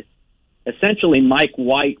said essentially Mike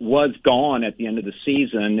White was gone at the end of the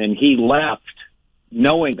season, and he left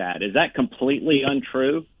knowing that. Is that completely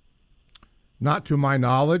untrue? Not to my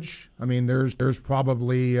knowledge. I mean, there's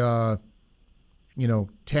probably 10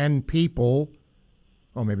 people,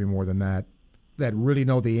 or maybe more than that really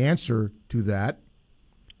know the answer to that.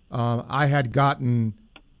 I had gotten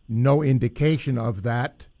no indication of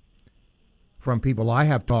that from people I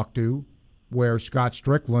have talked to, where Scott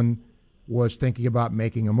Strickland was thinking about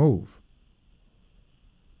making a move,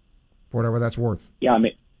 for whatever that's worth. Yeah, I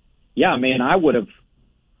mean, I would have,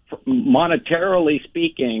 monetarily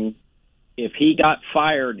speaking, if he got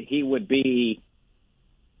fired, he would be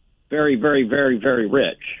very, very, very, very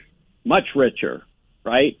rich, much richer,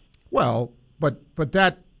 right? Well, but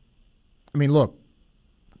that, I mean, look,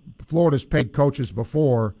 Florida's paid coaches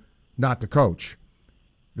before not to coach.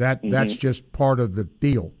 That's just part of the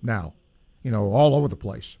deal now, all over the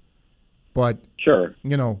place. But sure,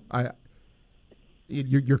 you're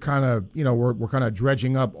kind of, we're kind of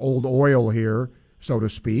dredging up old oil here, so to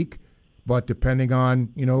speak. But depending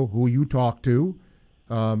on, who you talk to,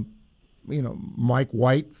 Mike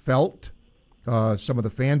White felt some of the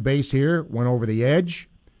fan base here went over the edge,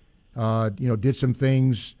 did some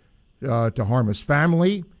things to harm his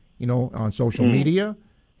family, on social media,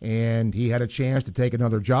 and he had a chance to take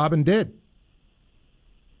another job and did.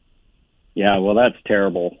 Yeah, well, that's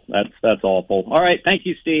terrible. That's awful. All right, thank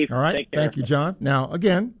you, Steve. All right, thank you, John. Now,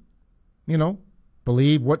 again,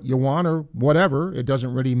 believe what you want or whatever. It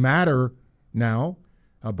doesn't really matter now,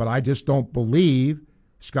 but I just don't believe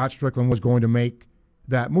Scott Strickland was going to make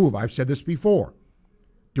that move. I've said this before.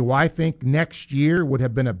 do I think next year would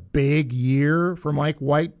have been a big year for Mike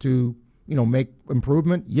White to, make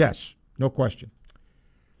improvement? Yes, no question.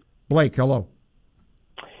 Blake, hello.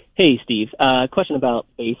 Hey, Steve. Question about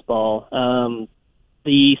baseball.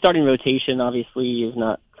 The starting rotation obviously is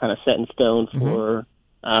not kind of set in stone for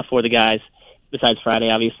the guys, besides Friday,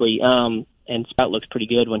 obviously. And Sprout looks pretty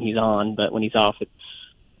good when he's on, but when he's off, it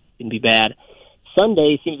can be bad.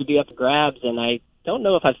 Sunday seems to be up for grabs, and I don't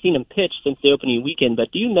know if I've seen him pitch since the opening weekend,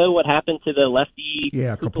 but do you know what happened to the lefty?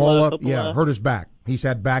 Yeah, Coppola, hurt his back. He's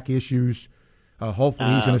had back issues.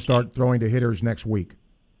 Hopefully he's going to start throwing to hitters next week.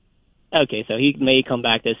 Okay, so he may come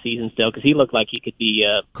back this season still because he looked like he could be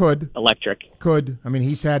electric. Could. I mean,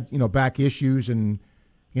 he's had, back issues and,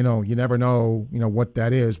 you never know, what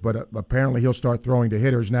that is, but apparently he'll start throwing to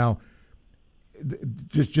hitters. Now,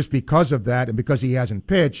 just because of that and because he hasn't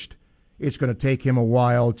pitched, it's going to take him a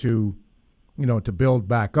while to build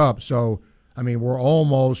back up. So, I mean, we're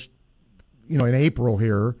almost, in April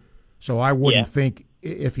here. So I wouldn't think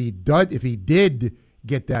if he did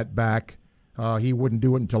get that back, he wouldn't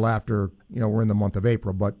do it until after, we're in the month of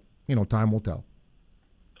April. But, time will tell.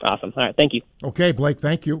 Awesome. All right. Thank you. Okay, Blake,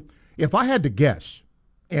 thank you. If I had to guess,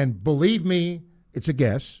 and believe me, it's a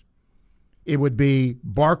guess, it would be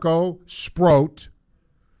Barco, Sproat,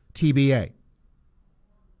 TBA.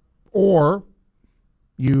 Or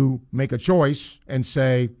you make a choice and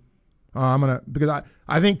say, because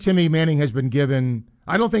I think Timmy Manning has been given,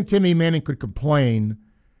 I don't think Timmy Manning could complain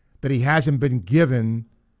that he hasn't been given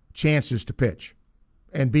chances to pitch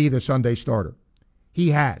and be the Sunday starter. He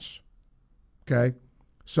has. Okay?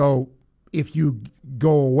 So if you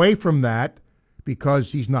go away from that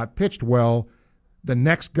because he's not pitched well, the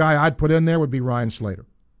next guy I'd put in there would be Ryan Slater.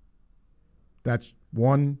 That's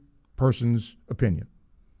one person's opinion.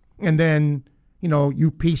 And then,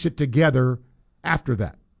 you piece it together after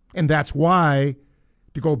that. And that's why,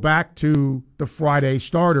 to go back to the Friday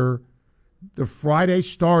starter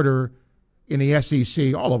in the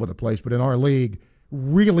SEC, all over the place, but in our league,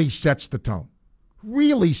 really sets the tone.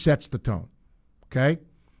 Really sets the tone. Okay?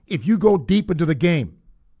 If you go deep into the game,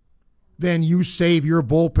 then you save your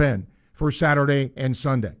bullpen for Saturday and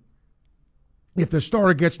Sunday. If the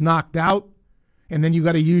starter gets knocked out and then you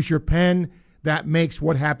got to use your pen, that makes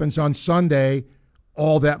what happens on Sunday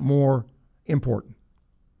all that more important.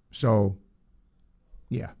 So,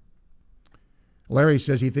 yeah. Larry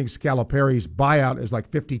says he thinks Calipari's buyout is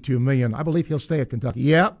like $52 million. I believe he'll stay at Kentucky.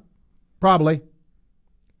 Yeah, probably.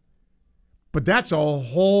 But that's a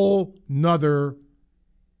whole nother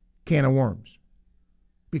can of worms.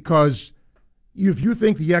 Because if you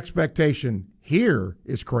think the expectation here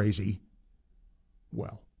is crazy,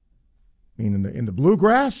 well, I mean, in the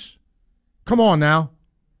bluegrass, come on now.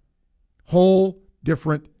 Whole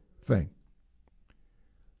different thing.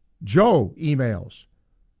 Joe emails,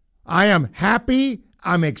 I am happy.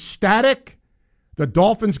 I'm ecstatic. The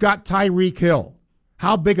Dolphins got Tyreek Hill.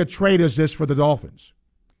 How big a trade is this for the Dolphins?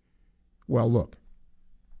 Well, look.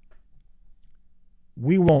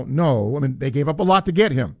 We won't know. I mean, they gave up a lot to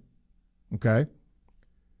get him. Okay?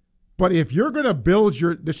 But if you're going to build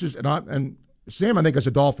and Sam, I think, is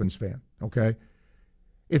a Dolphins fan. Okay?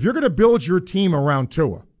 If you're going to build your team around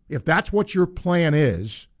Tua, if that's what your plan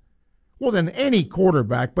is, well, then any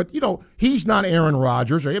quarterback, but, he's not Aaron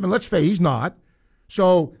Rodgers. I mean, let's face it, he's not.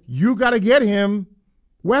 So you got to get him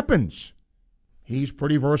weapons. He's a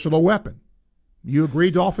pretty versatile weapon. You agree,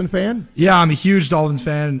 Dolphin fan? Yeah, I'm a huge Dolphins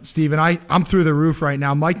fan, Steve, and I'm through the roof right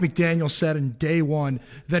now. Mike McDaniel said in day one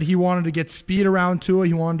that he wanted to get speed around Tua.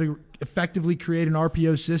 He wanted to effectively create an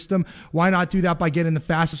RPO system. Why not do that by getting the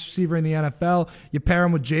fastest receiver in the NFL? You pair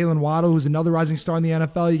him with Jalen Waddle, who's another rising star in the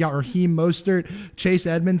NFL. You got Raheem Mostert. Chase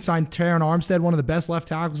Edmonds signed Terron Armstead, one of the best left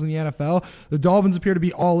tackles in the NFL. The Dolphins appear to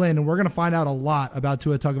be all in, and we're going to find out a lot about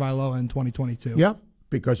Tua Tagovailoa in 2022. Yep,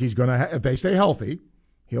 because he's going to if they stay healthy,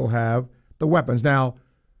 he'll have the weapons. Now,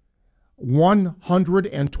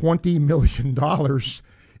 $120 million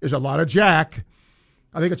is a lot of jack.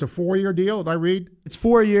 I think it's a 4-year deal. Did I read? It's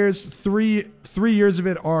 4 years. Three years of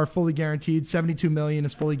it are fully guaranteed. $72 million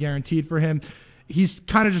is fully guaranteed for him. He's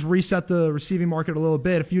kind of just reset the receiving market a little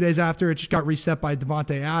bit. A few days after, it just got reset by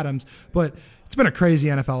Devontae Adams. But it's been a crazy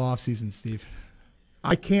NFL offseason, Steve.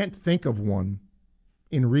 I can't think of one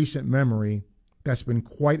in recent memory that's been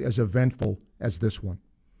quite as eventful as this one.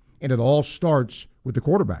 And it all starts with the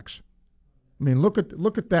quarterbacks. I mean, look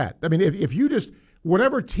at that. I mean, if you just,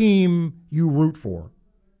 whatever team you root for,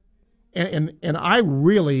 and I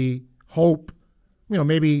really hope,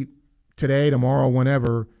 maybe today, tomorrow,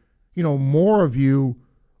 whenever, more of you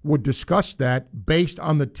would discuss that based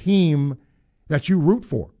on the team that you root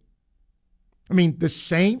for. I mean, the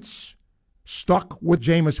Saints, stuck with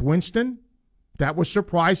Jameis Winston. That was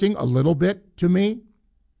surprising a little bit to me.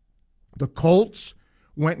 The Colts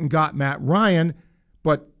went and got Matt Ryan,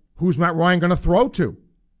 but who's Matt Ryan going to throw to?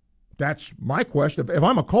 That's my question. If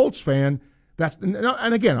I'm a Colts fan,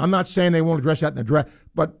 and again, I'm not saying they won't address that in the draft,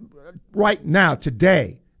 but right now,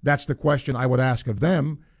 today, that's the question I would ask of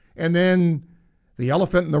them. And then the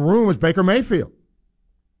elephant in the room is Baker Mayfield.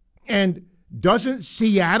 And doesn't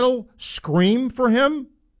Seattle scream for him?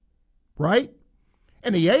 Right?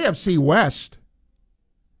 And the AFC West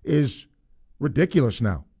is ridiculous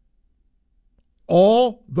now.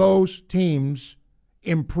 All those teams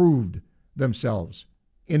improved themselves,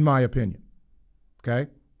 in my opinion. Okay?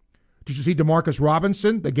 Did you see Demarcus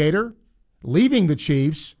Robinson, the Gator, leaving the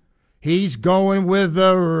Chiefs? He's going with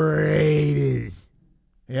the Raiders.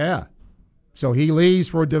 Yeah. So he leaves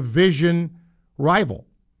for a division rival.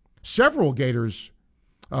 Several Gators,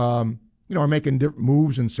 are making different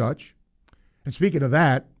moves and such. And speaking of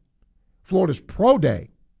that, Florida's Pro Day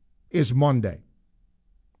is Monday.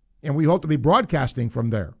 And we hope to be broadcasting from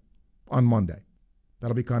there on Monday.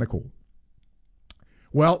 That'll be kind of cool.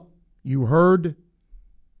 Well, you heard,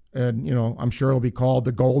 and, I'm sure it'll be called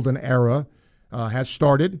the Golden Era, has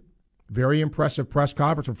started. Very impressive press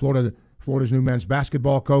conference from Florida's new men's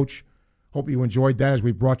basketball coach. Hope you enjoyed that as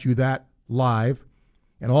we brought you that live.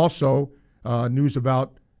 And also news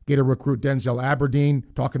about Gator recruit Denzel Aberdeen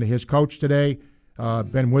talking to his coach today.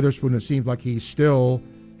 Ben Witherspoon, it seems like he's still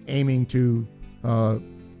aiming to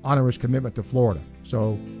honor his commitment to Florida.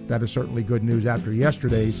 So that is certainly good news after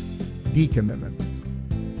yesterday's decommitment.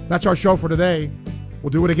 That's our show for today. We'll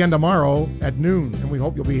do it again tomorrow at noon, and we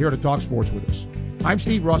hope you'll be here to talk sports with us. I'm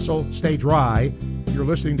Steve Russell. Stay dry. You're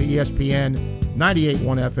listening to ESPN 98.1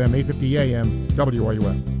 FM, 850 AM,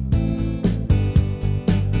 WRUF.